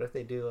monkey, what if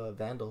they do a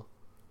Vandal?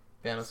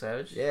 Vandal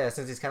Savage? Yeah,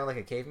 since he's kind of like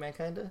a caveman,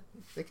 kinda.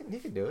 He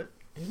can do it.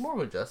 He's more of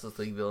a Justice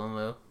League villain,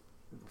 though.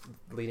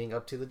 Leading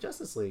up to the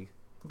Justice League.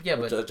 Yeah,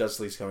 but... Justice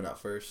League's coming out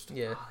first.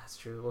 Yeah. Oh, that's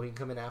true. Well, he can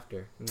come in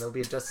after, and there'll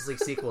be a Justice League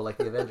sequel like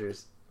the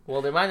Avengers.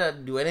 Well, they might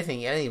not do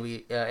anything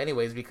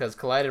anyways because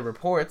Collider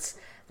reports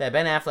that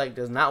Ben Affleck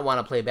does not want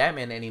to play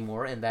Batman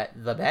anymore and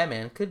that The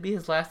Batman could be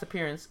his last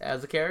appearance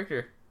as a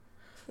character.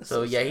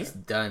 So yeah, sad. he's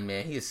done,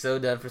 man. He is so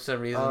done for some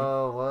reason.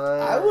 Oh,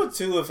 what? I would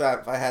too if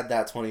I had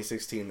that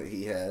 2016 that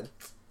he had.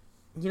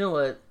 You know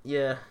what?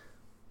 Yeah.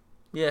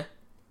 Yeah.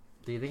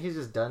 Do you think he's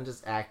just done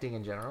just acting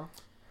in general?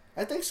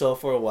 I think so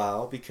for a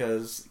while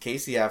because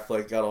Casey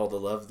Affleck got all the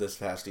love this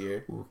past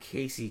year. Ooh,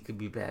 Casey could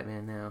be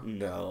Batman now.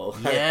 No.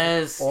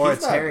 Yes. Or He's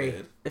it's not Harry.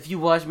 good. If you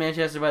watch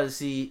Manchester by the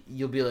Sea,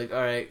 you'll be like, all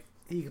right,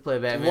 he could play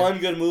Batman. One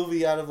good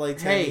movie out of like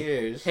 10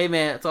 years. Hey,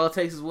 man, it's all it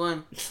takes is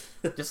one.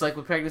 Just like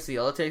with pregnancy,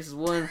 all it takes is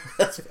one.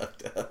 That's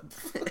fucked up.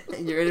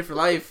 You're in it for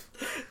life.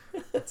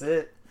 That's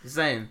it. Just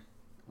saying.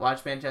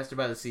 Watch Manchester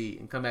by the Sea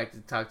and come back to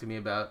talk to me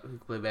about who can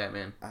play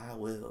Batman. I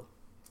will.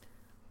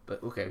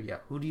 But, okay, yeah.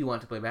 Who do you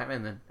want to play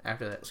Batman then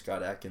after that?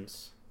 Scott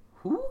Adkins.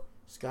 Who?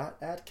 Scott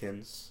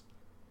Adkins.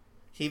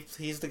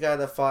 He's the guy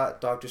that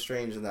fought Doctor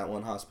Strange in that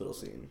one hospital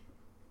scene.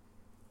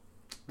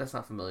 That's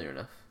not familiar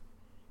enough.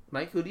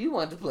 Mike, who do you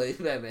want to play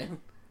Batman?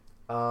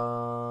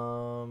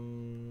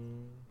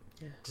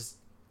 Just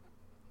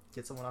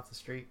get someone off the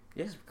street.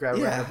 Yeah. Just grab a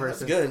Yeah, random that's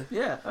person. good.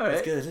 Yeah, alright.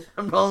 That's good.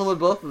 I'm rolling with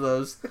both of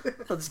those.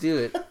 Let's do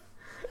it.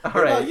 What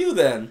Alright. about you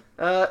then?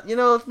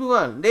 Let's move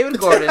on. David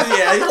Gordon.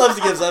 Yeah, he loves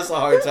to give us a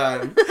hard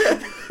time.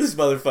 This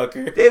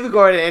motherfucker. David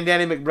Gordon and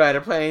Danny McBride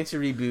are planning to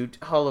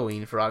reboot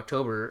Halloween for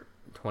October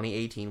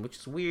 2018, which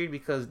is weird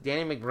because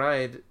Danny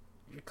McBride,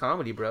 you're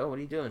comedy, bro. What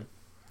are you doing?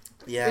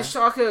 Yeah. Fish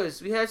tacos.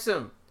 We had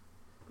some.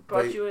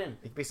 Brought Wait. you in. There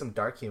could be some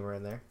dark humor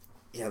in there.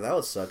 Yeah, that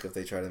would suck if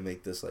they try to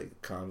make this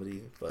like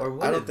comedy. But Or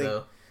would I it, don't think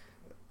though?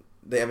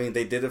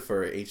 they did it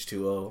for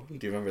H2O.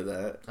 Do you remember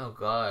that? Oh,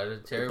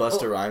 God. Terrible.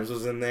 Busta Rhymes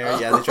was in there.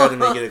 Yeah, they tried to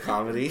make it a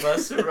comedy.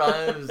 Busta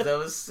Rhymes. That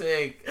was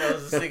sick. That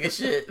was the sickest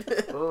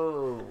shit.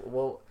 Oh,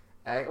 well,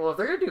 if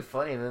they're gonna do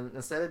funny, then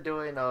instead of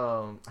doing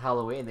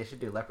Halloween, they should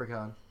do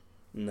Leprechaun.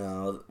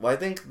 No, well, I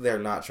think they're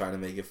not trying to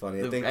make it funny.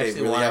 I They think they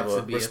actually really want have it to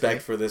a be a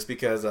respect thing. for this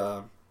because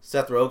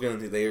Seth Rogen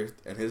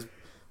and his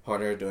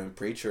partner are doing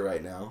Preacher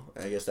right now.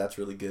 I guess that's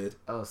really good.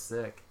 Oh,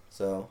 sick.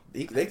 So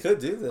they could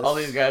do this. All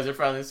these guys are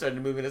finally starting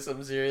to move into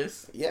something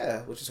serious.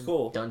 Yeah, which is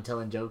cool. Done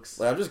telling jokes.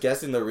 Like, I'm just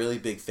guessing they're really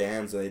big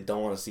fans and they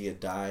don't want to see it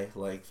die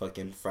like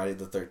fucking Friday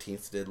the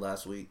 13th did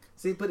last week.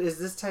 See, but is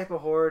this type of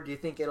horror? Do you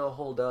think it'll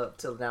hold up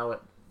till now?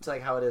 To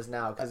like how it is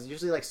now? Because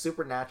usually like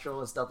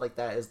supernatural and stuff like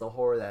that is the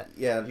horror that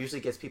Yeah. usually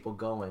gets people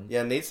going.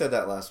 Yeah, Nate said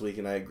that last week,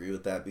 and I agree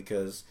with that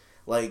because,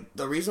 like,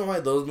 the reason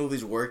why those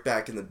movies worked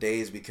back in the day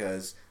is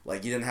because,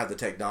 like, you didn't have the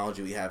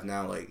technology we have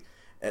now. Like,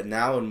 and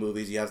now in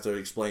movies, you have to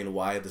explain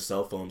why the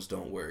cell phones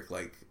don't work,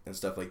 like, and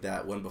stuff like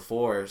that. When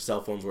before,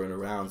 cell phones weren't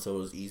around, so it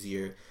was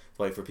easier,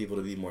 for people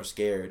to be more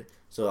scared.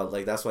 So,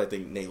 like, that's why I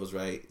think Nate was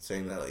right,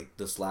 saying that, like,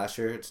 the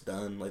slasher, it's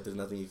done. Like, there's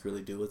nothing you can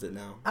really do with it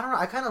now. I don't know.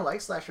 I kind of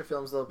like slasher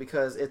films though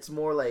because it's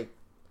more like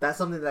that's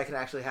something that can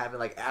actually happen.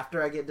 Like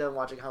after I get done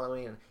watching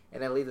Halloween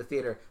and I leave the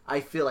theater, I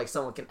feel like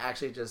someone can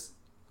actually just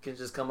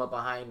come up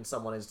behind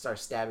someone and start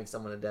stabbing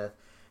someone to death.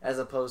 As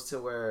opposed to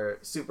where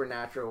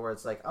Supernatural, where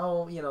it's like,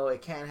 oh, you know,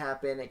 it can't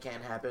happen,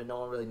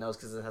 no one really knows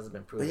because it hasn't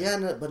been proven. But yeah,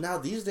 no, but now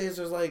these days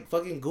there's like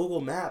fucking Google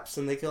Maps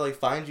and they can like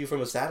find you from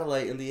a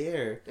satellite in the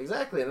air.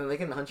 Exactly, and then they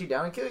can hunt you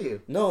down and kill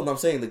you. No, I'm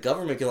saying the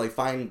government can like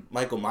find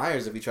Michael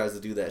Myers if he tries to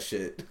do that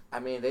shit.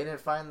 I mean, they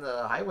didn't find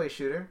the highway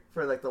shooter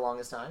for like the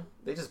longest time.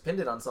 They just pinned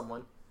it on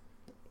someone.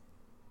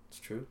 It's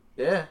true.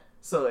 Yeah,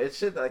 so it's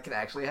shit that can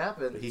actually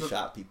happen. But he So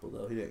shot people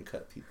though. He didn't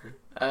cut people.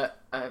 I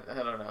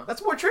don't know.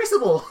 that's more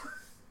traceable.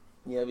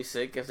 Yeah, it'd be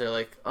sick if they're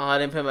like, oh, I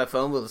didn't pay my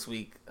phone bill this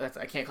week. I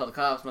can't call the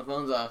cops. My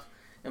phone's off.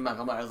 And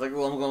Michael Myers like,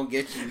 well, I'm going to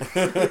get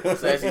you.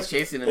 So as he's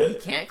chasing him, he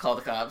can't call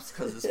the cops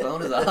because his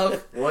phone is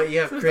off. What, you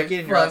have He's cricket? like,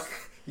 and you're fuck.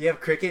 you have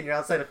cricket and you're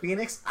outside of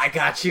Phoenix? I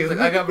got you. He's like,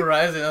 I got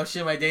Verizon. Oh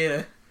shit, my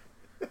data.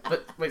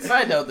 But wait,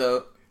 side note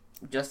though,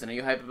 Justin, are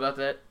you hyped about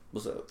that?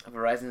 What's up?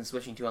 Verizon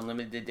switching to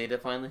unlimited data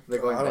finally. They're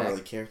going I don't back.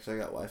 really care because I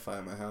got Wi-Fi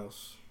in my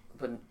house.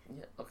 But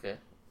yeah, okay,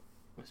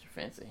 Mr.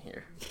 Fancy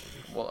here.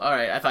 Well, all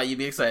right. I thought you'd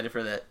be excited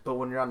for that. But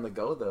when you're on the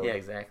go, though. Yeah,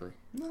 exactly.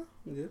 No,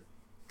 I'm good.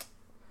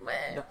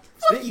 Man,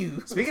 Spe- fuck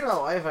you. Speaking about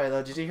Wi-Fi,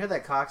 though, did you hear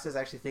that Cox is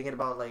actually thinking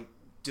about like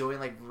doing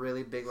like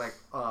really big like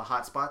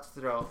hotspots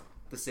throughout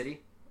the city?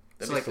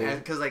 That'd So be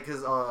like, cool.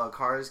 because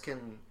cars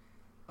can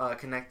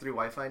connect through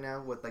Wi-Fi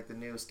now with like the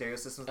new stereo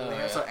systems that Oh, they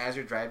have. yeah. So as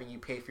you're driving, you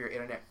pay for your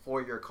internet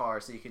for your car,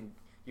 so you can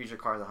use your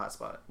car as a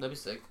hotspot. That'd be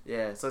sick.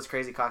 Yeah, so it's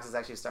crazy. Cox is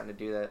actually starting to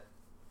do that.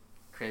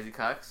 Crazy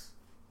Cox.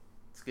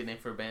 It's a good name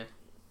for a band.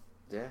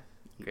 Yeah.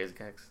 Crazy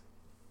Cox.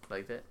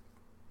 Like that.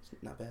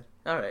 Not bad.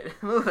 All right,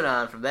 moving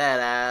on from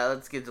that,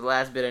 let's get to the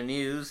last bit of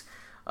news.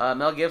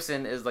 Mel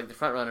Gibson is like the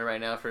front runner right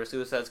now for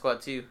Suicide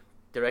Squad 2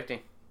 directing.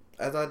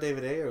 I thought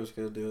David Ayer was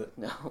gonna do it.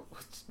 No,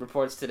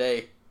 reports today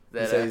You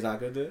that say he's not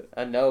gonna do it?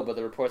 no, but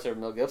the reports are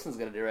Mel Gibson's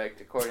going to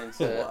direct, according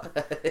to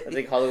What? I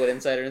think Hollywood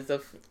Insider and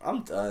stuff.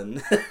 I'm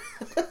done.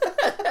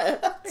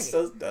 That's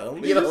so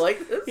dumb. You don't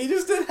like this? He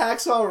just did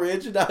Hacksaw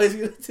Ridge and now he's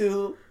gonna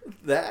do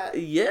that?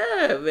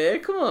 Yeah, man,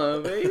 come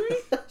on, baby.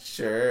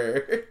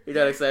 Sure. You're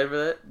not excited for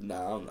that? No,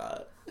 I'm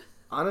not.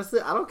 Honestly,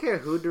 I don't care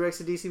who directs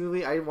a DC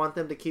movie. I want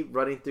them to keep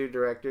running through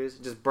directors,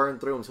 just burn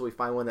through them until we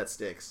find one that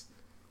sticks.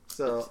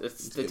 So It's That's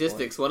a good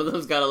statistics. One of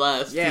them's got to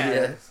last.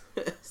 yeah,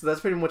 Yeah. so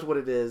that's pretty much what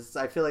it is.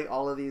 I feel like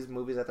all of these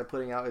movies that they're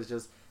putting out is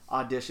just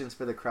auditions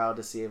for the crowd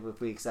to see if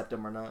we accept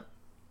them or not.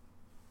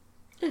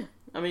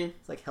 I mean,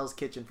 It's like Hell's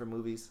Kitchen for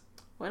movies.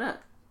 why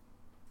not?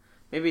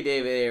 Maybe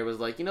David Ayer was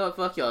like, you know what,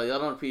 fuck y'all. Y'all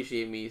don't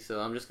appreciate me, so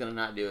I'm just going to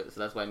not do it. So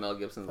that's why Mel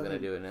Gibson's going to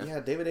do it now. Yeah,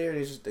 David Ayer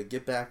needs to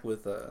get back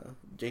with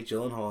Jake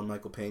Gyllenhaal and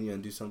Michael Pena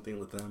and do something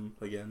with them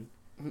again.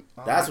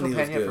 That's when he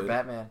was Pena for good.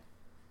 Batman.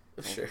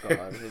 Sure.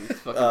 God, he's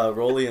fucking-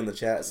 Rolly in the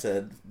chat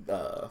said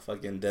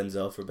fucking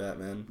Denzel for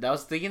Batman. I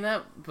was thinking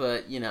that,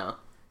 but, you know,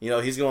 You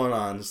know, he's going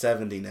on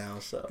 70 now,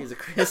 so. he's a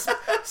crisp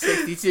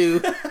 62.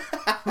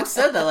 Who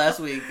said that last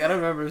week? I don't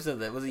remember who said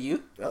that. Was it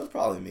you? That was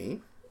probably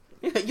me.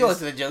 You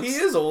listen to jokes. He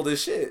is old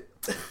as shit.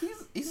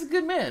 He's a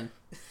good man.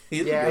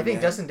 He's a Yeah, I good think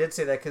man. Dustin did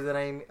say that because then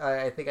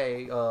I think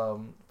I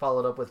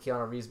followed up with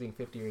Keanu Reeves being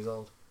 50 years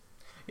old.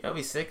 You know, it'd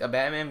be sick. A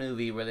Batman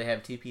movie where they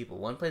have two people.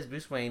 One plays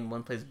Bruce Wayne,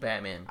 one plays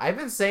Batman. I've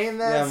been saying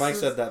that. Yeah, Mike since-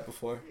 said that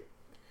before.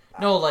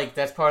 No, like,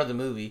 that's part of the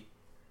movie.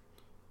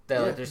 That,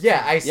 like, Yeah. there's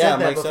Yeah, I said Yeah,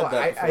 that Mike said before.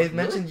 that I before.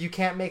 mentioned you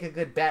can't make a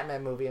good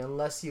Batman movie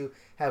unless you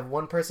have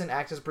one person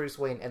act as Bruce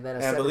Wayne and then a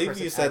And I second believe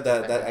person you act said as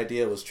that Batman.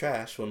 idea was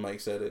trash when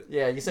Mike said it.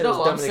 Yeah, you said it was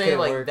No, dumb I'm and it saying, couldn't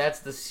like, work. that's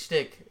the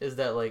shtick, is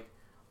that, like,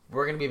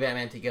 we're going to be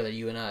Batman together,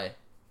 you and I.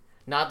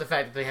 Not the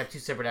fact that they have two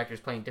separate actors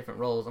playing different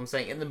roles. I'm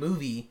saying in the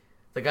movie,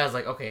 the guy's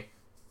like, okay,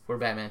 we're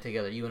Batman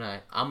together, you and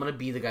I. I'm going to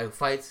be the guy who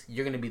fights.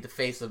 You're going to be the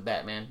face of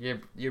Batman.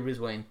 You're Bruce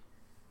Wayne.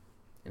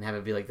 And have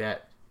it be like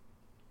that.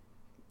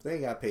 They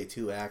got to pay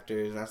 2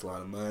 actors. That's a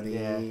lot of money.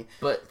 Yeah.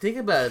 But think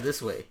about it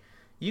this way.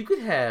 You could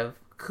have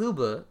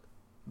Cuba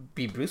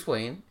be Bruce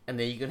Wayne, and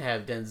then you could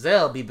have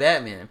Denzel be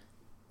Batman.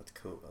 That's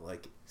cool. I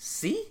like it.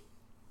 See?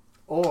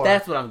 Or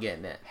That's what I'm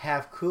getting at.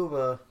 have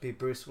Cuba be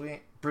Bruce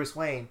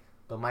Wayne,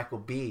 but Michael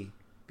B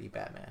be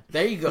Batman.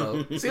 There you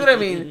go. See what I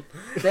mean?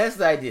 That's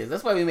the idea.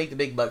 That's why we make the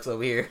big bucks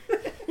over here.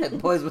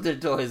 Boys with their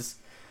toys.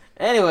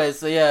 Anyway,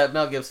 so yeah,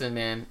 Mel Gibson,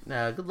 man.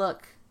 Good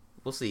luck.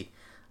 We'll see.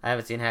 I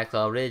haven't seen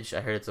Hacksaw Ridge.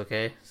 I heard it's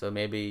okay, so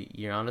maybe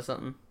you're onto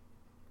something.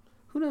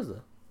 Who knows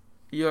though?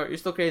 You're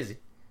still crazy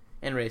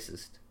and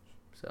racist.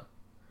 So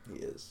He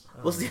is.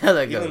 we'll see how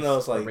that goes. Even though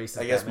it's like,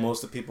 racist I guess Batman.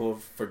 most of people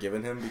have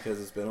forgiven him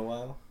because it's been a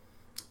while.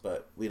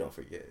 But we don't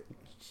forget.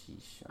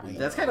 Sheesh, I know.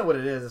 That's kind of what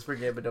it is. It's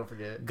forget, but don't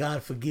forget.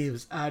 God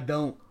forgives. I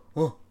don't.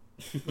 Oh.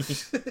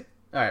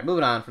 All right,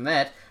 moving on from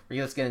that,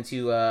 let's get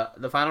into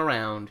the final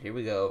round. Here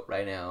we go,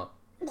 right now.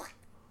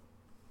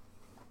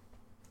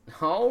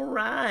 All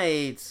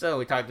right, so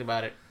we talked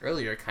about it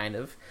earlier, kind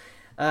of.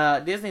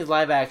 Disney's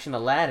live-action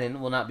Aladdin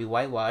will not be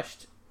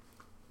whitewashed.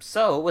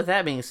 So, with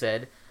that being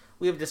said,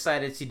 we have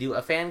decided to do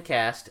a fan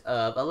cast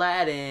of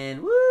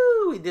Aladdin.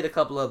 Woo! We did a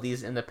couple of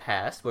these in the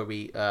past, where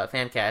we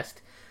fan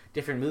cast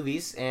different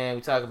movies, and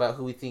we talk about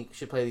who we think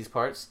should play these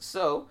parts.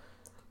 So,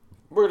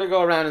 we're going to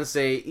go around and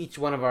say each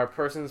one of our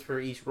persons for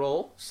each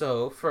role.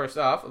 So, first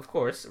off, of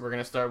course, we're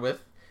going to start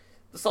with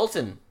the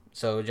Sultan.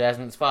 So,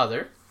 Jasmine's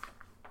father.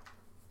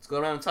 Let's go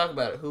around and talk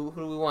about it. Who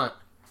do we want?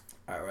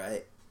 All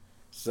right.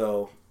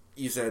 So,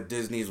 you said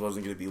Disney's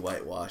wasn't going to be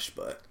whitewashed,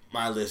 but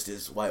my list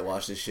is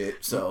whitewashed as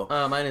shit, so...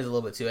 Mine is a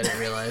little bit too, I didn't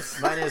realize.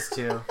 Mine is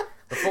too.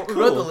 Before we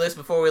wrote the list,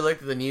 before we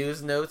looked at the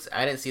news notes,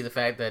 I didn't see the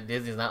fact that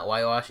Disney's not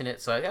whitewashing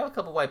it, so I got a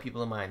couple white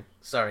people in mind.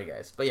 Sorry,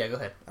 guys. But yeah, go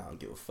ahead. I don't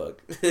give a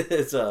fuck.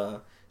 It's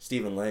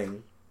Stephen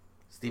Lang.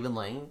 Stephen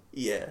Lang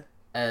Yeah.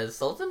 as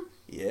Sultan?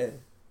 Yeah.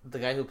 The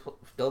guy who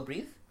Don't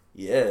Breathe?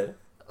 Yeah.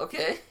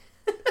 Okay.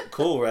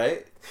 Cool,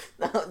 right?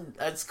 No,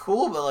 that's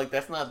cool, but like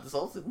that's not the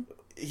Sultan.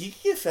 He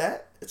can get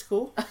fat. It's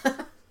cool.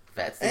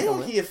 Fat Stephen Anyone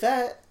Lang. can get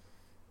fat.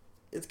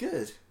 It's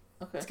good.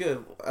 Okay. It's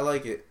good. I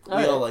like it. All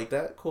We right. all like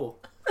that. Cool.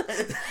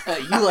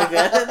 You like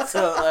that?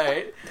 So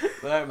alright.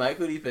 Alright, Mike,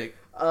 who do you pick?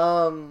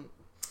 I'm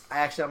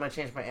gonna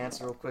change my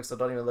answer real quick, so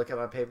don't even look at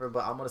my paper.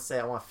 But I'm gonna say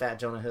I want Fat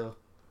Jonah Hill.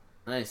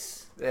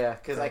 Nice. Yeah,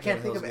 because I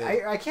can't think Jonah of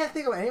Hill's I can't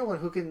think of anyone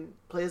who can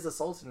play as the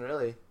Sultan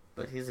really.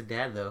 But he's a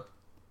dad though.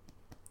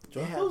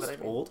 Jonah Yeah, Hill's but I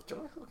mean, old.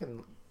 Jonah Hill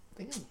can.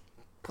 They can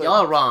play-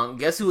 Y'all are wrong.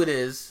 Guess who it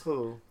is?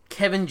 Who?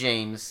 Kevin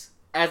James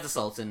as the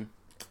Sultan.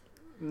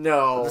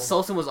 No. The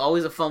Sultan was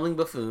always a fumbling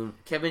buffoon.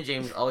 Kevin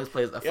James always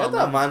plays a Yeah, I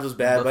fumbling thought mine was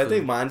bad, but I buffoon.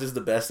 think mine's is the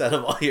best out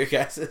of all your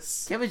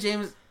guesses. Kevin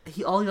James,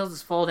 all he does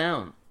is fall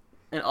down.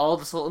 And all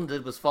the Sultan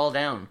did was fall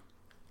down.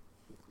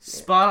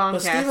 Spot on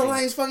But casting. Stephen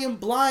Lang's fucking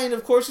blind.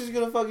 Of course he's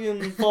gonna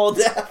fucking fall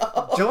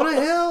down. Jonah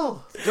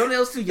Hill. Jonah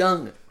Hill's too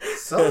young.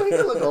 So he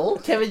can look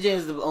old. Kevin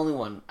James is the only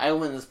one. I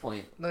win this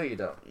point. No, you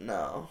don't.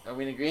 No. Are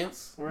we in agreement?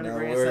 We're in No,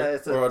 agreement that we're,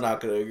 it's we're not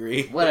gonna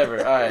agree. Whatever,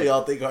 alright. We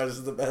all think ours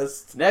is the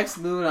best. Next,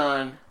 moving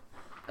on.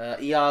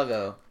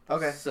 Iago.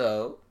 Okay.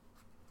 So,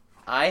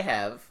 I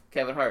have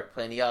Kevin Hart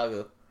playing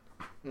Iago.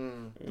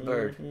 Mm,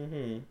 Bird.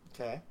 Mm-hmm.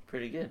 okay.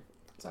 Pretty good.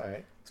 It's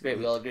alright. It's great.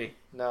 We all agree.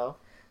 No.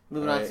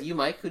 Moving on Alright. to you,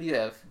 Mike. Who do you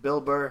have?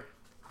 Bill Burr.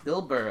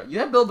 Bill Burr. You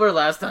had Bill Burr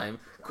last time.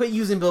 Quit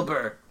using Bill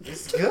Burr.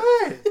 It's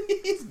good.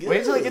 He's good. Wait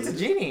until he gets a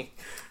genie.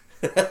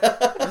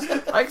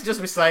 Mike's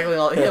just recycling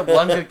all. He had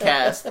one good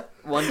cast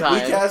one We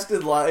time.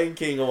 casted Lion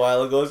King a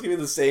while ago. It's gonna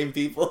be the same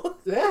people.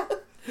 Yeah.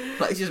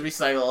 Mike's just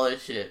recycle all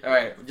this shit. All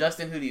right,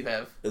 Justin. Who do you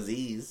have?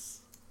 Aziz.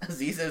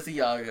 Aziz as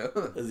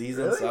Iago. Aziz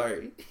Really?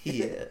 Ansari.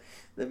 Yeah.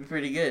 That'd be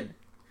pretty good.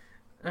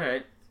 All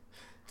right.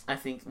 I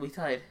think we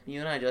tied. You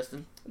and I,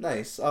 Justin.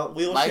 Nice.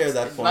 We'll Mike's, share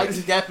that point.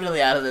 Mike's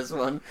definitely out of this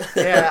one.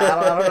 Yeah,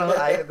 I don't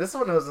know. This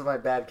one was my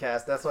bad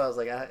cast. That's why I was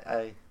like,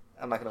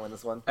 I'm not gonna win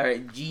this one. All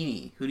right,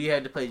 Genie. Who do you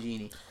have to play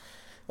Genie?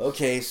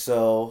 Okay,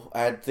 so I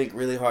had to think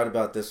really hard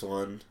about this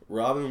one.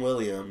 Robin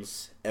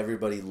Williams,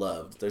 everybody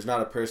loved. There's not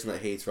a person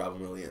that hates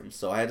Robin Williams.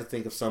 So I had to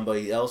think of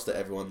somebody else that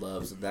everyone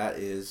loves, and that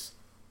is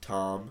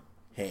Tom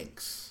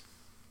Hanks.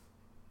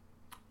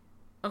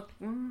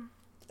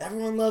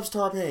 Everyone loves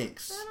Tom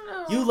Hanks. I don't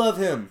know. You love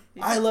him.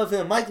 I love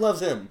him. Mike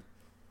loves him.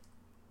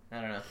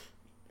 I don't know.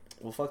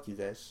 Well, fuck you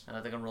guys. I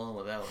don't think I'm rolling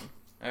with that one.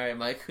 All right,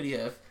 Mike. Who do you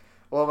have?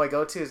 Well, my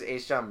go-to is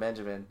H. John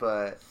Benjamin,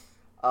 but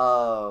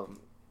I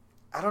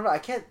don't know. I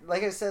can't.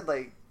 Like I said,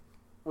 like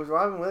with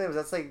Robin Williams,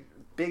 that's like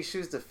big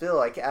shoes to fill.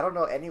 I don't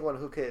know anyone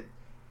who could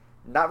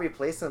not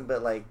replace him,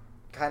 but like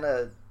kind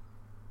of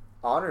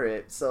honor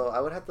it. So I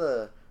would have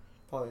to.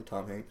 Probably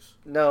Tom Hanks.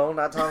 No,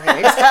 not Tom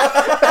Hanks.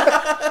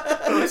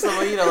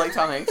 Someone you know, like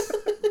Tom Hanks.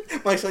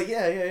 Mike's like,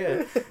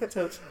 yeah.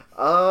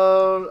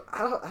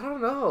 I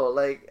don't know.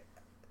 Like,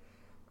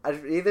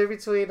 either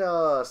between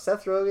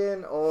Seth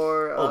Rogen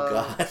or Oh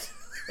God.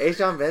 H.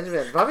 John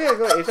Benjamin. Probably I'd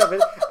go H. John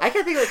Benjamin. I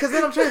can't think of it because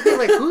then I'm trying to think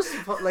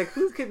like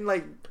who can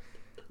like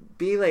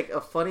be like a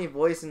funny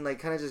voice and like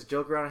kind of just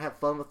joke around and have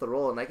fun with the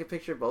role, and I could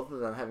picture both of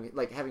them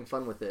having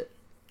fun with it.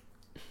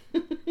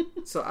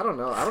 So I don't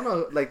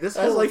know. Like this.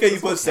 I like how you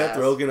this whole put Seth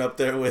cast. Rogen up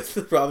there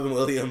with Robin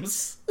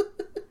Williams.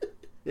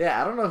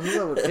 Yeah, I don't know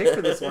who I would pick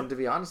for this one. To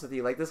be honest with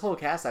you, like this whole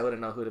cast, I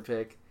wouldn't know who to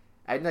pick.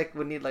 I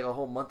would need like a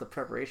whole month of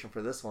preparation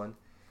for this one.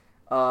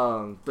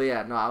 But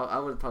yeah, no, I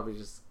would probably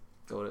just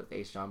go to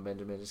H. John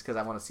Benjamin just because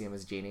I want to see him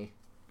as Genie.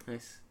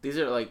 Nice. These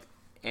are like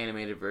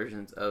animated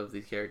versions of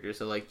these characters.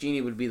 So like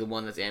Genie would be the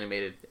one that's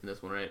animated in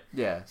this one, right?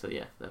 Yeah. So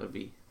yeah, that would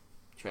be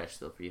trash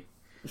still for you.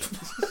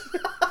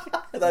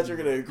 I thought you were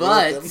gonna agree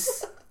But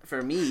with them.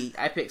 for me,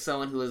 I picked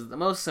someone who is the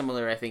most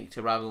similar, I think,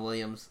 to Robin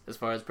Williams as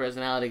far as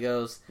personality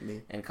goes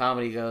Me. and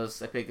comedy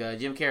goes. I pick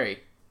Jim Carrey.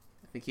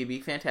 I think he'd be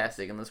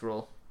fantastic in this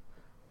role.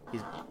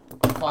 He's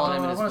following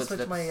him in I his want to footsteps.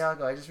 switch my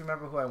Iago. I just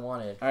remember who I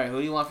wanted. All right, who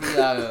do you want for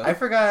Iago? I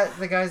forgot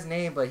the guy's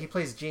name, but he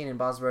plays Gene in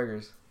Bob's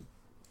Burgers.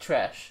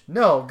 Trash.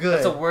 No, good.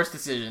 That's a worst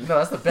decision. No,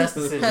 that's the best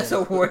decision. That's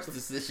a worst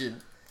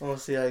decision. Well,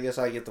 see, I guess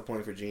I get the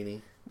point for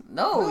Genie.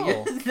 No, No.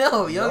 you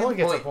don't No one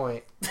get gets the a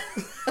point.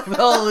 We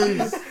all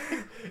lose.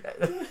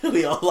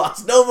 We all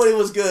lost. Nobody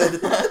was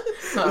good.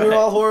 We were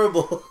all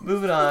horrible.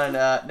 Moving on.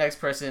 Next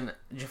person,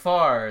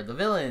 Jafar, the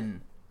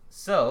villain.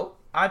 So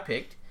I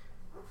picked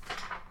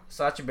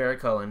Sacha Baron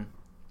Cohen,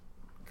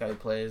 guy who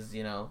plays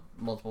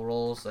multiple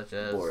roles such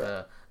as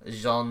Borat.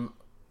 Jean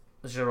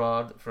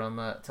Gerard from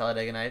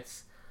Talladega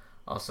Nights.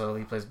 Also,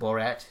 he plays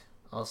Borat.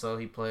 Also,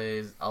 he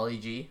plays Ali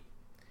G.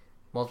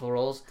 Multiple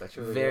roles. That's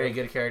really Very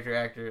good character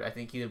actor. I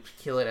think he would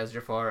kill it as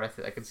Jafar.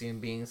 I could see him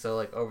being so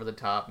like over the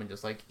top and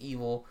just like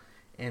evil,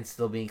 and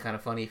still being kind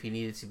of funny if he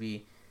needed to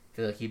be. I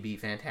feel like he'd be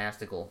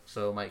fantastical.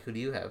 So, Mike, who do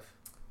you have?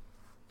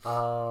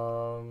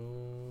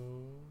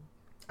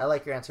 I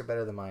like your answer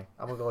better than mine.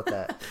 I'm gonna go with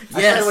that. Yes.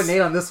 I started with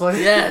Nate on this one.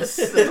 Yes,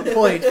 that's a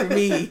point for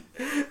me.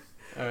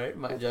 All right,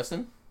 Mike,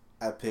 Justin.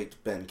 I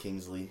picked Ben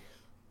Kingsley.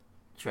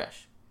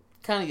 Trash.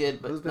 Kind of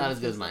good, but Who's Ben not as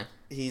good as Kingsley? mine.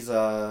 He's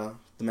the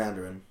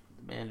Mandarin.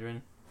 The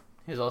Mandarin.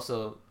 He's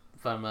also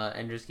from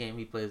Ender's Game.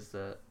 He plays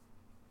the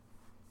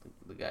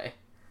guy.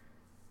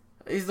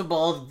 He's the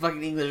bald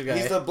fucking English guy.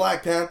 He's the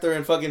Black Panther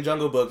in fucking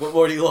Jungle Book. What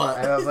more do you want?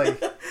 I was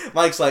like,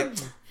 Mike's like,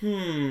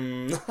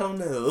 I don't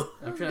know.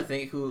 I'm trying to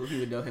think who he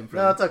would know him from.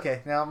 no, it's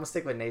okay. Now I'm gonna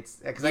stick with Nate's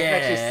because I can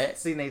actually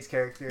see Nate's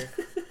character.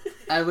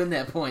 I win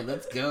that point.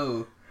 Let's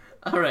go.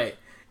 All right.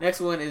 Next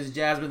one is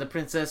Jasmine the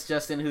Princess.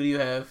 Justin, who do you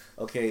have?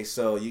 Okay,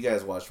 so you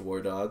guys watched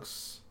War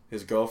Dogs.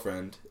 His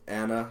girlfriend,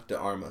 Anna de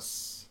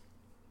Armas.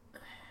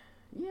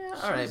 Yeah,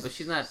 all right, but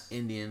she's not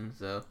Indian,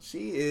 so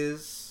She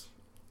is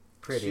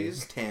Pretty.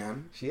 She's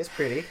tan. She is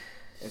pretty.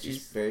 And she's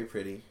She's- very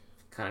pretty.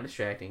 kind of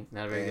distracting.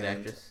 Not a very good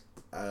And- actress.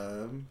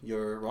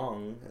 You're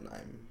wrong, and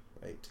I'm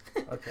right.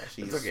 Okay.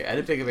 She's It's okay. I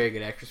didn't pick a very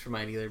good actress for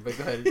mine either. But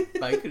go ahead,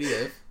 Mike. Who do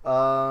you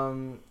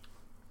have?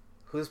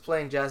 Who's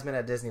playing Jasmine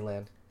at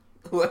Disneyland?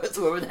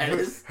 Whoever that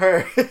is.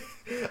 Her.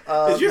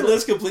 Is your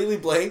list completely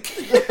blank?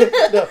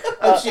 No,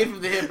 I'm shooting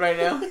from the hip right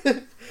now.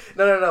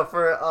 no.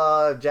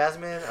 For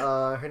Jasmine,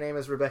 her name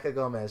is Rebecca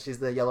Gomez. She's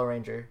the Yellow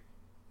Ranger.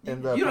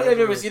 In the You don't have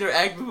ever seen her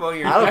act before.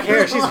 I don't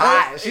care. She's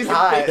hot. She's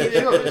hot.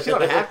 She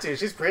don't have to.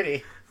 She's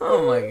pretty.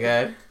 Oh my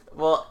god.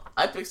 Well,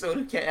 I picked someone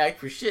who can't act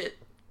for shit.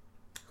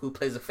 Who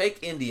plays a fake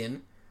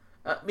Indian.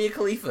 Mia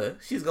Khalifa.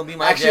 She's gonna be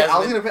my Actually,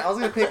 Jasmine. I was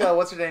gonna pick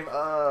what's her name?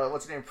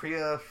 What's her name?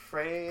 Priya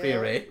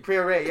Ray.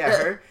 Priya Ray. Yeah,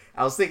 her.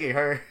 I was thinking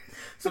her.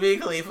 So Mia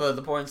Khalifa,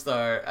 the porn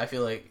star, I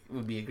feel like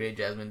would be a great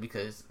Jasmine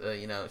because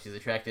she's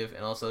attractive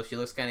and also she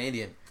looks kind of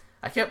Indian.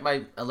 I kept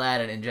my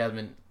Aladdin and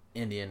Jasmine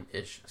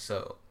Indian-ish,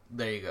 so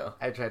there you go.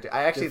 I tried to.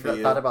 I actually Good for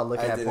you. thought about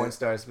looking I at porn didn't.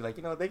 stars and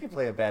be like, they can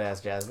play a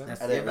badass Jasmine.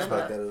 That's- I didn't Yeah,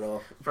 respect but- that at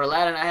all. For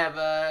Aladdin, I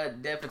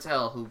have Dev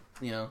Patel, who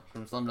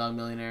from Slumdog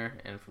Millionaire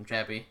and from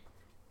Chappie.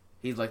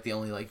 He's like the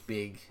only like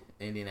big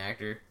Indian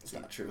actor, It's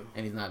not true.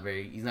 and he's not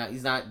great. I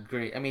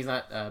mean, he's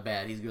not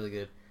bad. He's really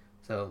good.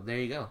 So there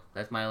you go.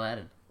 That's my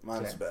Aladdin.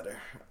 Mine's Okay. better.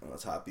 I'm gonna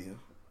top you.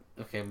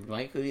 Okay,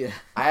 Mike, who do you?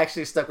 I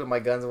actually stuck with my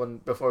guns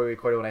before we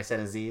recorded when I said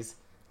Aziz.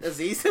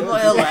 Aziz in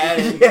my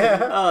Aladdin.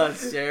 Yeah. Oh,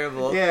 it's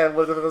terrible. Yeah, it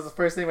was the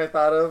first thing I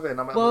thought of, and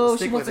I'm Whoa, gonna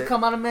she stick wants with to it.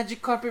 come on a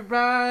magic carpet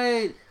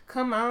ride.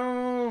 Come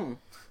on.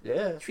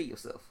 Yeah. Treat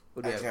yourself.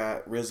 What do I you have?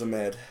 got Riz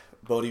Ahmed,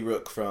 Bodhi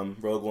Rook from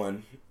Rogue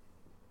One.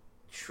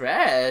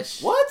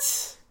 Trash.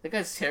 What? That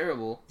guy's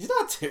terrible. He's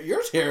not.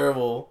 You're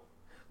terrible.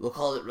 We'll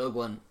call it Rogue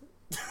One.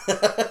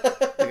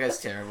 That guy's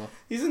terrible.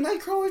 He's a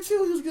Nightcrawler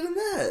too. He was good in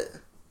that.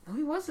 No,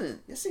 he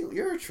wasn't. Yes,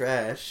 you're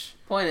trash.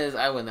 Point is,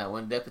 I win that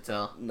one. Dev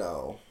Patel,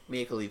 No.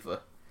 Mia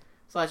Khalifa,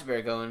 Sacha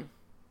Baron Cohen.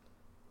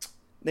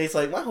 Nate's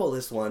like, my whole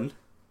list won.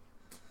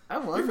 I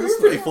won You're this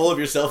pretty one. full of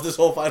yourself this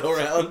whole final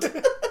round.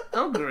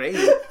 I'm great.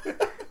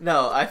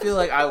 No, I feel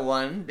like I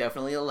won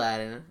definitely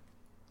Aladdin.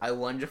 I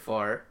won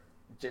Jafar,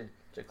 You're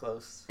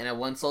close. and I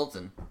won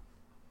Sultan.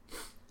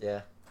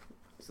 Yeah.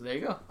 So there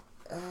you go.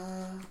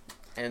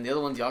 And the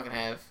other ones y'all can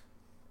have.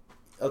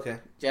 Okay,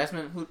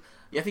 Jasmine, who?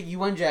 Yeah, I think you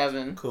won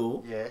Jasmine.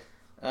 cool. Yeah.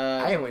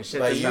 Uh, I didn't win shit.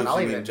 By this you, time. I'll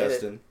you even mean admit it.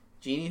 Justin.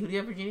 Genie, who do you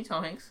have for Genie?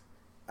 Tom Hanks.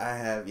 I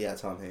have,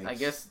 Tom Hanks. I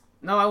guess.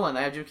 No, I won.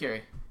 I have Jim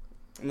Carrey.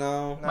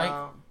 No. No,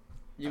 Mike?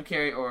 Jim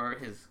Carrey or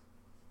his.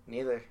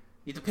 neither.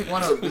 You have to pick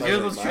one of them because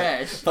yours was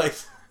trash.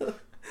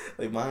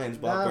 Like mine's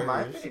Bob No,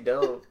 mine's Burgers. pretty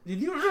dope. Did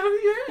you don't know who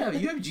you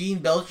have? You have Gene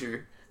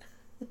Belcher.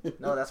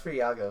 No, that's for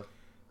Iago.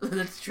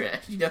 That's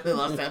trash. You definitely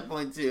lost that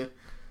point too.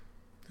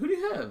 Who do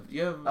you have?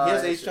 You have. He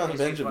has it's- H. John it's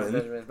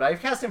Benjamin. But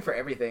I've cast him for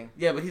everything.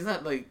 Yeah, but he's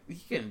not like he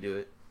couldn't do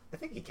it. I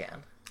think he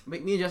can.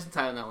 Make me and Justin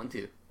tied on that one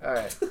too, All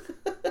right.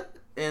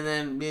 and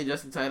then me and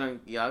Justin tied on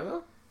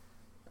Iago.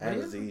 And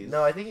Aziz.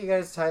 No, I think you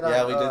guys tied on.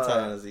 Yeah, we did tie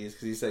on Aziz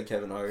because he said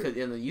Kevin Hart. And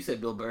then you said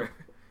Bill Burr.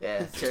 Yeah.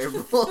 That's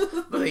terrible.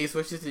 But then you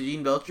switched it to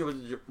Gene Belcher,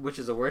 which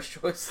is a worse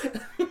choice.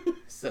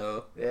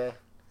 So, Yeah.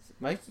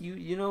 Mike,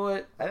 you know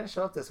what? I didn't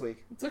show up this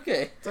week. It's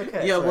okay. It's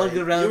okay. Yeah, it's one alright.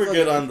 good round. You were It's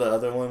good okay. on the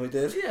other one we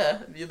did. Yeah,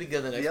 you'll be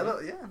good the next The one.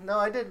 other, yeah, no,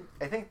 I did.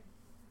 I think,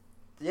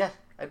 yeah,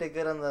 I did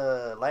good on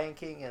the Lion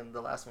King and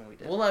the last one we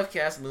did. We'll have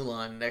cast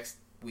Mulan next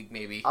week,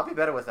 maybe. I'll be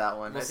better with that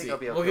one. We'll I think see. I'll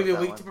be okay We'll give you a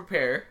with week that to one.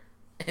 prepare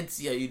and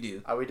see how you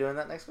do. Are we doing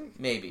that next week?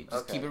 Maybe.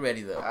 Just Okay. keep it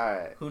ready, though. All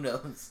right. Who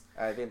knows?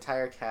 All right. The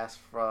entire cast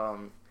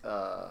from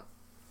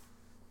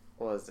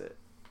what was it?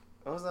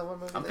 What was that one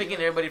movie? I'm that picking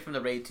you- everybody from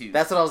the Raid 2.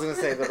 That's what I was gonna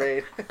say. The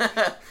raid.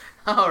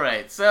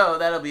 Alright, so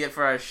that'll be it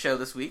for our show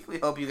this week. We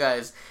hope you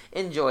guys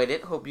enjoyed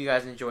it. Hope you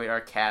guys enjoyed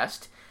our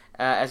cast.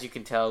 As you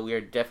can tell, we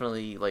are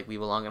definitely, we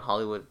belong in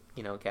Hollywood,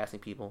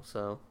 casting people,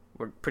 so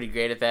we're pretty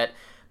great at that.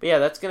 But yeah,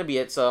 that's going to be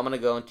it, so I'm going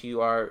to go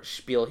into our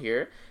spiel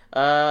here.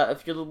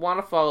 If you want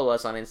to follow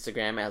us on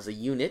Instagram as a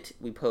unit,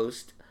 we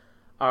post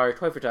our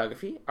toy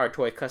photography, our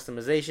toy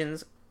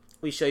customizations.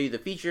 We show you the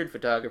featured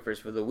photographers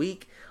for the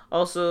week.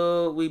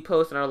 Also, we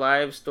post on our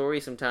live story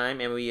sometime,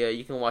 and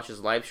you can watch us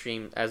live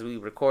stream as we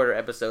record our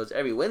episodes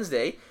every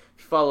Wednesday. If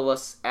you follow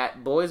us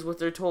at Boys With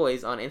Their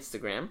Toys on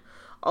Instagram.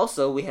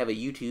 Also, we have a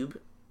YouTube,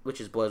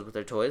 which is Boys With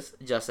Their Toys.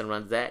 Justin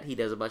runs that. He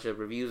does a bunch of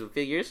reviews of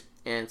figures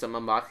and some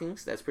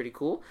unboxings. That's pretty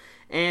cool.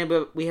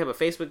 But we have a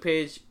Facebook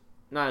page.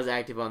 Not as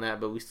active on that,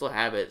 but we still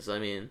have it. So,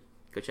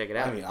 go check it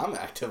out. I'm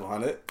active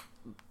on it.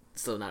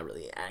 Still not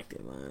really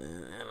active on it. You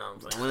know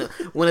what I'm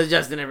saying? When is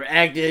Justin ever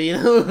active, you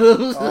know?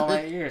 Oh,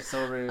 my, you're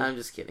so rude. I'm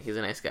just kidding. He's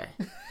a nice guy.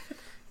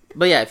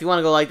 But yeah, if you want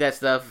to go like that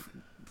stuff,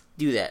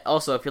 do that.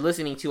 Also, if you're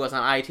listening to us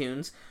on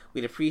iTunes,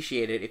 we'd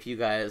appreciate it if you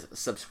guys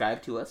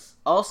subscribe to us.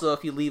 Also,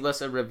 if you leave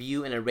us a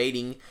review and a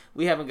rating,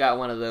 we haven't got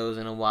one of those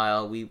in a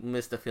while. We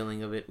miss the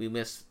feeling of it. We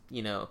miss,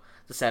 the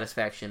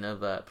satisfaction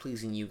of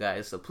pleasing you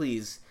guys. So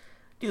please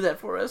do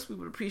that for us. We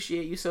would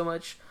appreciate you so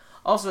much.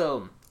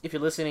 Also, if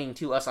you're listening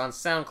to us on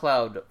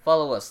SoundCloud,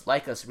 follow us,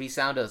 like us,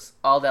 resound us.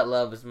 All that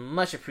love is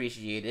much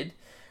appreciated.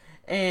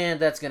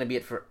 And that's going to be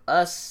it for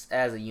us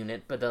as a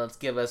unit. But let's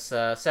give us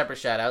separate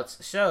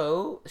shout-outs.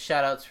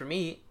 Shout-outs for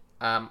me.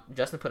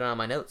 Justin put it on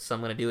my notes, so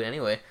I'm going to do it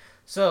anyway.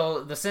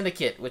 So, The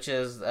Syndicate, which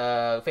is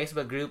a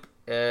Facebook group.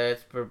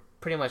 It's for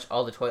pretty much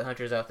all the toy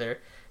hunters out there.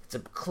 It's a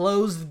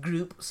closed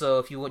group, so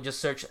if you would just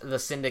search The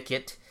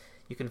Syndicate,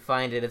 you can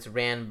find it. It's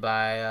ran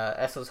by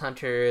Essos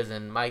Hunters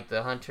and Mike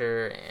the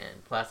Hunter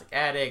and Plastic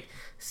Addict,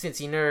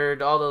 Cincy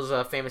Nerd, all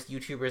those famous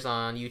YouTubers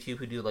on YouTube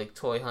who do like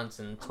toy hunts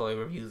and toy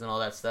reviews and all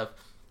that stuff.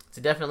 It's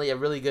definitely a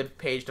really good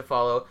page to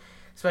follow,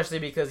 especially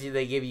because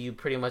they give you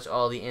pretty much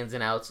all the ins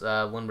and outs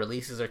when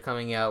releases are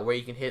coming out, where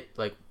you can hit,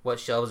 like what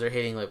shelves are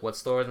hitting, like what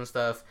stores and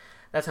stuff.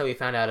 That's how we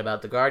found out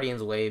about the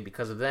Guardians Wave,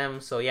 because of them.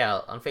 So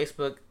yeah, on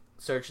Facebook,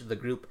 search the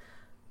group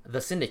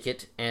The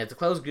Syndicate, and it's a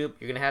closed group.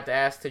 You're gonna have to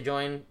ask to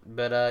join,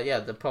 but yeah,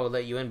 they'll probably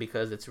let you in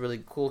because it's a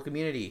really cool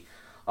community.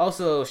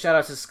 Also, shout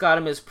out to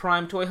Scotimus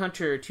Prime Toy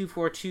Hunter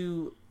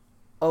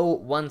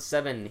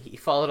 242017. He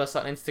followed us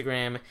on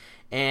Instagram,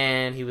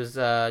 and he was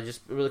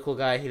just a really cool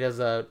guy. He does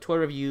toy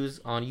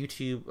reviews on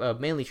YouTube,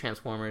 mainly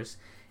Transformers,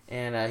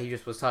 and he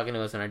just was talking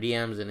to us in our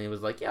DMs, and he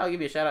was like, "Yeah, I'll give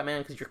you a shout out,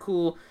 man, because you're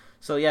cool."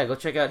 So yeah, go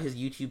check out his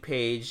YouTube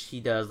page. He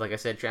does, like I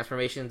said,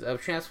 transformations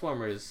of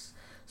Transformers.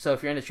 So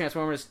if you're into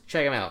Transformers,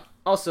 check him out.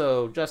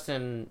 Also,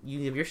 Justin, you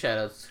give your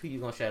shout-outs. Who you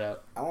going to shout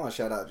out? I want to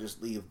shout out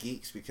just League of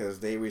Geeks because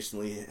they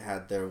recently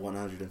had their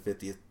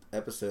 150th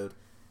episode,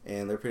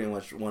 and they're pretty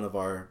much one of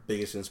our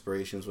biggest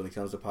inspirations when it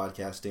comes to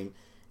podcasting.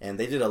 And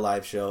they did a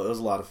live show. It was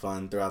a lot of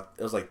fun. It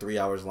was like 3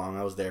 hours long.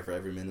 I was there for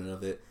every minute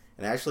of it.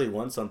 And I actually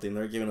won something.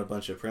 They're giving a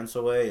bunch of prints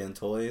away and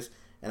toys,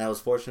 and I was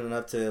fortunate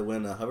enough to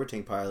win a hover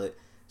tank pilot.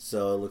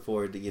 So I look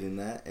forward to getting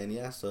that. And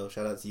yeah, so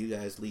shout out to you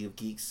guys, League of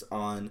Geeks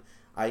on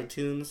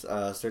iTunes.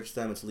 Search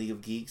them. It's League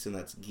of Geeks, and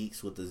that's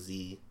Geeks with a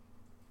Z.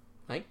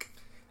 Mike?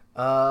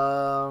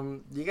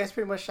 You guys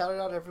pretty much shouted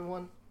out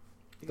everyone.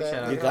 You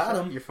got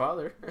him. Your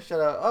father.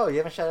 Shout out. Oh, you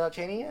haven't shouted out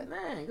Cheney yet? Nah,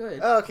 go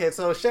ahead. Oh, okay,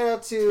 so shout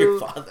out to Your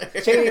father.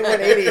 Cheney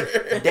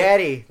 180,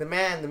 Daddy, the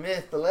man, the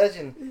myth, the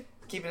legend,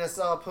 keeping us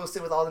all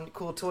posted with all the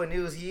cool toy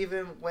news. He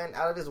even went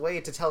out of his way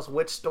to tell us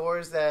which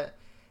stores that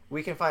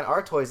we can find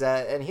our toys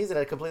at, and he's in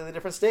a completely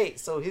different state,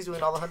 so he's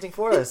doing all the hunting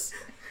for us.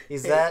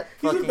 He's He's a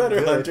better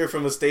good. hunter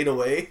from a state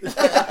away.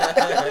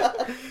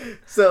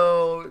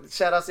 So,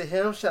 shout out to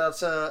him, shout out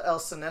to El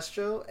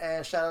Sinestro,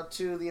 and shout out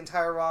to the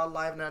entire Raw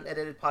Live and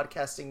Unedited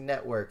Podcasting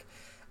Network.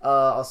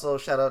 Also,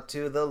 shout out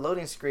to The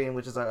Loading Screen,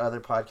 which is our other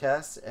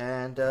podcast,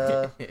 and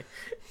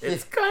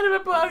it's kind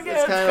of a podcast,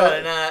 it's kind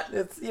of not.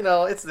 It's,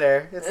 it's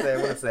there. It's there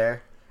when it's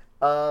there.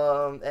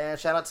 And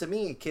shout out to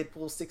me,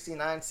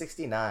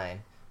 Kidpool6969.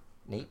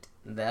 Neat.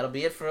 That'll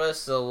be it for us,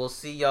 so we'll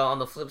see y'all on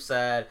the flip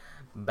side.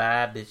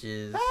 Bye,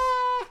 bitches. Bye.